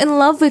she's not in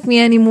love with me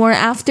anymore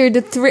after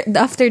the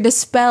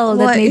spell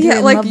that made her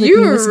in love with me.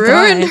 You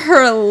ruined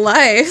her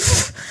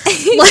life.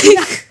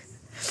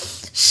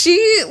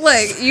 She,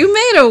 like, you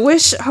made a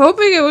wish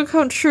hoping it would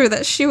come true,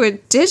 that she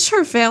would ditch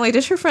her family,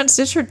 ditch her friends,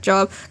 ditch her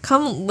job,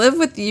 come live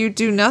with you,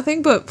 do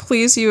nothing but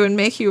please you, and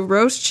make you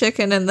roast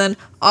chicken, and then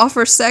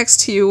offer sex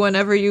to you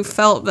whenever you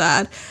felt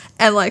bad.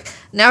 And, like,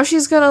 now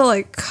she's gonna,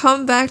 like,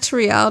 come back to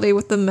reality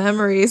with the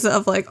memories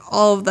of, like,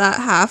 all of that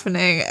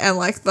happening and,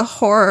 like, the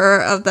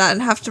horror of that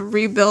and have to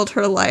rebuild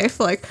her life,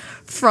 like,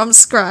 from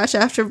scratch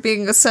after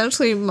being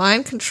essentially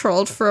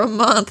mind-controlled for a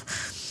month.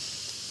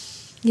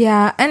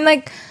 Yeah, and,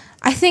 like,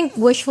 I think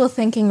wishful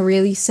thinking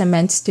really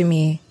cements to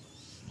me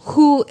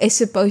who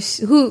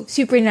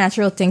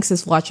Supernatural thinks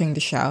is watching the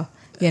show,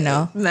 you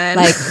know? Men.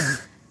 Like,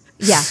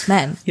 yeah,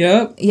 men.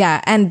 Yep. Yeah,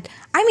 and,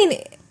 I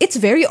mean, it's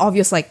very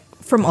obvious, like,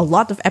 from a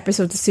lot of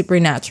episodes of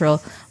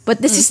Supernatural,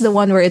 but this is the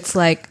one where it's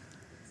like,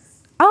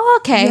 oh,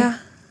 okay. Yeah.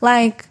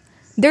 Like,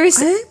 there's,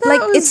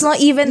 like, it's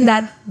not even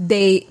that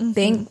they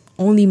think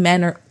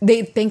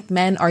they think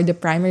men are the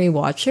primary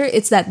watcher.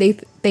 It's that they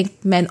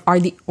think men are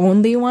the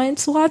only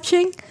ones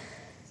watching.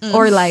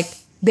 Or, like,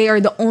 they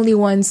are the only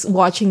ones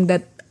watching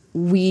that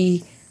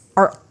we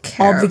are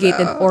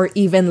obligated or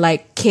even,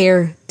 like,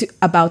 care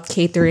about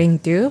catering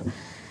to.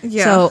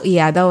 Yeah. So,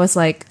 yeah, that was,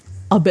 like,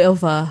 a bit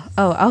of a,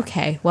 oh,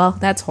 okay, well,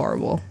 that's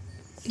horrible.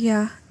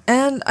 Yeah,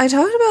 and I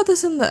talked about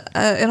this in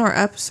our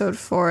episode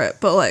for it,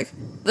 but, like,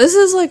 this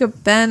is, like, a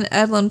Ben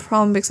Edlund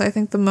problem, because I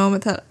think the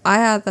moment that I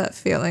had that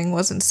feeling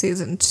was in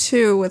season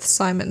 2 with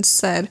Simon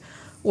Said,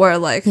 where,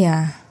 like,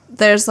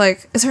 there's,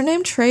 like, is her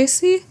name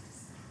Tracy?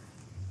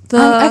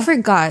 I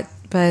forgot,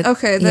 but...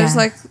 Okay, there's,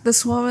 like,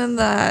 this woman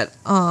that,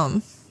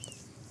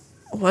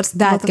 what's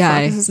that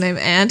guy? Fuck is his name?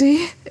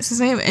 Andy? Is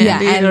his name Andy? Yeah,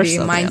 Andy,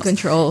 mind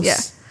controls. Yeah.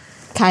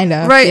 Kind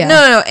of. Right, yeah.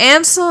 No.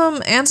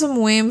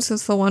 Ansem Weems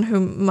is the one who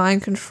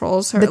mind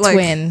controls her. The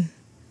twin.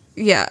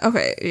 Yeah,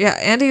 okay. Yeah,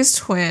 Andy's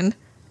twin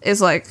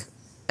is, like,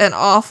 an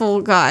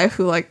awful guy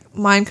who, like,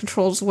 mind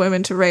controls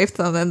women to rape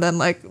them and then,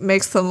 like,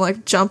 makes them,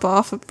 like, jump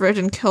off a bridge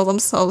and kill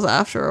themselves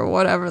after or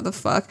whatever the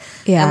fuck.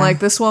 Yeah. And, like,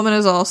 this woman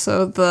is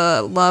also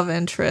the love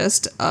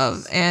interest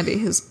of Andy,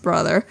 his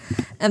brother.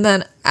 And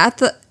then at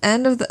the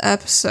end of the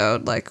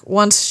episode, like,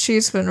 once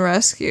she's been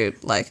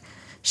rescued, like,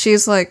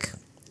 she's, like,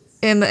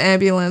 in the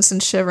ambulance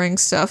and shivering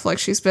stuff, like,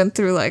 she's been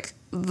through, like,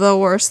 the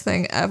worst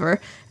thing ever.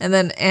 And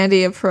then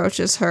Andy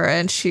approaches her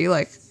and she,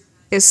 like,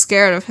 is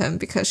scared of him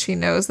because she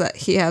knows that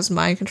he has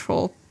mind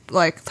control,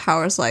 like,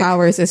 powers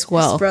as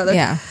well. His brother.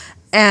 Yeah.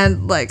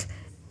 And, like,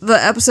 the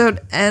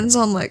episode ends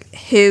on, like,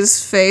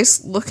 his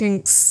face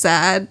looking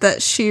sad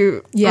that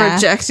she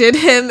rejected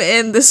him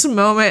in this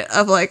moment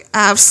of, like,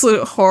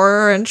 absolute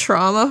horror and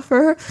trauma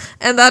for her.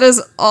 And that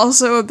is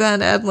also a Ben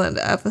Edlund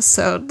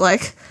episode.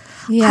 Like,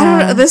 I don't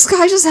know, this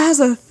guy just has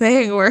a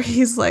thing where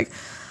he's like,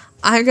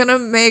 I'm gonna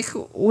make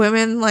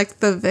women, like,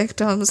 the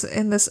victims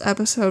in this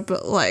episode,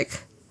 but,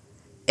 like,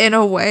 in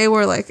a way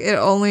where, like, it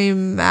only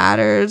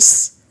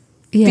matters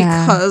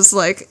because,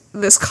 like,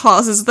 this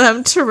causes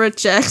them to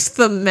reject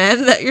the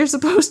men that you're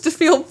supposed to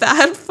feel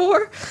bad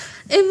for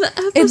in the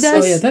episode. It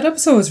does. Oh, yeah, that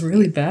episode was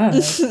really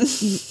bad.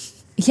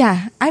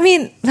 Yeah, I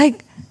mean,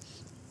 like,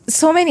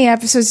 so many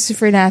episodes of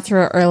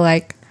Supernatural are,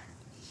 like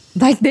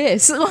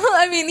this.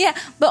 I mean, yeah,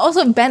 but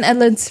also Ben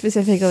Edlund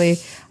specifically,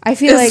 I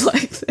feel like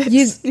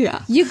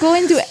you go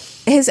into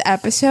his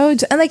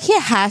episodes, and, like, he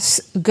has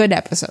good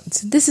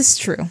episodes. This is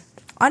true.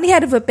 On the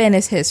Head of a Pin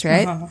is his,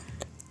 right?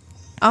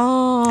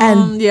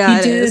 And yeah,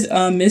 he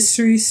did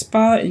Mystery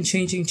Spot and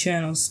Changing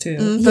Channels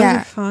too.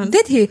 Yeah, fun.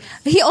 Did he?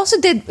 He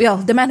also did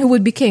The Man Who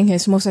Would Be King,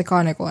 his most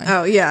iconic one.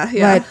 Oh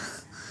yeah.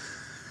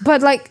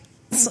 But like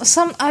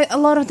a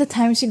lot of the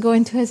times you go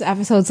into his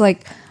episodes,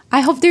 like, I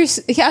hope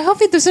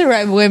he doesn't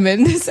write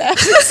women this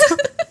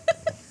episode.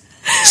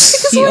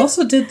 He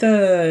also did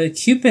the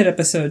Cupid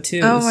episode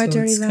too. Oh, my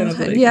dirty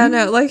Valentine. Yeah,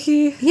 no, like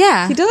he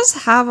does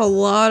have a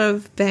lot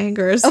of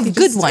bangers. Of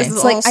good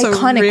ones, like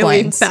iconic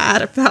really ones.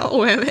 Bad about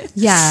women.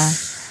 Yeah,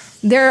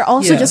 there are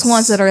also just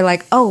ones that are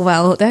like, oh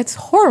well, that's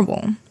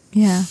horrible.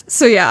 Yeah.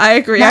 So yeah, I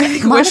agree. I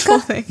think wishful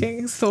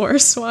thinking is the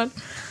worst one.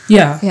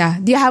 Yeah. Yeah.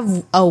 Do you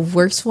have a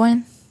worse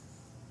one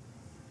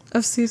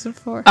of season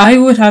 4? I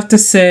would have to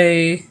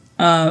say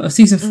of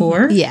season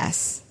 4.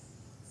 Yes.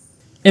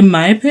 In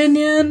my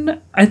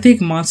opinion, I think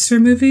Monster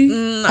Movie.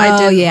 I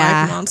did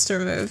like Monster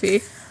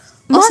Movie.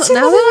 Also,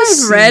 now that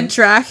I've read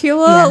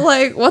Dracula,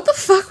 like, what the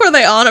fuck were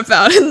they on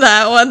about in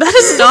that one? That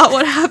is not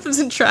what happens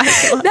in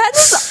Dracula. That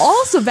is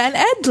also Ben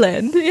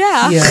Edlund.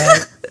 Yeah.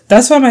 Yeah.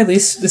 That's why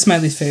this is my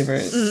least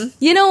favorite.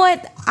 You know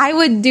what? I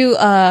would do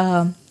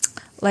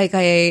like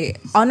a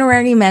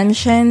honorary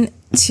mention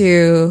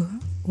to,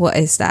 what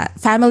is that?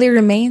 Family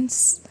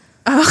Remains.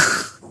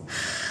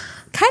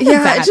 Kind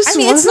of bad. I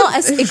mean, it's not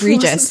as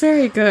egregious. It's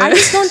very good. I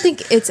just don't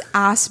think it's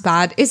as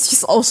bad. It's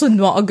just also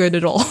not good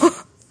at all.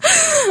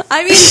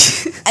 I mean,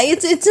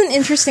 it's an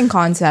interesting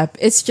concept.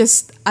 It's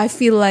just, I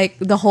feel like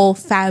the whole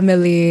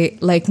family,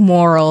 like,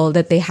 moral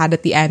that they had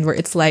at the end, where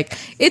it's like,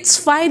 it's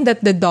fine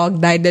that the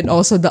dog died and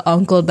also the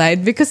uncle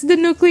died because the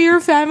nuclear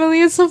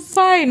family is so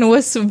fine,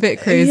 was a bit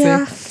crazy.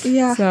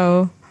 Yeah.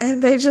 So.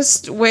 And they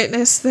just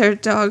witnessed their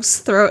dog's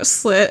throat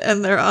slit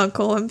and their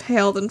uncle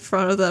impaled in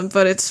front of them,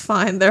 but it's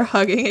fine. They're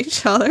hugging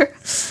each other.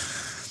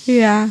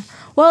 Yeah.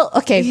 Well,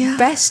 okay. Yeah.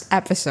 Best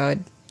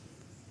episode.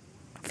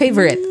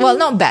 Favorite. Well,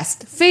 not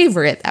best.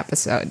 Favorite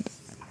episode.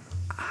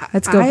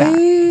 Let's go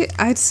back.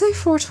 I'd say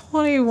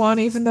 421,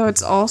 even though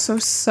it's also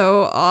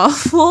so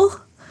awful.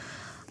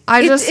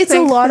 It's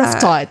a lot of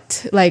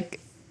thought. Like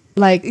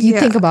you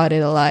think about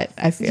it a lot,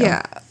 I feel.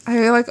 Yeah. I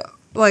feel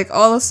like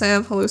all the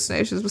Sam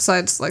hallucinations,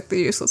 besides like the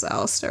useless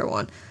Alistair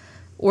one,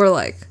 were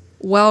like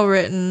well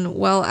written,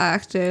 well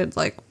acted,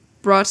 like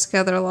brought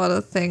together a lot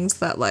of things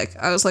that like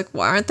I was like,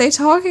 why aren't they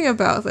talking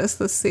about this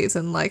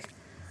season? Like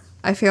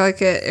I feel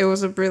like it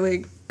was a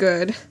really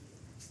good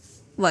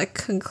like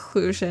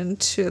conclusion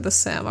to the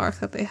Sam arc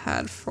that they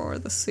had for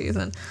the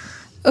season.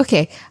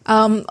 Okay.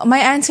 My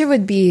answer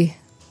would be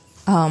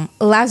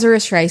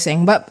Lazarus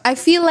Rising, but I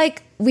feel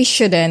like we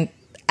shouldn't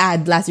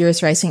add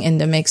Lazarus Rising in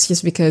the mix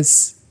just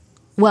because,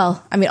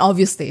 well, I mean,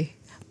 obviously.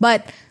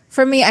 But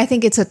for me, I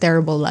think It's a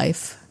Terrible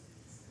Life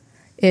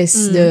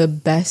is the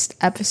best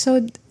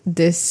episode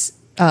this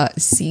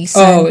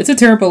season. Oh, It's a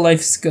Terrible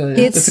Life's good.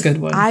 That's a good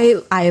one.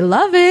 I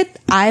love it.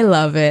 I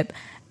love it.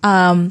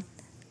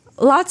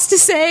 Lots to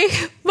say,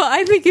 but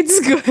I think it's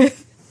good.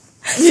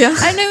 Yeah.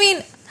 And I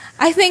mean,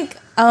 I think...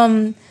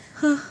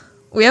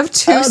 we have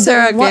two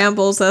Sarah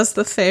Gambles as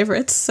the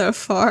favorites so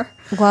far.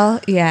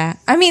 Well, yeah.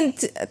 I mean,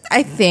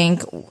 I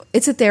think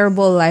It's a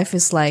Terrible Life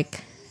is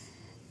like...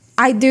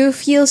 I do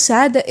feel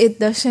sad that it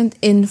doesn't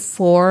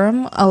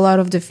inform a lot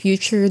of the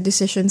future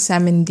decisions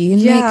Sam and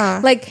Dean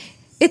make. Like,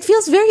 it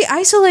feels very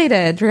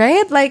isolated,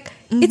 right? Like,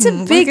 it's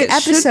a big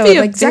episode.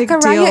 Like,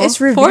 Zechariah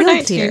is revealed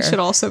 419 here. should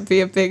also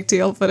be a big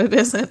deal, but it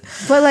isn't.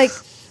 But, like,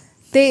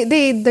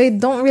 they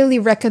don't really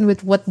reckon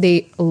with what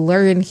they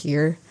learn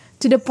here.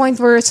 To the point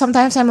where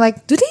sometimes I'm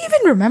like, do they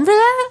even remember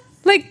that?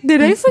 Like,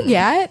 did I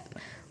forget?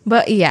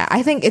 But, yeah,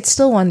 I think it's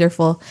still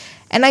wonderful.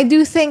 And I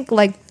do think,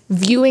 like,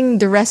 viewing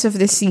the rest of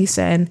the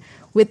season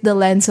with the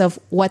lens of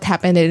what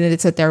happened in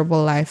It's a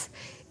Terrible Life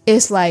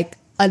is like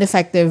an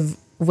effective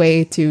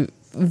way to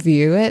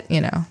view it,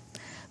 you know.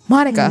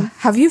 Monica,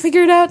 have you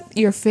figured out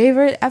your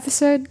favorite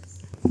episode?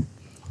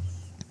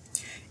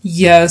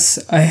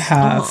 Yes, I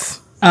have.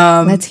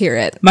 Let's hear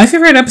it. My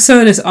favorite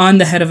episode is On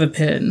the Head of a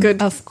Pin.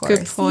 Good, of course.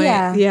 Good point.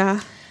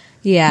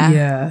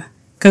 Yeah.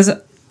 Because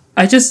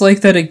I just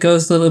like that it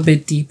goes a little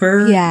bit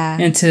deeper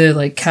into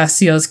like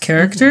Castiel's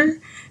character.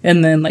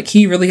 And then, like,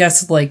 he really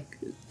has to, like,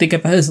 think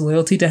about his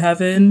loyalty to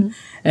Heaven.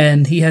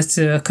 And he has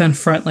to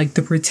confront, like,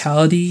 the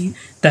brutality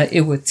that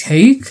it would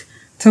take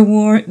to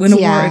win a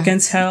war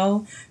against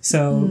Hell.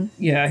 So,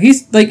 yeah,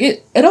 he's, like,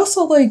 it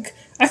also, like,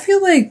 I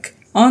feel like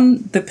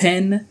On the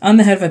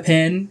Head of a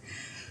Pin,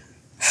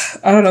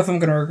 I don't know if I'm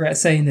going to regret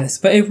saying this,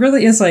 but it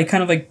really is, like,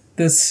 kind of, like,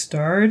 the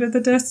start of the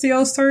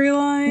Destiel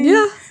storyline.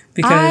 Yeah.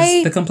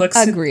 Because the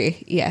complexity... I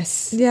agree.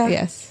 Yes. Yeah.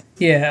 Yes.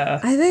 Yeah.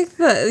 I think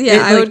that,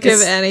 I would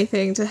give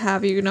anything to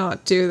have you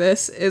not do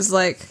this is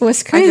like,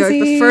 was crazy. I feel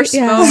like the first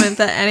moment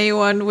that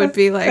anyone would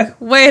be like,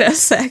 wait a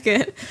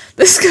second,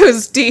 this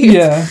goes deep.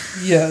 Yeah.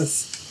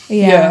 Yes.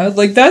 Yeah.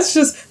 Like that's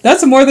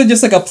more than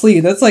just like a plea.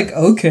 That's like,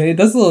 okay,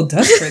 that's a little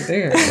desperate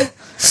there.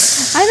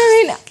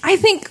 I mean, I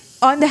think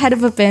On the Head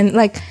of a Pin,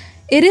 like,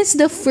 it is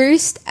the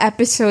first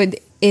episode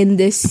in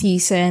this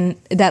season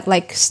that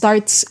like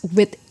starts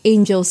with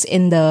angels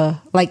in the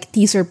like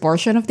teaser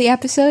portion of the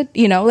episode,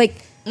 you know,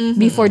 like,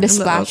 before the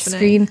splash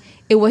screen,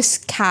 it was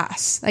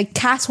Cass. Like,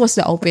 Cass was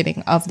the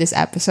opening of this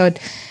episode.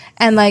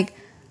 And, like,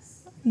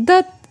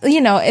 that, you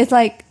know, it's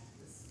like,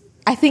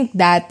 I think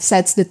that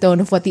sets the tone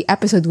of what the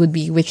episode would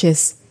be, which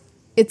is,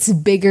 it's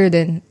bigger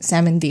than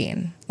Sam and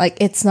Dean. Like,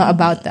 it's not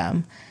about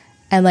them.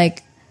 And,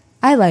 like,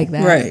 I like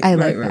that. Right. I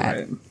like that.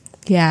 Right.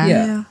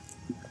 Yeah.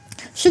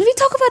 Should we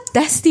talk about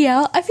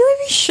Destiel? I feel like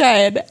we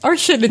should. Or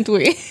shouldn't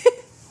we?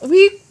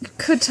 We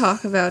could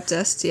talk about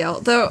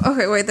Destiel, though.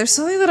 Okay, wait. There's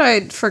something that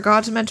I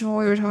forgot to mention when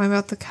we were talking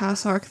about the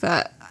Cass arc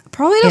that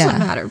probably doesn't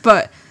matter.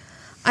 But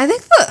I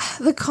think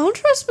the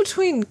contrast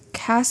between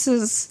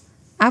Cass's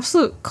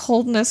absolute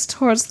coldness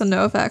towards the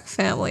Novak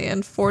family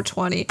in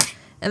 420,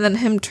 and then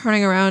him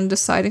turning around and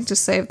deciding to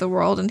save the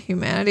world and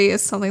humanity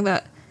is something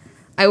that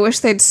I wish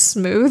they'd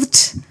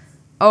smoothed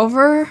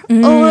over a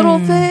little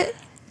bit.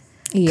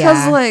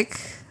 Because, like,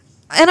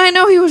 and I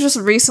know he was just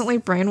recently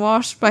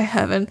brainwashed by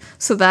Heaven,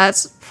 so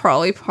that's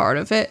probably part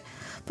of it.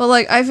 But,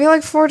 like, I feel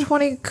like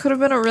 420 could have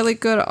been a really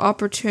good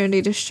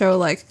opportunity to show,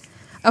 like,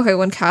 okay,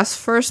 when Cass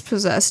first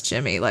possessed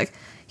Jimmy, like,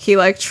 he,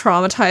 like,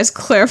 traumatized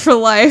Claire for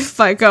life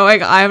by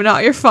going, I'm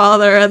not your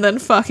father, and then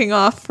fucking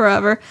off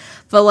forever.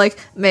 But, like,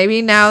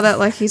 maybe now that,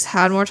 like, he's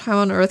had more time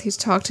on Earth, he's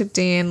talked to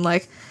Dean,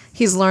 like,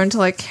 he's learned to,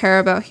 like, care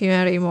about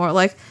humanity more.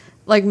 Like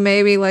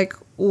maybe, like,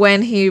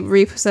 when he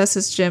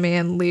repossesses Jimmy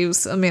and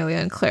leaves Amelia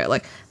and Claire,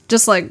 like,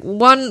 just, like,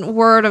 one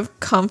word of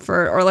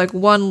comfort or, like,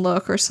 one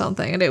look or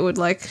something, and it would,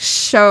 like,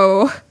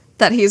 show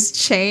that he's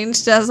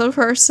changed as a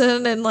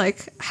person and,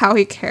 like, how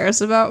he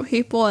cares about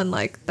people, and,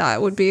 like, that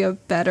would be a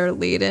better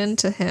lead-in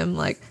to him,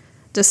 like,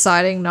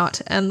 deciding not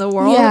to end the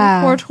world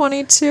in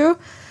 422.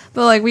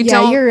 But, like, we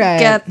don't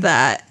get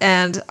that,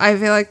 and I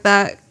feel like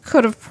that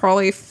could have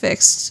probably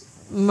fixed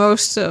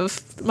most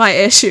of my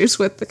issues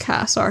with the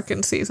Cass arc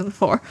in season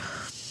 4.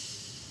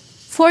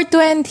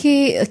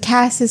 420,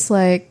 Cass is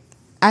like,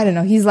 I don't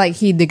know. He's like,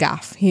 the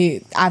gaff.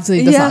 He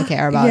absolutely does not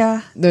care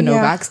about the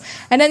Novaks.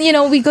 And then,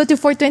 we go to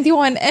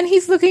 421 and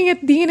he's looking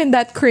at Dean in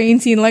that crane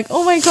scene like,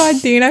 oh my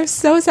God, Dean, I'm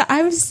so sad.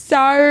 I'm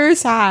so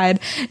sad.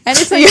 And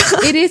it's like,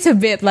 it is a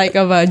bit like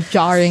of a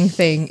jarring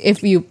thing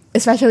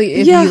especially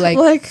if you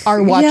like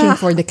are watching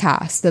for the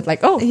cast that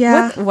like, oh,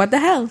 what the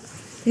hell?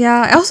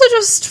 Yeah, I also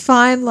just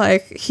find,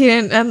 like, he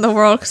didn't end the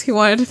world because he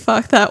wanted to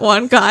fuck that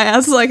one guy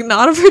as, like,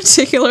 not a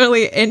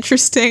particularly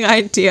interesting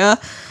idea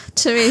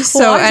to me.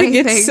 So I think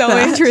it's so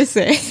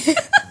interesting.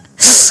 Anything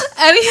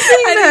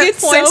that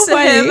points to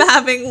him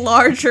having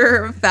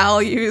larger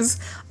values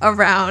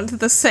around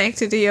the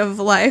sanctity of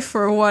life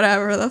or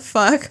whatever the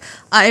fuck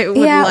I would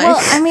like. Well,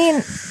 I mean,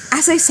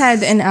 as I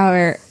said in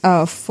our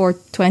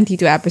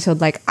 422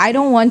 episode, like, I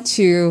don't want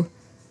to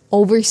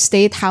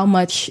overstate how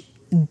much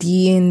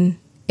Dean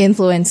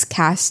influence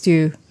cast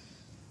to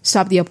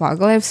stop the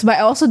apocalypse, but I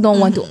also don't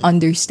want to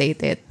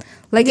understate it.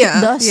 Like, it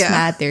does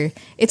matter.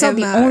 It's not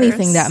the only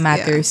thing that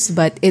matters,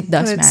 but it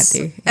does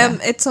matter.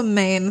 It's a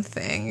main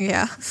thing,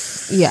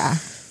 Yeah.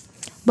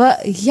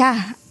 But,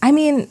 I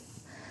mean,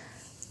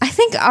 I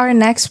think our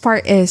next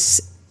part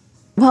is...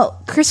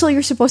 Well, Crystal,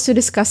 you're supposed to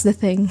discuss the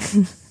thing.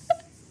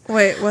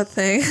 Wait, what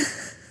thing?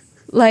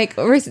 Like,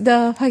 where's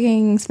the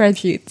fucking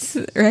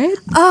spreadsheets, right?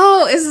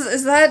 Oh,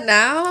 is that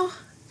now?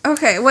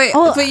 Okay, wait,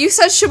 but you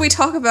said should we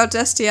talk about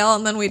Destiel,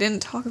 and then we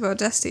didn't talk about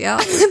Destiel.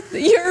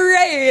 You're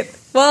right.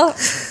 Well,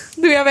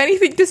 do we have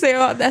anything to say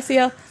about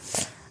Destiel?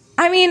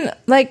 I mean,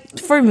 like,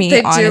 for me,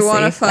 they honestly, do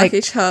want to fuck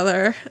each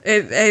other.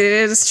 It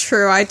is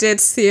true. I did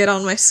see it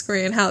on my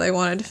screen how they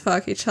wanted to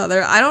fuck each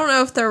other. I don't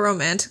know if they're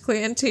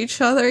romantically into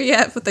each other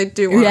yet, but they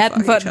do want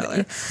to fuck each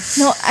other.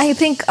 No, I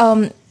think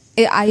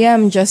I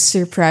am just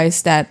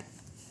surprised that...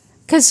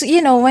 Because,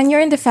 when you're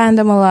in the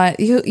fandom a lot,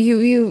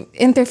 you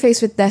interface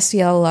with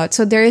Destiel a lot.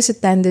 So there is a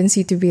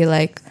tendency to be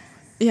like...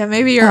 Yeah,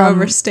 maybe you're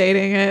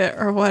overstating it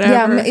or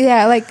whatever.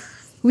 Yeah, like,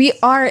 we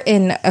are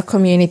in a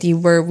community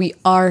where we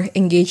are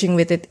engaging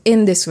with it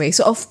in this way.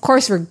 So, of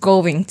course, we're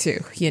going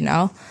to,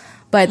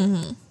 But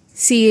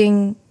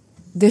seeing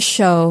the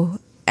show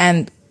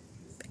and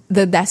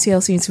the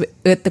Destiel scenes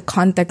with the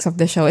context of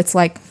the show, it's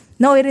like,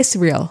 no, it is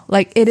real.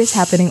 Like, it is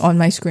happening on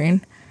my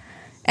screen.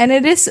 And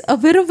it is a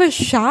bit of a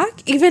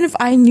shock, even if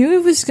I knew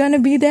it was going to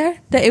be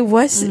there, that it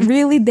was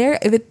really there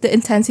with the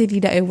intensity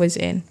that it was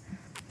in.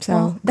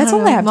 So that's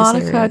all I have Monica,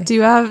 to say.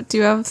 Really. Do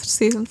you have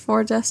season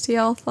 4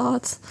 Destiel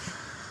thoughts?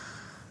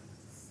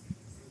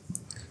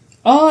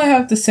 All I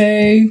have to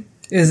say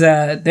is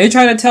that they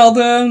try to tell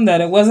them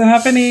that it wasn't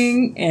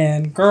happening,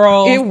 and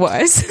girl, it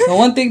was. The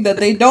one thing that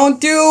they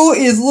don't do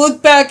is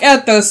look back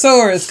at the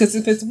source, because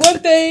if it's one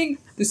thing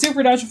the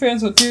Supernatural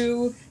fans will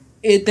do,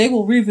 they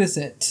will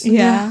revisit.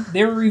 Yeah.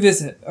 They will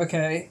revisit,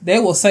 okay? They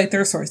will cite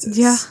their sources.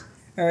 Yeah.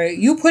 All right?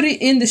 You put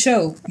it in the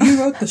show. You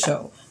wrote the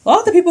show. A lot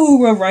of the people who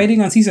were writing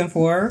on season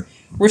 4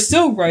 were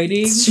still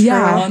writing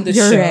on the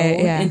show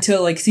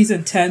until like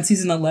season 10,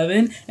 season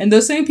 11. And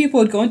those same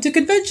people would go into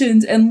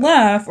conventions and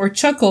laugh or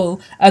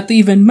chuckle at the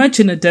even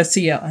mention of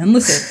Destiel. And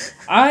listen,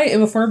 I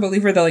am a firm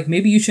believer that like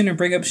maybe you shouldn't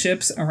bring up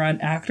ships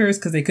around actors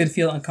because they could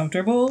feel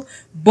uncomfortable.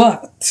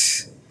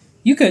 But...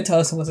 you couldn't tell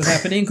us what was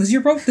happening because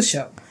you wrote the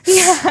show.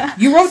 Yeah.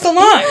 You wrote the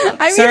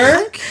line,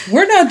 sir.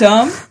 We're not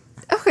dumb.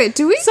 Okay,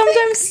 do we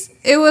sometimes think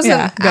it was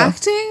an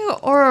acting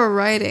or a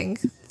writing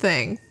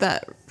thing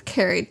that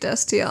carried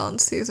Destiel in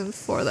season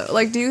 4, though?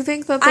 Like, do you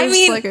think that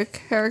there's like a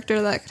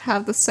character that could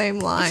have the same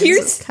lines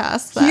as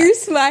cast that?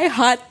 Here's my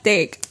hot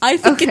take. I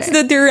think it's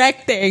the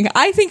directing.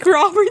 I think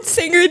Robert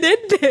Singer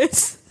did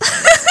this.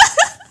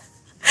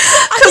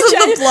 Because of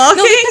the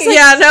blocking?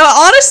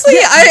 Honestly,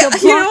 you know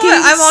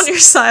what? I'm on your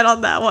side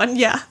on that one,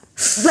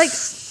 Like,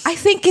 I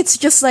think it's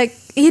just like,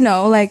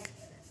 like,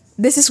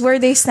 this is where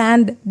they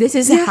stand. This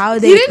is how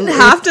they... He didn't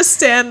have to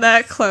stand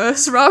that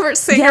close. Robert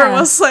Singer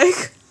was,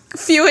 like, a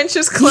few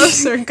inches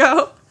closer.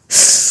 Go.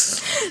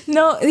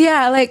 No,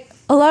 like,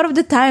 a lot of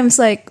the times,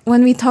 like,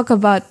 when we talk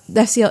about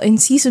Destiel in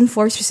season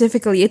 4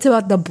 specifically, it's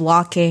about the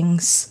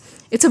blockings.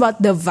 It's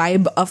about the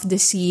vibe of the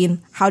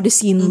scene, how the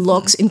scene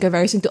looks in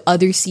comparison to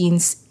other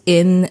scenes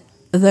in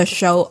the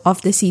show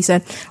of the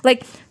season.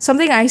 Like,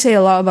 something I say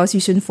a lot about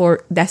season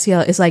 4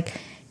 Destiel is like,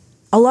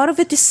 a lot of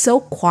it is so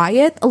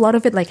quiet. A lot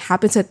of it like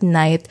happens at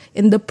night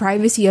in the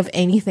privacy of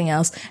anything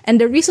else. And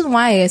the reason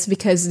why is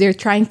because they're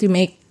trying to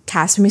make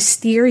Cass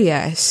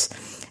mysterious.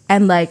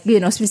 And like,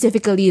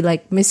 specifically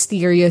like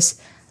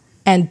mysterious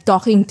and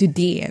talking to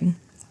Dean.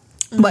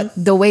 But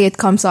the way it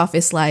comes off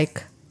is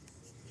like,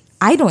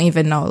 I don't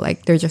even know.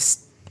 Like, they're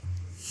just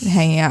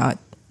hanging out.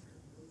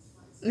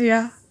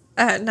 Yeah.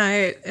 At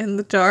night, in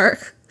the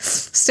dark,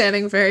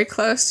 standing very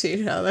close to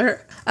each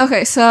other.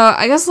 Okay, so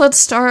I guess let's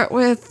start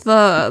with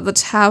the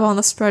tab on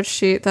the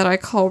spreadsheet that I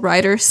call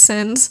writer's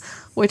sins,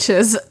 which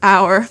is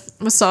our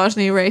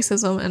misogyny,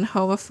 racism, and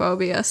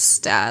homophobia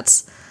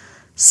stats.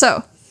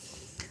 So,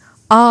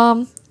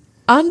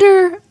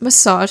 under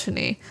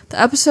misogyny,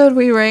 the episode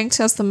we ranked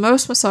as the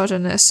most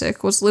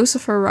misogynistic was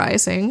Lucifer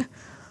Rising,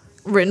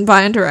 written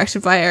by and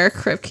directed by Eric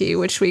Kripke,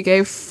 which we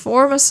gave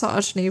 4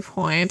 misogyny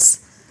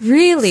points.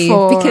 Really?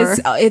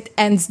 Because it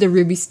ends the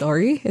Ruby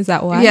story? Is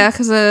that why? Yeah,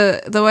 because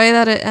the way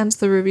that it ends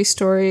the Ruby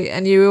story,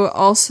 and you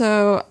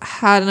also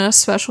had a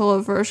special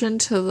aversion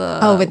to the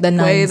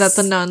way that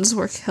the nuns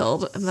were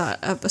killed in that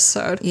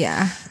episode.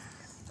 Yeah.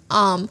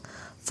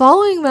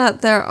 Following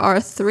that, there are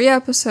 3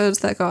 episodes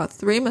that got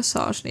 3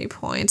 misogyny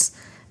points,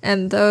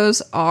 and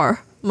those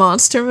are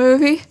Monster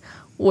Movie,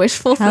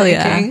 Wishful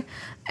Thinking,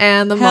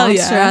 and the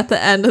monster at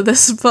the end of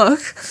this book.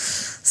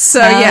 So,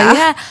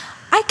 yeah.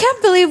 I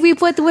can't believe we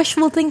put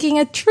Wishful Thinking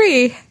at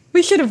 3.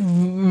 We should have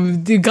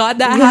got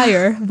that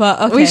higher, but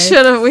okay. We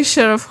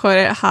should have put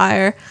it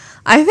higher.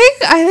 I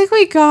think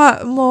we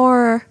got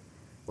more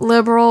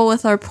liberal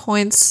with our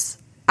points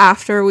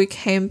after we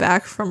came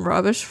back from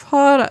Rubbish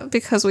Pod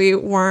because we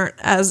weren't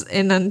as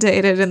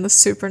inundated in the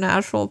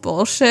supernatural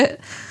bullshit.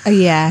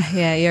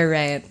 Yeah, you're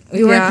right.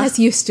 We weren't as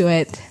used to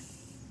it.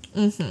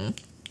 Mm-hmm.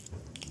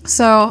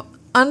 So,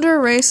 under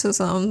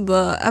racism,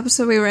 the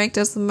episode we ranked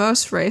as the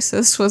most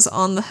racist was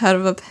On the Head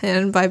of a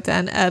Pin by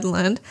Ben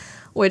Edlund,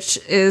 which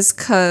is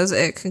because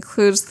it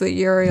concludes the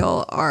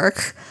Uriel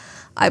arc,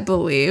 I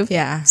believe.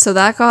 Yeah. So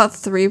that got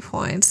 3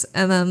 points.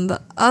 And then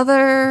the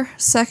other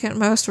second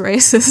most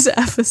racist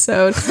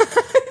episode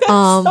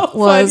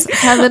was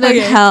Heaven and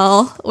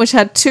Hell, which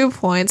had 2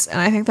 points. And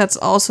I think that's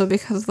also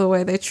because of the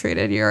way they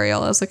treated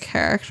Uriel as a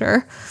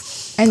character.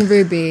 And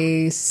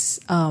Ruby's...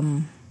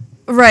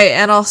 Right,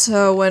 and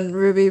also when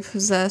Ruby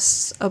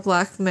possessed a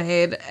black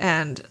maid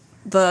and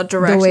the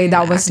directing the way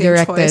that was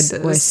directed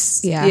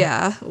choices,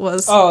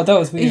 was oh, that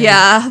was weird.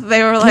 Yeah,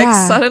 they were like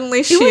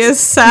suddenly she is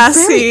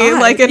sassy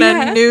like in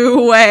a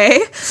new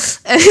way.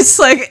 And it's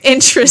like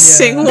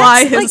interesting.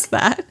 Why is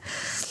that?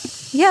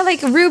 Yeah,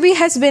 like Ruby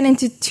has been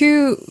into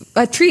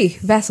 3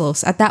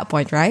 vessels at that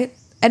point, right?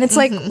 And it's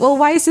like, well,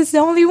 why is this the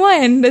only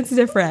one that's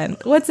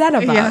different? What's that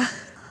about? Yeah.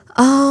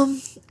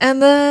 And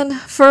then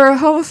for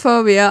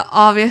homophobia,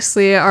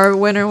 obviously our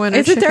winner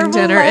chicken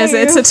dinner is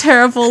It's a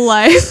Terrible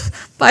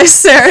Life by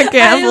Sarah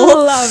Gamble. I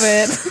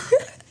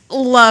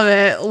love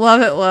it.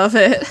 Love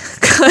it.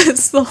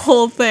 Because the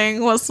whole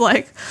thing was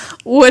like,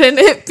 wouldn't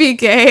it be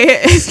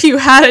gay if you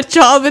had a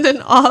job in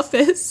an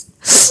office?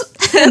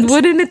 And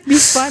wouldn't it be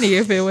funny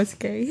if it was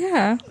gay?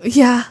 Yeah.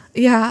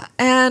 Yeah.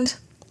 And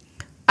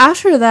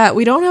after that,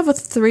 we don't have a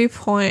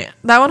 3-point...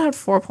 That one had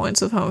 4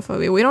 points of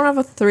homophobia. We don't have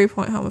a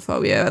 3-point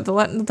homophobia.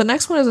 The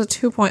next one is a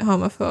 2-point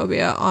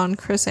homophobia on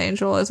Chris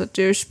Angel as a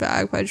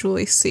douchebag by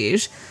Julie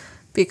Siege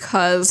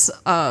because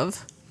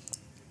of,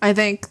 I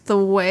think, the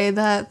way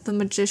that the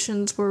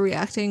magicians were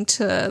reacting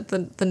to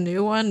the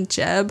new one,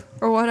 Jeb,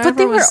 or whatever. But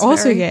they were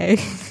also gay.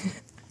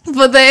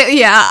 But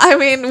I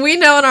mean, we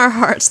know in our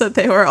hearts that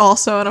they were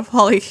also in a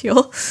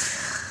polycule.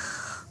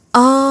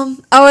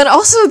 And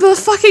also the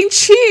fucking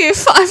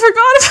chief. I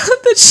forgot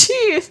about the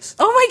chief.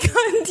 Oh my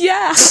god,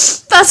 yeah.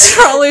 That's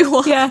probably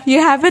why. Yeah,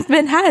 you haven't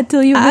been had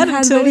till you've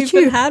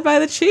been had by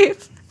the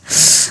chief.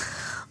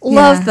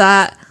 Love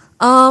that.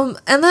 And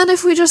then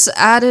if we just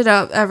added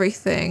up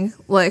everything,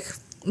 like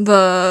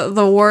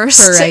the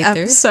worst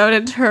episode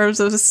in terms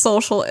of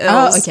social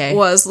ills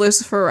was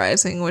Lucifer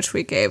Rising, which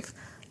we gave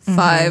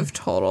 5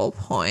 total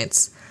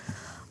points.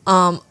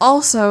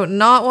 Also,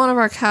 not one of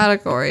our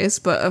categories,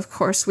 but of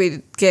course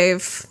we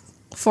gave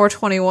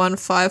 421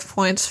 5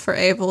 points for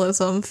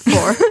ableism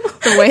for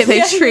the way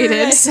they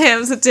treated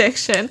Sam's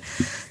addiction.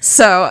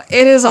 So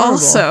it is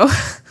also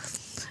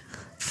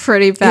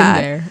pretty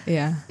bad.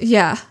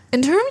 Yeah.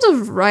 In terms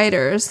of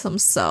writers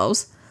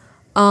themselves,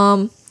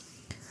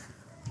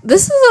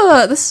 this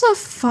is a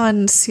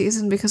fun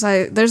season because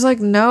there's like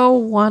no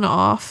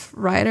one-off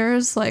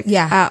writers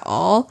at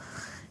all.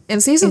 In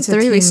season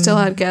 3, we still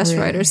had guest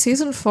writers.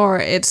 Season 4,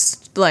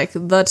 it's like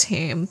the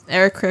team.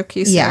 Eric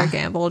Kripke, Sarah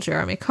Gamble,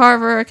 Jeremy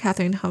Carver,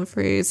 Catherine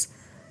Humphreys,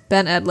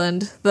 Ben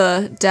Edlund,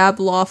 the Dab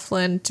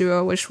Laughlin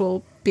duo, which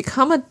will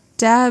become a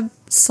Dab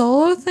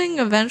solo thing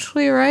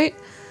eventually, right?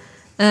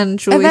 And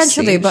Julie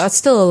Siege. But it's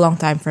still a long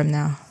time from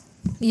now.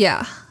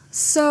 Yeah.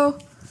 So,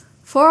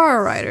 for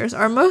our writers,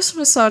 our most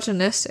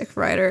misogynistic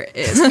writer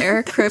is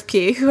Eric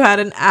Kripke, who had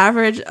an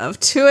average of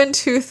 2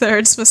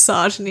 2/3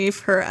 misogyny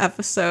per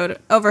episode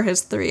over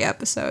his 3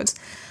 episodes.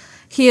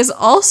 He is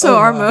also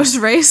our most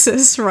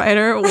racist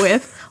writer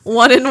with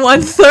 1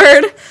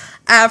 1/3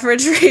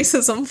 average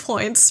racism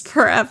points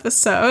per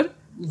episode.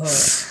 Look.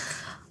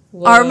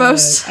 Our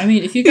most... I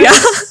mean, if you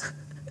guys...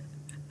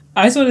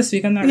 I just want to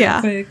speak on that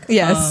real quick.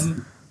 Yes.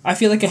 I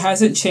feel like it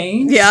hasn't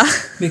changed. Yeah.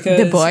 Because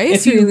The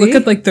Boys, if you look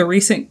at like the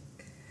recent...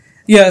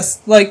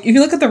 Yes, like if you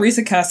look at the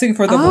recent casting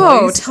for The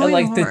Boys and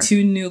like the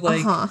 2 new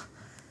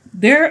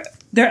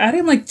they're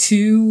adding like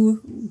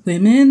 2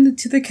 women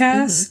to the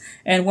cast,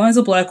 and one's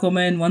a black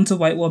woman, one's a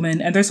white woman,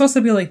 and they're supposed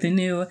to be like the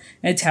new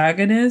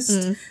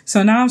antagonist.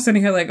 So now I'm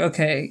sitting here like,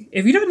 okay,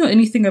 if you don't know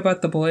anything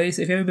about The Boys,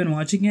 if you haven't been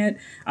watching it,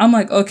 I'm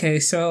like, okay,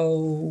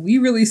 so we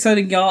really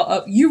setting y'all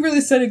up. You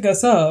really setting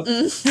us up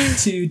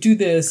to do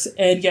this,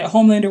 and yet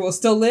Homelander will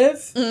still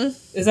live.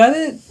 Is that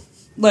it?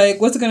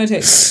 Like, what's it gonna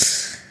take?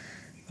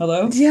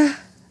 Hello? Yeah.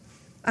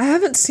 I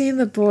haven't seen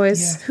The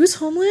Boys. Yeah. Who's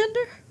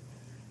Homelander?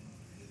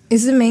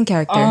 Is the main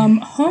character.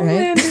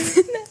 Homelander.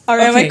 Right? Or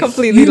am I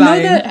completely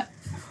lying?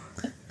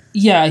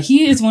 Yeah,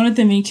 he is one of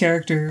the main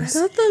characters.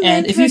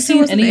 And if you've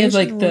seen any of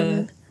like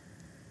the...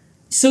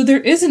 So there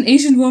is an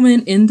Asian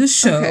woman in the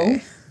show,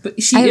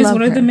 but she is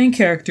one of the main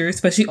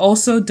characters, but she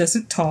also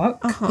doesn't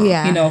talk.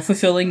 Yeah. You know,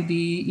 fulfilling the,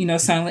 you know,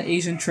 silent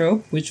Asian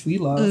trope, which we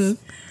love.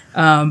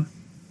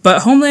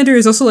 But Homelander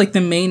is also like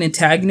the main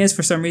antagonist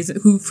for some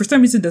reason, who for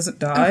some reason doesn't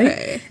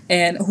die,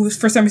 and who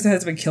for some reason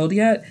hasn't been killed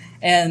yet.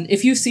 And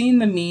if you've seen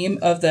the meme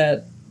of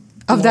that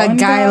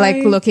guy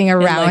like looking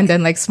around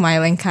and like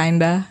smiling,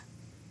 kinda,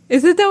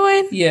 is it the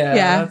one?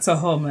 Yeah, that's a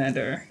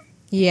Homelander.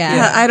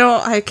 Yeah,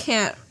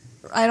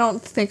 I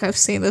don't think I've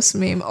seen this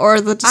meme or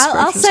the description.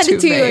 I'll send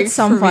it to you at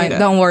some point.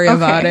 Don't worry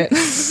about it,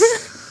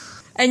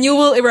 and you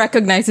will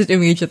recognize it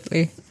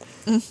immediately.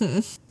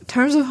 In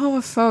terms of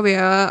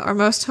homophobia, our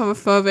most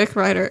homophobic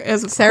writer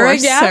is, of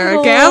course,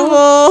 Sarah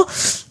Gamble.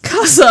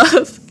 Because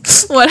of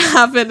what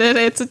happened in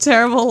It's a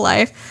Terrible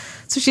Life.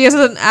 So she has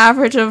an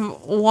average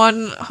of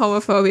 1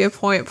 homophobia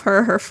point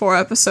per her 4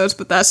 episodes,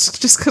 but that's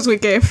just because we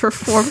gave her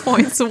 4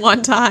 points at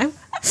one time.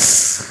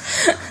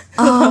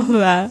 Love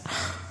that.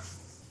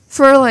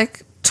 For,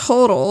 like,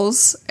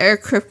 totals,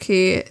 Eric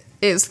Kripke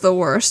is the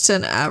worst,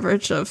 an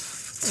average of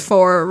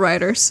 4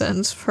 writer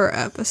sins per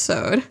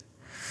episode.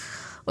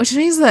 Which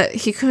means that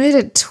he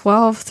committed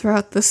 12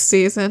 throughout this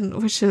season,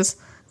 which is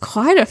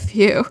quite a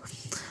few.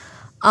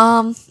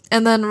 And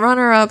then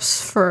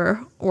runner-ups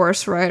for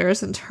worst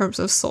writers in terms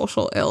of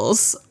social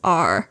ills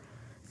are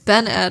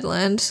Ben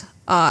Edlund,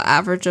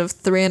 average of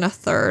 3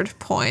 1/3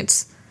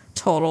 points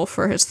total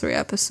for his 3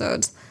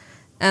 episodes.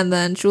 And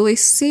then Julie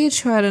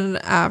Siege, who had an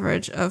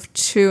average of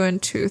 2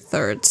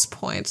 2/3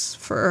 points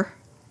for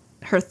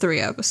her 3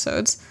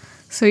 episodes.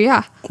 So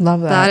yeah,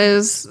 love that. That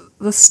is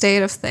the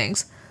state of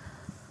things.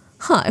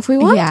 If we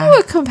want to do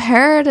a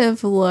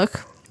comparative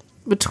look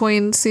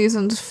between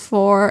seasons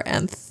 4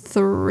 and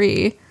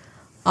 3,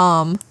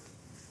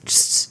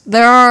 just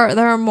there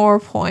are more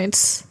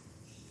points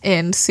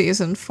in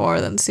season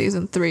 4 than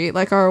season 3.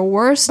 Like our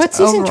worst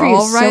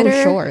overall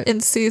writer short.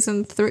 In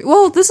season 3.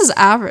 Well, this is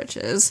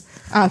averages.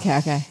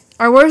 Okay.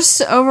 Our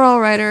worst overall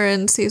writer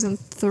in season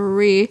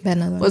 3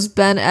 was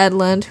Ben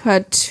Edlund, who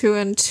had 2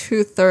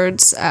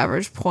 2/3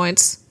 average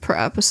points per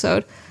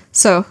episode.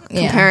 So,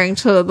 comparing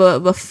to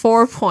the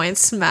 4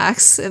 points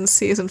max in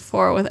season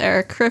 4 with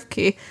Eric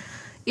Kripke,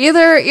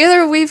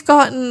 either we've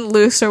gotten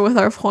looser with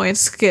our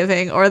points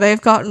giving, or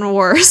they've gotten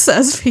worse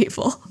as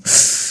people.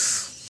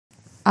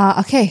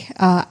 Okay.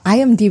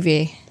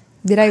 IMDb.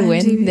 Did I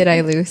win? Did I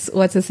lose?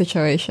 What's the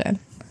situation?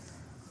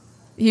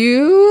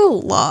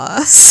 You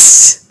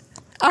lost.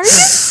 Are you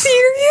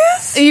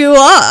serious? You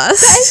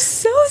lost. That's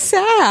so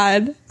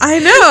sad. I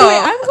know.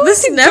 Wait, I'm going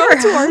to never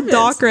go to our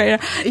doc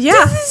right now.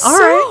 Yeah. This is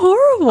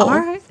horrible. All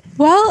right.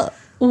 Well,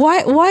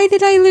 why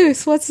did I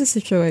lose? What's the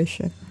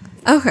situation?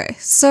 Okay,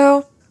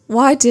 so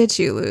why did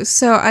you lose?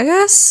 So I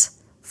guess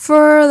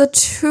for the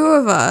 2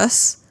 of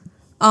us,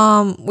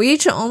 we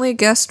each only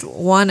guessed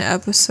 1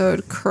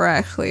 episode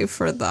correctly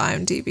for the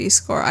IMDb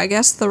score. I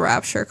guessed The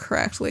Rapture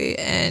correctly,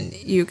 and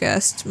you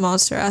guessed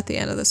Monster at the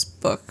End of This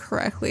Book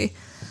correctly.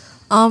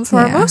 For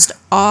our most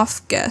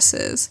off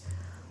guesses,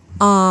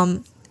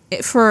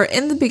 for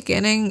In the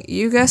Beginning,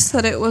 you guessed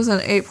that it was an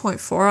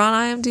 8.4 on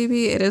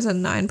IMDb. It is a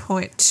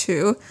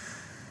 9.2.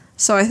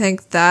 So I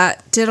think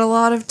that did a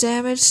lot of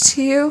damage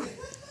to you.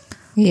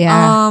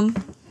 Yeah.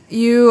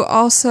 You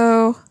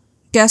also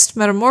guessed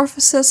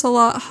Metamorphosis a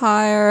lot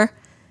higher.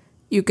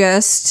 You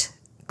guessed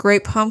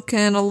Great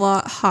Pumpkin a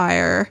lot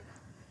higher.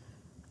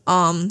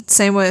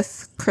 Same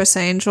with Chris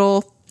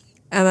Angel.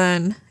 And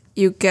then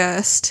you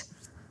guessed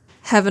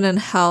Heaven and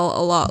Hell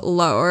a lot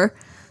lower.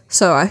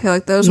 So I feel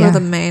like those were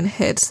the main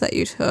hits that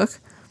you took.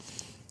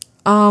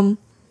 I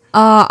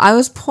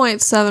was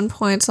 0.7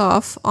 points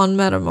off on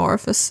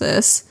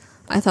Metamorphosis.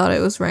 I thought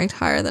it was ranked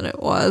higher than it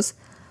was.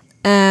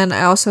 And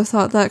I also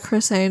thought that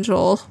Chris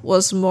Angel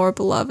was more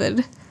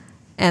beloved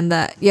and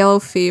that Yellow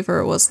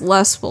Fever was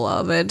less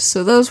beloved.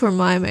 So those were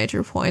my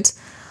major points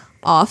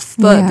off.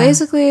 But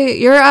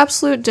basically, your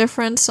absolute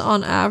difference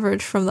on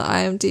average from the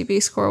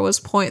IMDb score was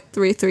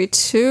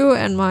 0.332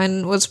 and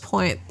mine was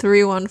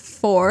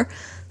 0.314.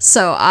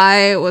 So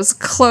I was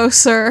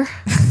closer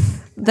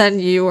than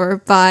you were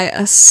by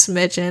a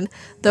smidgen.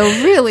 Though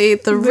really,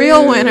 the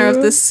real winner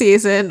of this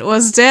season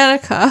was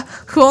Danica,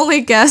 who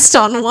only guessed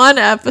on 1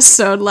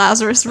 episode,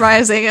 Lazarus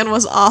Rising, and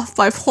was off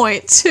by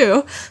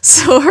 0.2.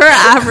 So her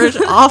average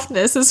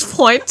offness is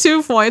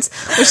 0.2 points,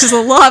 which is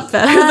a lot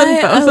better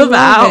than both of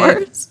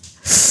ours.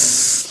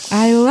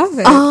 I love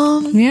it.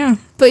 Yeah.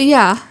 But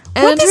yeah.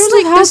 And what is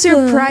like the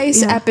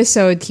surprise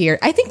episode here?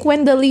 I think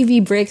when the levee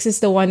breaks is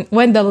the one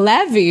where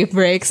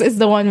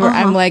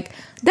I'm like,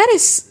 that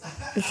is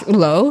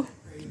low.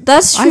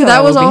 That's true.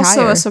 That was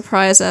also a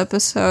surprise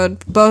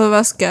episode. Both of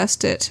us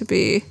guessed it to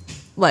be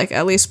like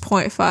at least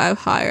 0.5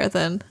 higher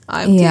than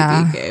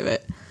IMDb gave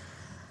it.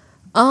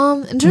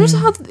 In terms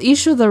of how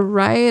each of the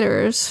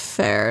writers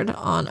fared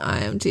on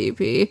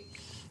IMDb,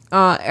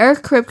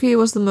 Eric Kripke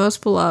was the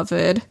most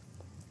beloved,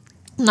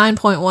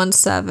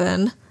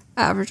 9.17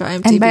 average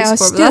IMDb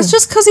score, but that's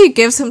just because he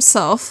gives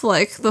himself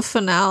like the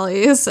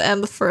finales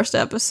and the first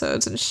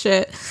episodes and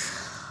shit.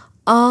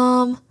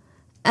 And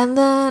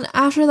then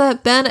after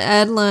that, Ben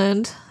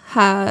Edlund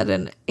had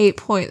an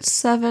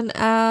 8.7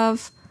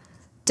 av,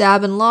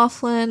 Dabin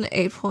Laughlin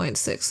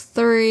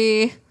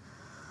 8.63,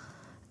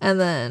 and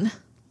then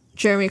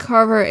Jeremy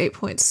Carver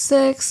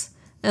 8.6,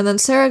 and then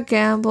Sarah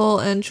Gamble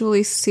and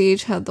Julie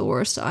Siege had the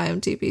worst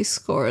IMDb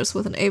scores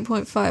with an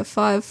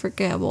 8.55 for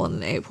Gamble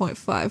and an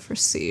 8.5 for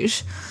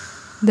Siege.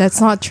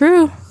 That's not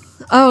true.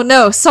 Oh,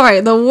 no,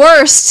 sorry. The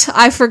worst,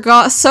 I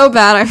forgot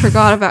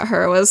about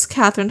her, was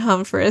Catherine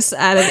Humphries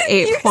at an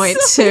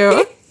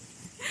 8.2.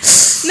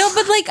 No,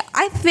 but like,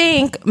 I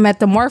think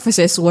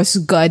Metamorphosis was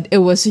good. It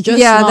was just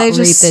not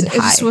rated high.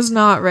 It just was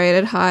not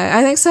rated high.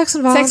 I think Sex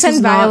and Violence was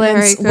not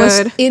very good.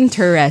 Was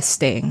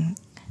interesting.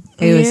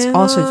 It was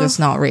also just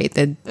not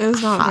rated high. It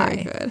was not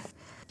very good.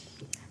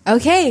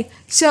 Okay,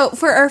 so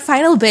for our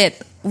final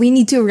bit, we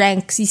need to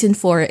rank season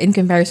 4 in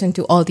comparison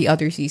to all the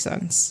other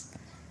seasons.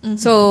 Mm-hmm.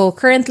 So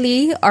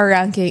currently, our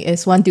ranking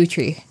is 1, 2,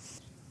 3.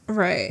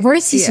 Right.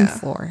 Where's season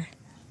 4?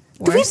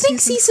 Do we think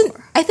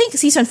I think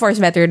season 4 is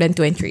better than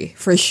 2 and 3,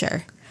 for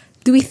sure.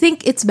 Do we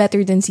think it's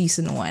better than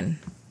season 1?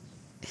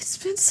 It's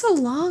been so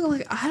long,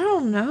 like, I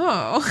don't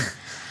know.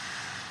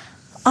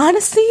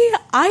 Honestly,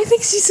 I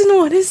think season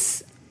 1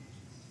 is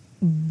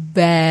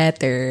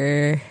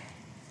better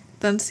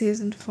than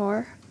season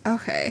 4?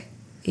 Okay.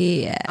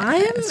 Yeah. I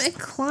am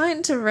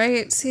inclined to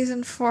rate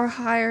season 4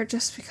 higher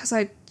just because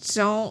I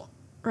don't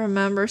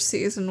remember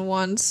season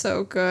 1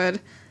 so good.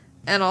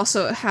 And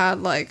also it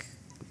had, like,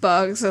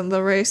 bugs and the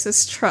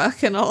racist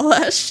truck and all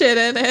that shit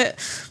in it.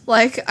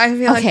 Like, I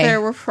feel like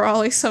there were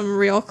probably some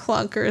real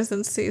clunkers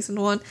in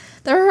season 1.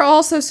 There are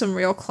also some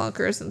real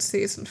clunkers in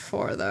season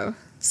 4, though.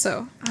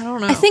 So, I don't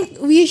know. I think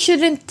we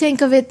shouldn't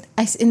think of it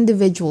as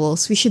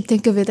individuals. We should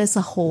think of it as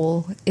a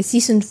whole. Is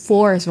season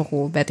 4 as a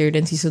whole better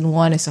than season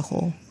 1 as a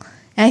whole?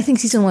 And I think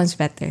season 1's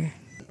better.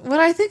 When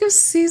I think of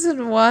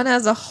season 1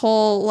 as a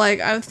whole, like,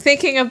 I'm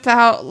thinking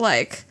about,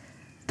 like,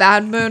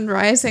 Bad Moon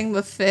Rising,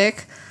 the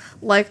fic.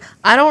 Like,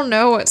 I don't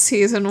know what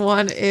season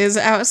 1 is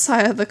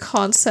outside of the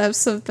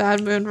concepts of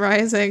Bad Moon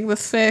Rising, the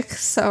fic,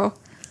 so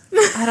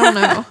I don't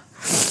know.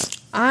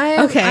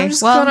 I'm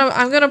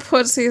gonna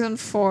put season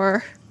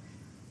 4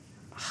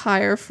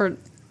 higher for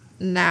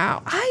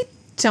now. I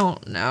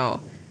don't know.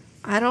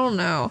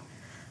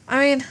 I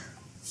mean,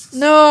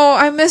 no,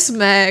 I miss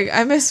Meg.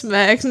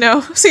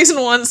 No, season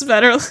 1's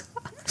better.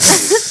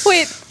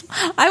 Wait,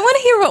 I want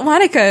to hear what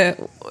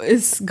Monica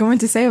is going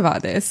to say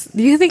about this.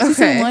 Do you think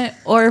season 1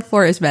 or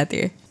 4 is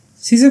better?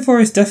 Season 4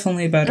 is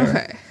definitely better.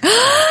 Okay.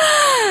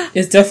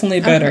 It's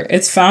definitely better. Okay.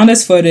 It's found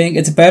its footing.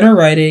 It's better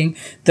writing.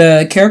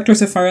 The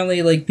characters are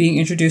finally like being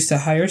introduced to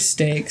higher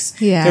stakes.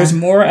 Yeah. There's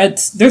more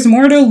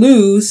to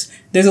lose.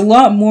 There's a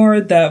lot more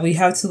that we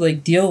have to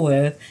like deal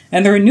with.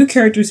 And there are new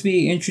characters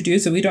being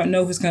introduced, so we don't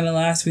know who's gonna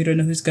last. We don't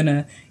know who's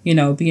gonna,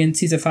 be in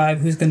season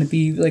 5, who's gonna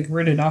be like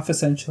written off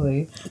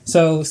essentially.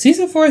 So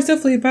season 4 is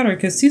definitely better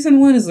because season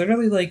 1 is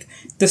literally like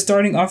the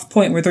starting off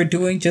point where they're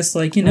doing just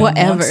like,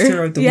 whatever.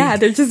 Monster of the week.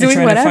 They're just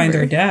doing whatever. To find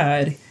their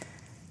dad.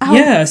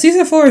 Yeah,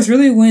 season 4 is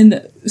really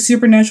when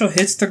Supernatural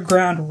hits the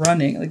ground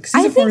running. Like,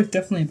 season 4 is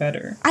definitely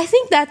better. I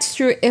think that's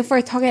true if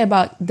we're talking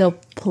about the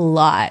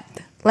plot.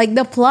 Like,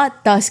 the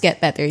plot does get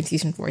better in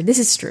season 4. This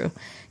is true.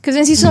 Because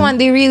in season 1,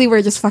 they really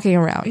were just fucking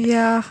around.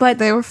 Yeah, but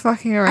they were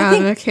fucking around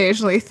and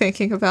occasionally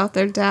thinking about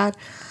their dad.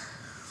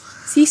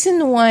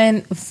 Season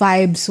 1,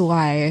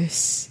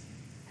 vibes-wise,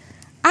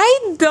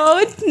 I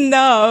don't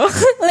know.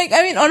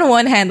 On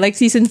one hand, like,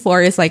 season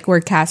 4 is, like,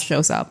 where Cass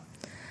shows up.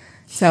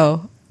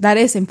 So that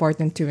is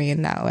important to me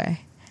in that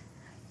way.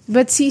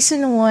 But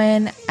season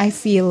 1, I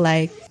feel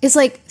like... It's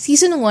like,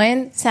 season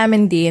 1, Sam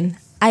and Dean,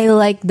 I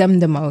like them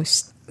the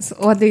most. So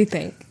what do you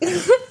think?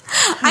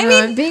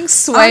 I'm being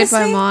swayed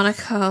by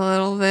Monica a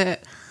little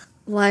bit.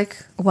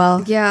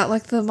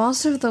 The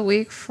Monster of the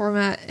Week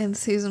format in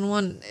season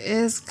 1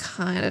 is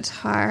kind of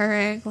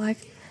tiring.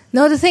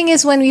 No, the thing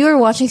is, when we were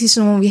watching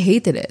season 1, we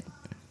hated it.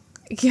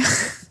 Yeah.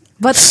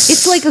 But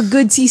it's like a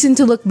good season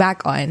to look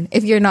back on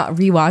if you're not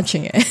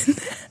rewatching it.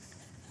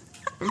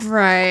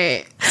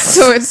 Right.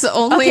 So it's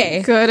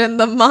only good in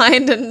the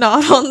mind and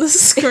not on the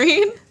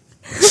screen.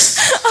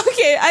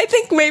 Okay, I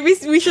think maybe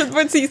we should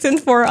put season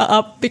 4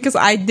 up because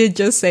I did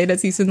just say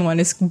that season 1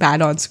 is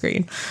bad on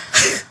screen.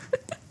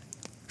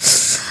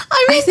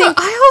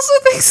 I also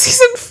think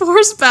season 4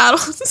 is bad on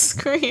the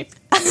screen.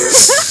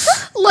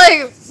 This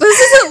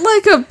isn't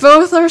like a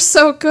both are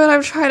so good,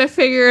 I'm trying to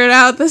figure it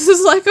out. This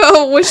is like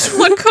a which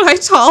one could I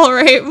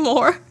tolerate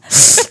more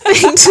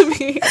thing to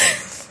me.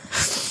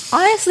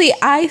 Honestly,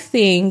 I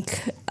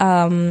think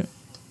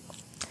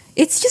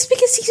it's just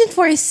because season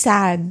 4 is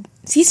sad.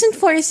 Season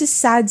 4 is a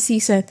sad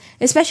season,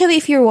 especially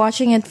if you're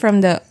watching it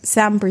from the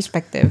Sam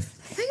perspective.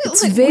 I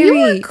think we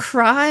were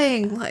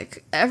crying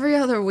like every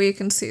other week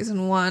in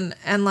season 1,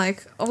 and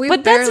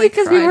But that's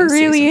because we were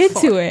really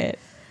into it.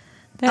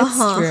 That's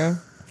true.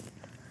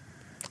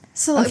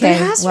 So there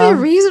has to be a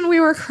reason we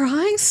were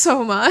crying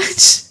so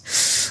much.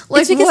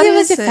 Like, it's because it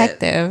was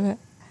effective.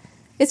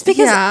 It's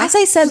because, as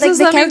I said, like,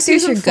 the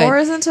characters are good. Season 4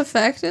 isn't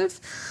effective?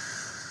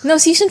 No,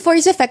 Season 4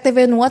 is effective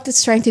in what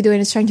it's trying to do, and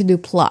it's trying to do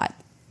plot.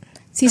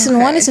 Season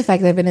 1 is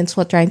effective in it's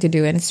what trying to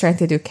do, and it's trying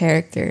to do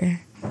character.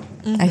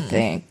 I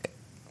think.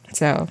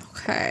 So.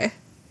 Okay.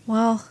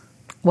 Well,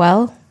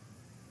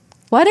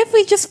 what if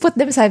we just put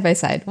them side by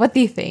side? What do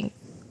you think?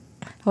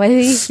 What do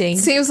you think?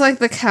 Seems like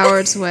the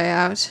coward's way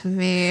out to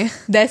me.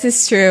 This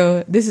is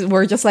true.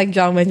 We're just like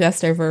John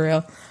Winchester for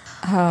real.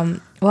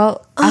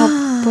 Well,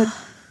 I'll put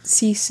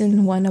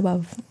Season 1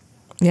 above.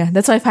 Yeah,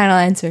 that's my final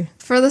answer.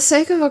 For the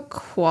sake of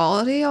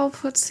equality, I'll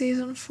put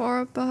Season 4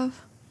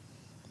 above.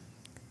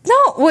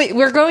 No, wait,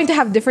 we're going to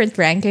have different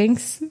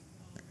rankings.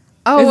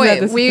 Oh,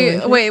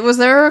 wait, was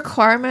there a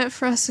requirement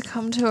for us to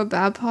come to a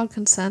Bad Pod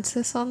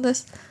consensus on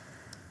this?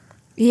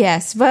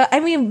 Yes, but I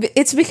mean,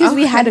 it's because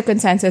we had a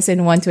consensus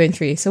in 1, 2, and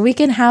 3, so we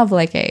can have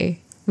like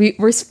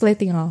we're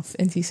splitting off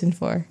in Season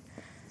 4.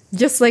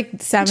 Just like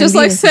 17. Just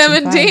like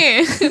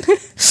 17.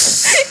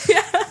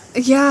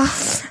 Yeah.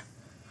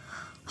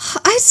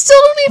 I still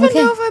don't even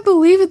know if I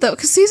believe it, though,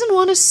 because Season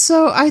 1 is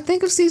so... I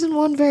think of Season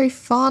 1 very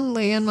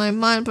fondly in my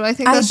mind, but I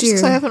think that's just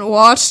because I haven't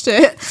watched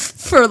it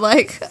for,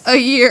 like, a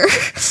year.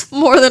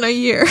 More than a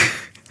year.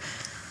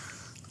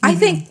 I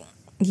think...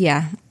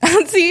 Yeah.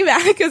 See,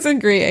 Manika's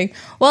agreeing.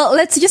 Well,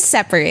 let's just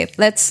separate.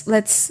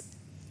 Let's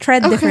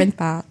tread different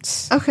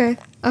paths. Okay.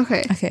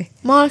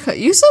 Manika,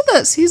 you said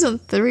that Season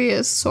 3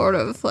 is sort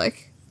of,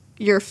 like,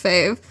 your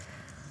fave,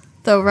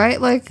 though,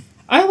 right? Like...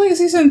 I like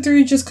Season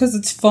 3 just because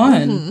it's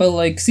fun, but,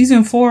 like,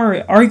 Season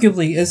 4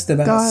 arguably is the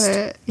best. Got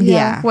it.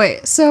 Yeah.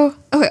 Wait, so,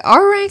 okay,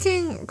 our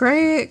ranking,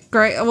 great.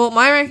 Well,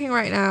 my ranking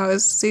right now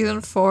is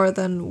Season 4,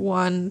 then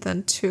 1,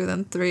 then 2,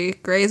 then 3.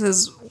 Grey's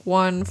is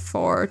 1,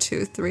 4,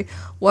 2, 3.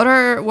 What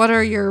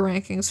are your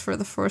rankings for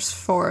the first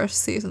 4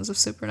 seasons of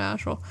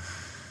Supernatural?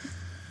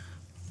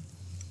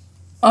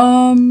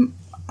 I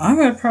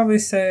would probably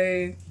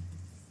say,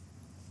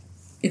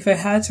 if I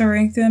had to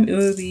rank them, it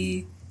would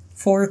be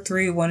 4,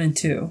 3, 1, and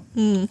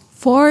 2.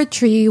 4,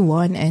 3,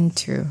 1, and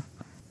 2.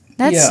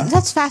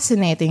 That's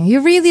fascinating.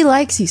 You really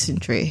like Season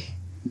 3.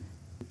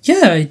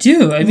 Yeah, I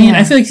do. I mean,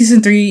 I feel like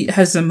Season 3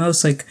 has the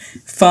most, like,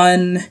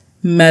 fun,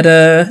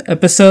 meta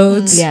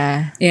episodes.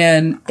 Yeah.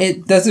 And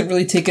it doesn't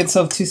really take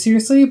itself too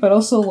seriously, but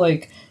also,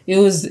 like, it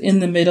was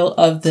in the middle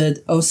of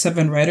the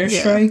 07 writer's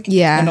strike.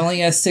 Yeah. And only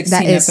has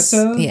 16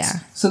 episodes. Yeah.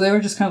 So they were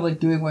just kind of, like,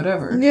 doing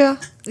whatever. Yeah.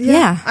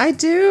 I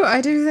do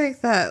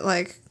think that,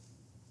 like,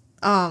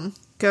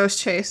 Ghost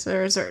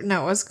Chasers, or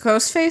no, was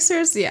Ghost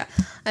Facers? Yeah.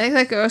 I think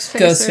that Ghost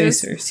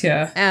Facers,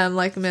 yeah. And,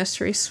 like,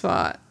 Mystery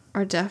Spot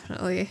are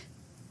definitely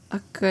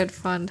a good,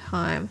 fun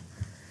time.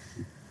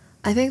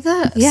 I think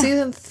that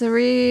Season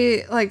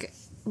 3, like,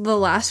 the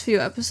last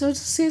few episodes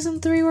of Season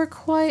 3 were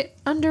quite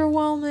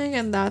underwhelming,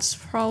 and that's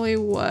probably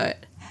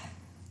what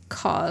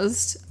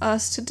caused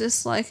us to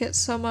dislike it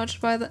so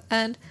much by the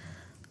end.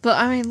 But,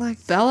 I mean,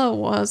 like, Bella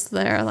was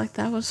there. Like,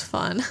 that was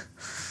fun.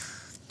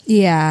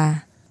 Yeah.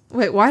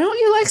 Wait, why don't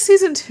you like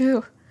Season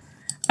 2?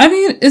 I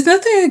mean, it's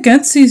nothing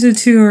against Season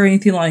 2 or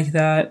anything like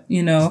that,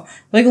 you know?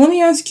 Like, let me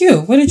ask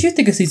you, what did you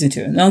think of Season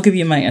 2? And I'll give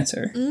you my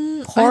answer.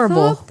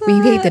 Horrible. We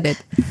hated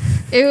it.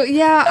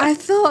 I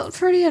felt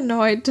pretty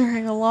annoyed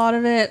during a lot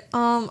of it.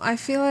 I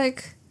feel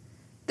like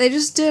they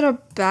just did a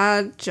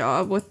bad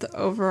job with the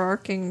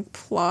overarching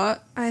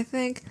plot, I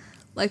think.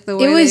 Like, the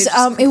way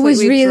it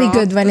was really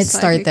good when it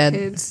started.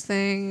 Kids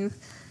thing.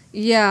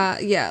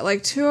 Yeah,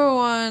 like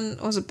 201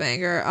 was a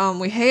banger.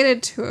 We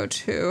hated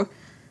 202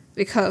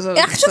 because of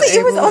actually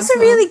it was also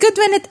really good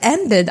when it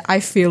ended, I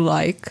feel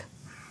like.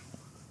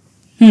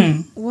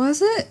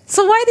 Was it?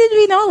 So why did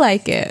we not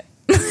like it?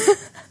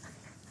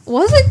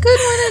 Was it good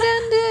when it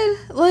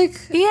ended?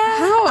 Like,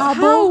 yeah,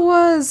 how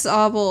was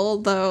Abel,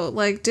 though?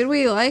 Like, did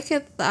we like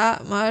it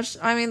that much?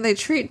 I mean, they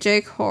treat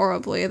Jake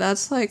horribly.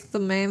 That's, like, the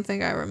main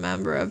thing I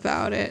remember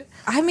about it.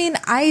 I mean,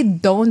 I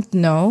don't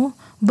know.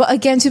 But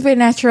again,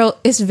 Supernatural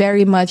is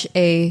very much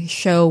a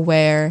show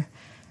where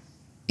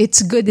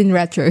it's good in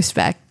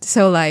retrospect.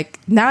 So, like,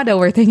 now that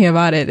we're thinking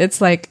about it, it's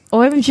like,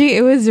 OMG,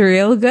 it was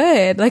real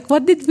good. Like,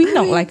 what did we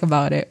not like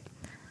about it?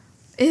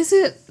 Was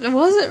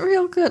it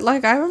real good?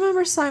 Like, I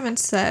remember Simon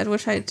Said,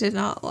 which I did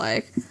not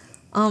like.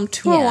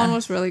 201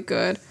 was really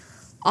good.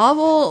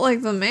 Abel,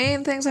 like, the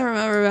main things I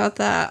remember about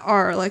that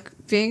are, like,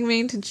 being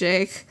mean to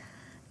Jake,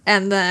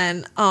 and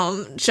then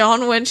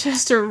John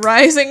Winchester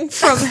rising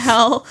from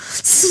hell,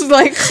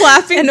 like,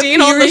 clapping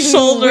Dean on the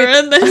shoulder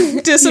and then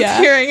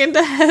disappearing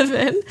into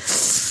heaven.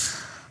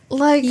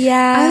 Like,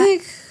 I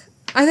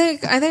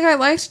think I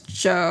liked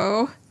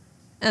Jo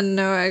and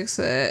No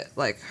Exit,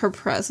 like, her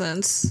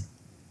presence,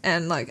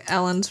 and, like,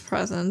 Ellen's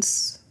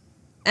presence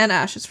and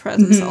Ash's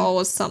presence all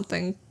was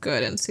something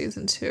good in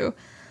Season 2.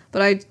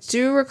 But I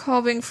do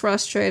recall being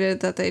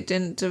frustrated that they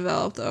didn't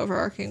develop the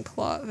overarching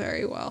plot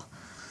very well.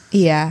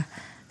 Yeah.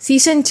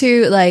 Season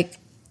 2, like,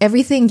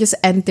 everything just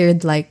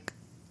entered, like,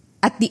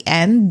 at the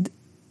end.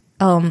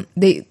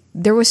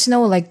 There was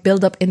no, like,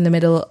 build up in the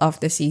middle of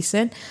the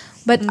season,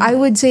 But I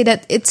would say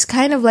that it's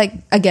kind of like,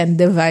 again,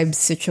 the vibe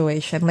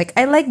situation. Like,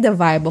 I like the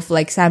vibe of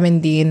like Sam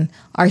and Dean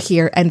are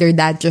here and their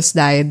dad just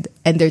died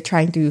and they're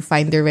trying to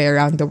find their way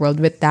around the world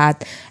with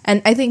that.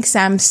 And I think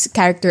Sam's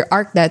character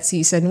arc that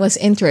season was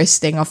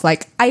interesting of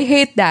like, I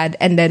hate dad,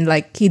 and then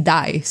like he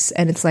dies.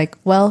 And it's like,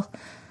 well,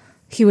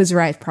 he was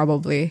right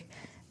probably.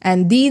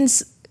 And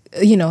Dean's,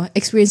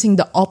 experiencing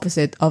the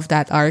opposite of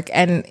that arc.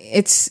 And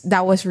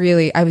I was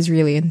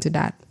really into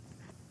that.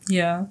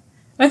 Yeah,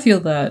 I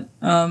feel that.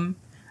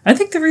 I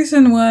think the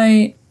reason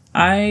why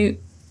I'm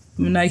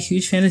not a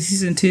huge fan of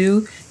season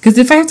 2, because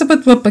if I have to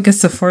put up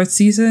against the 4th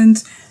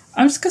seasons,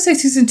 I'm just gonna say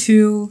season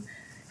 2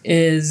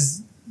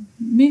 is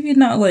maybe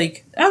not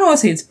like, I don't want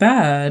to say it's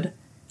bad,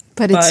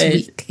 but it's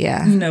weak.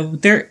 Yeah,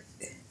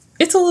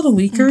 it's a little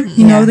weaker.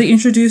 They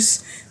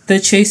introduce the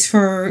chase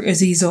for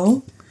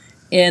Azazel,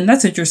 and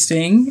that's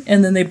interesting.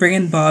 And then they bring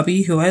in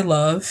Bobby, who I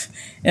love.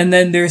 And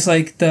then there's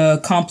like the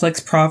complex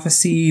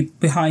prophecy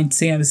behind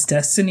Sam's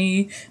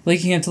destiny,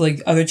 linking into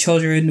like other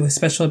children with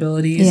special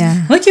abilities.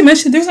 Yeah. Like you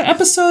mentioned, there's an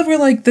episode where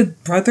like the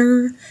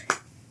brother,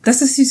 that's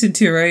the season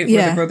 2, right?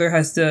 Yeah. Where the brother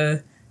has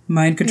the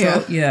mind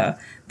control. Yeah.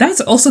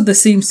 That's also the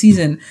same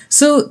season.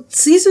 So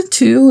season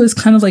 2 is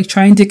kind of like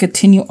trying to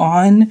continue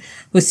on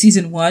with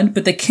season 1,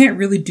 but they can't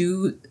really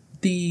do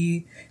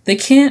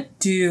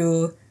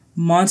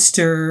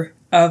Monster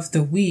of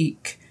the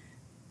Week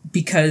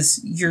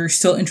because you're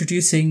still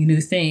introducing new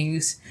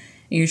things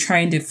and you're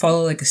trying to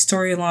follow like a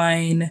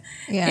storyline,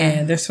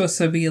 and there's supposed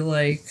to be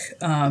like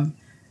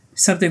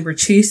something we're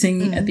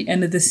chasing at the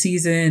end of the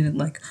season and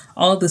like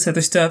all of this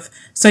other stuff.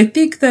 So I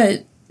think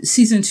that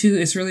season 2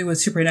 is really what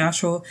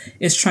Supernatural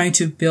is trying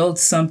to build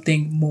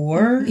something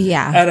more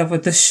out of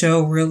what the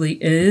show really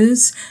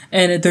is,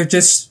 and they're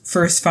just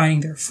first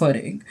finding their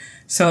footing.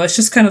 So it's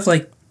just kind of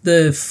like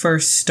the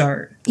first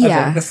start.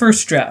 The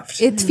first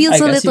draft. It feels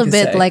a little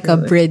bit like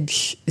really a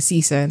bridge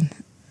season.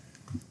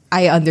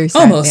 I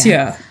understand. Almost,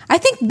 yeah. I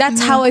think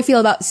that's how I feel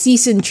about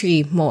season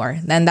 3 more.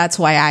 And that's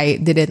why I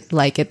didn't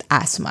like it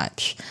as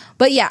much.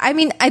 But yeah, I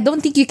mean, I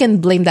don't think you can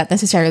blame that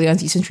necessarily on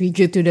season 3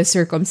 due to the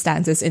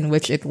circumstances in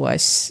which it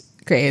was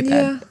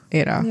created.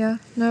 Yeah.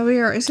 No, we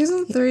are.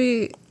 Season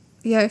 3,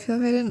 I feel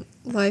like I didn't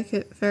like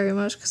it very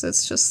much because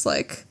it's just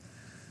like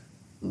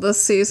the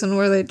season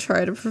where they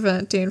try to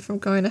prevent Dean from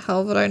going to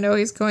hell, but I know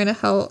he's going to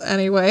hell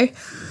anyway.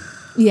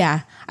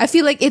 Yeah. I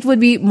feel like it would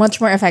be much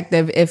more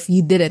effective if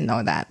you didn't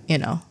know that,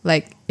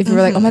 Like, if you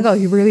were like, oh my god,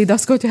 he really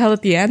does go to hell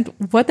at the end?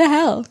 What the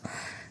hell?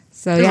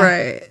 So, yeah.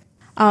 Right.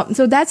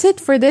 So that's it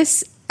for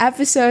this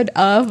episode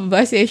of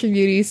Busty Asian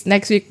Beauties.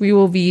 Next week we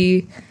will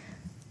be,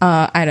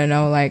 I don't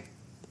know, like,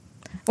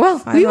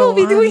 we will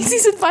be doing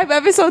season 5,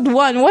 episode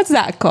 1. What's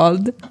that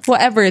called?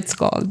 Whatever it's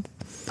called.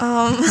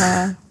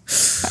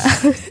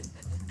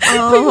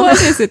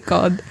 What is it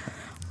called?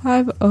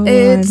 501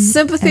 It's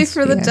Sympathy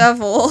for the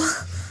Devil.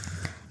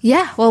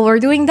 Yeah, well, we're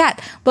doing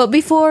that. But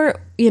before,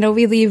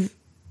 we leave,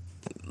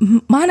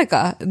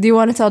 Monica, do you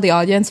want to tell the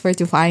audience where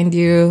to find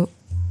you,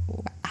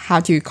 how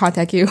to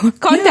contact you? You.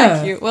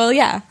 Well,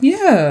 yeah.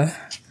 Yeah,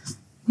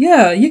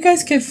 you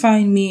guys can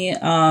find me.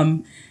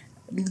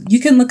 You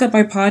can look up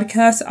my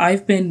podcast.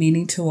 I've been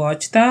meaning to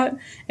watch that.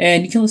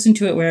 And you can listen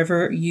to it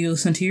wherever you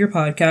listen to your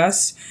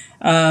podcast.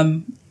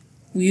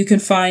 You can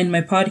find my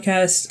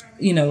podcast,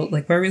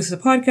 like wherever you listen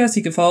to podcasts.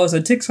 You can follow us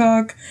on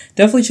TikTok.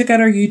 Definitely check out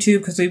our YouTube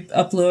because we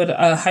upload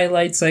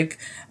highlights like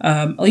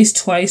at least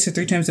twice or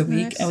 3 times a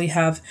week. Nice. And we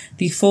have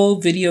the full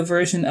video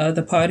version of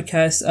the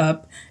podcast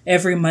up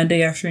every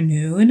Monday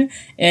afternoon.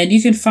 And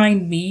you can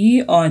find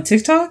me on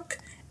TikTok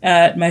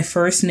at my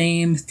first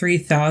name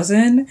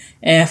 3000,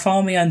 and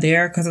follow me on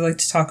there because I like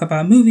to talk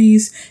about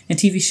movies and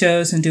TV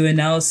shows and do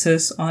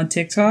analysis on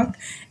TikTok.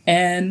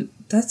 And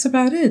that's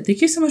about it.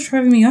 Thank you so much for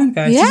having me on,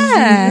 guys.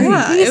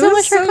 Thank you so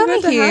much for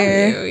coming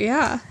here.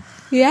 Yeah.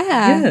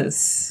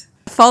 Yes.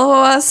 Follow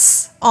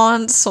us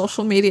on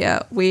social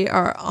media. We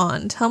are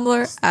on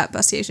Tumblr at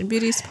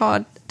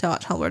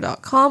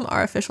bustyasianbeautiespod.tumblr.com.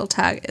 Our official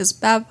tag is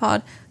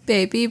babpod,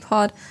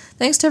 BABpod.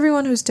 Thanks to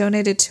everyone who's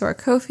donated to our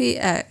Ko-fi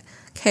at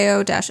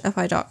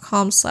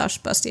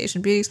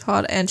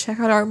ko-fi.com/bustyasianbeautiespod, and check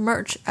out our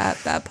merch at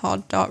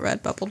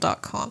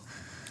babpod.redbubble.com.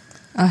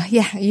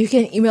 You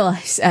can email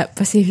us at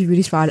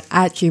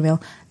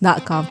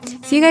bustyasianbeautiespod@gmail.com.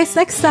 See you guys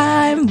next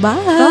time.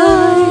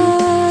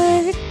 Bye.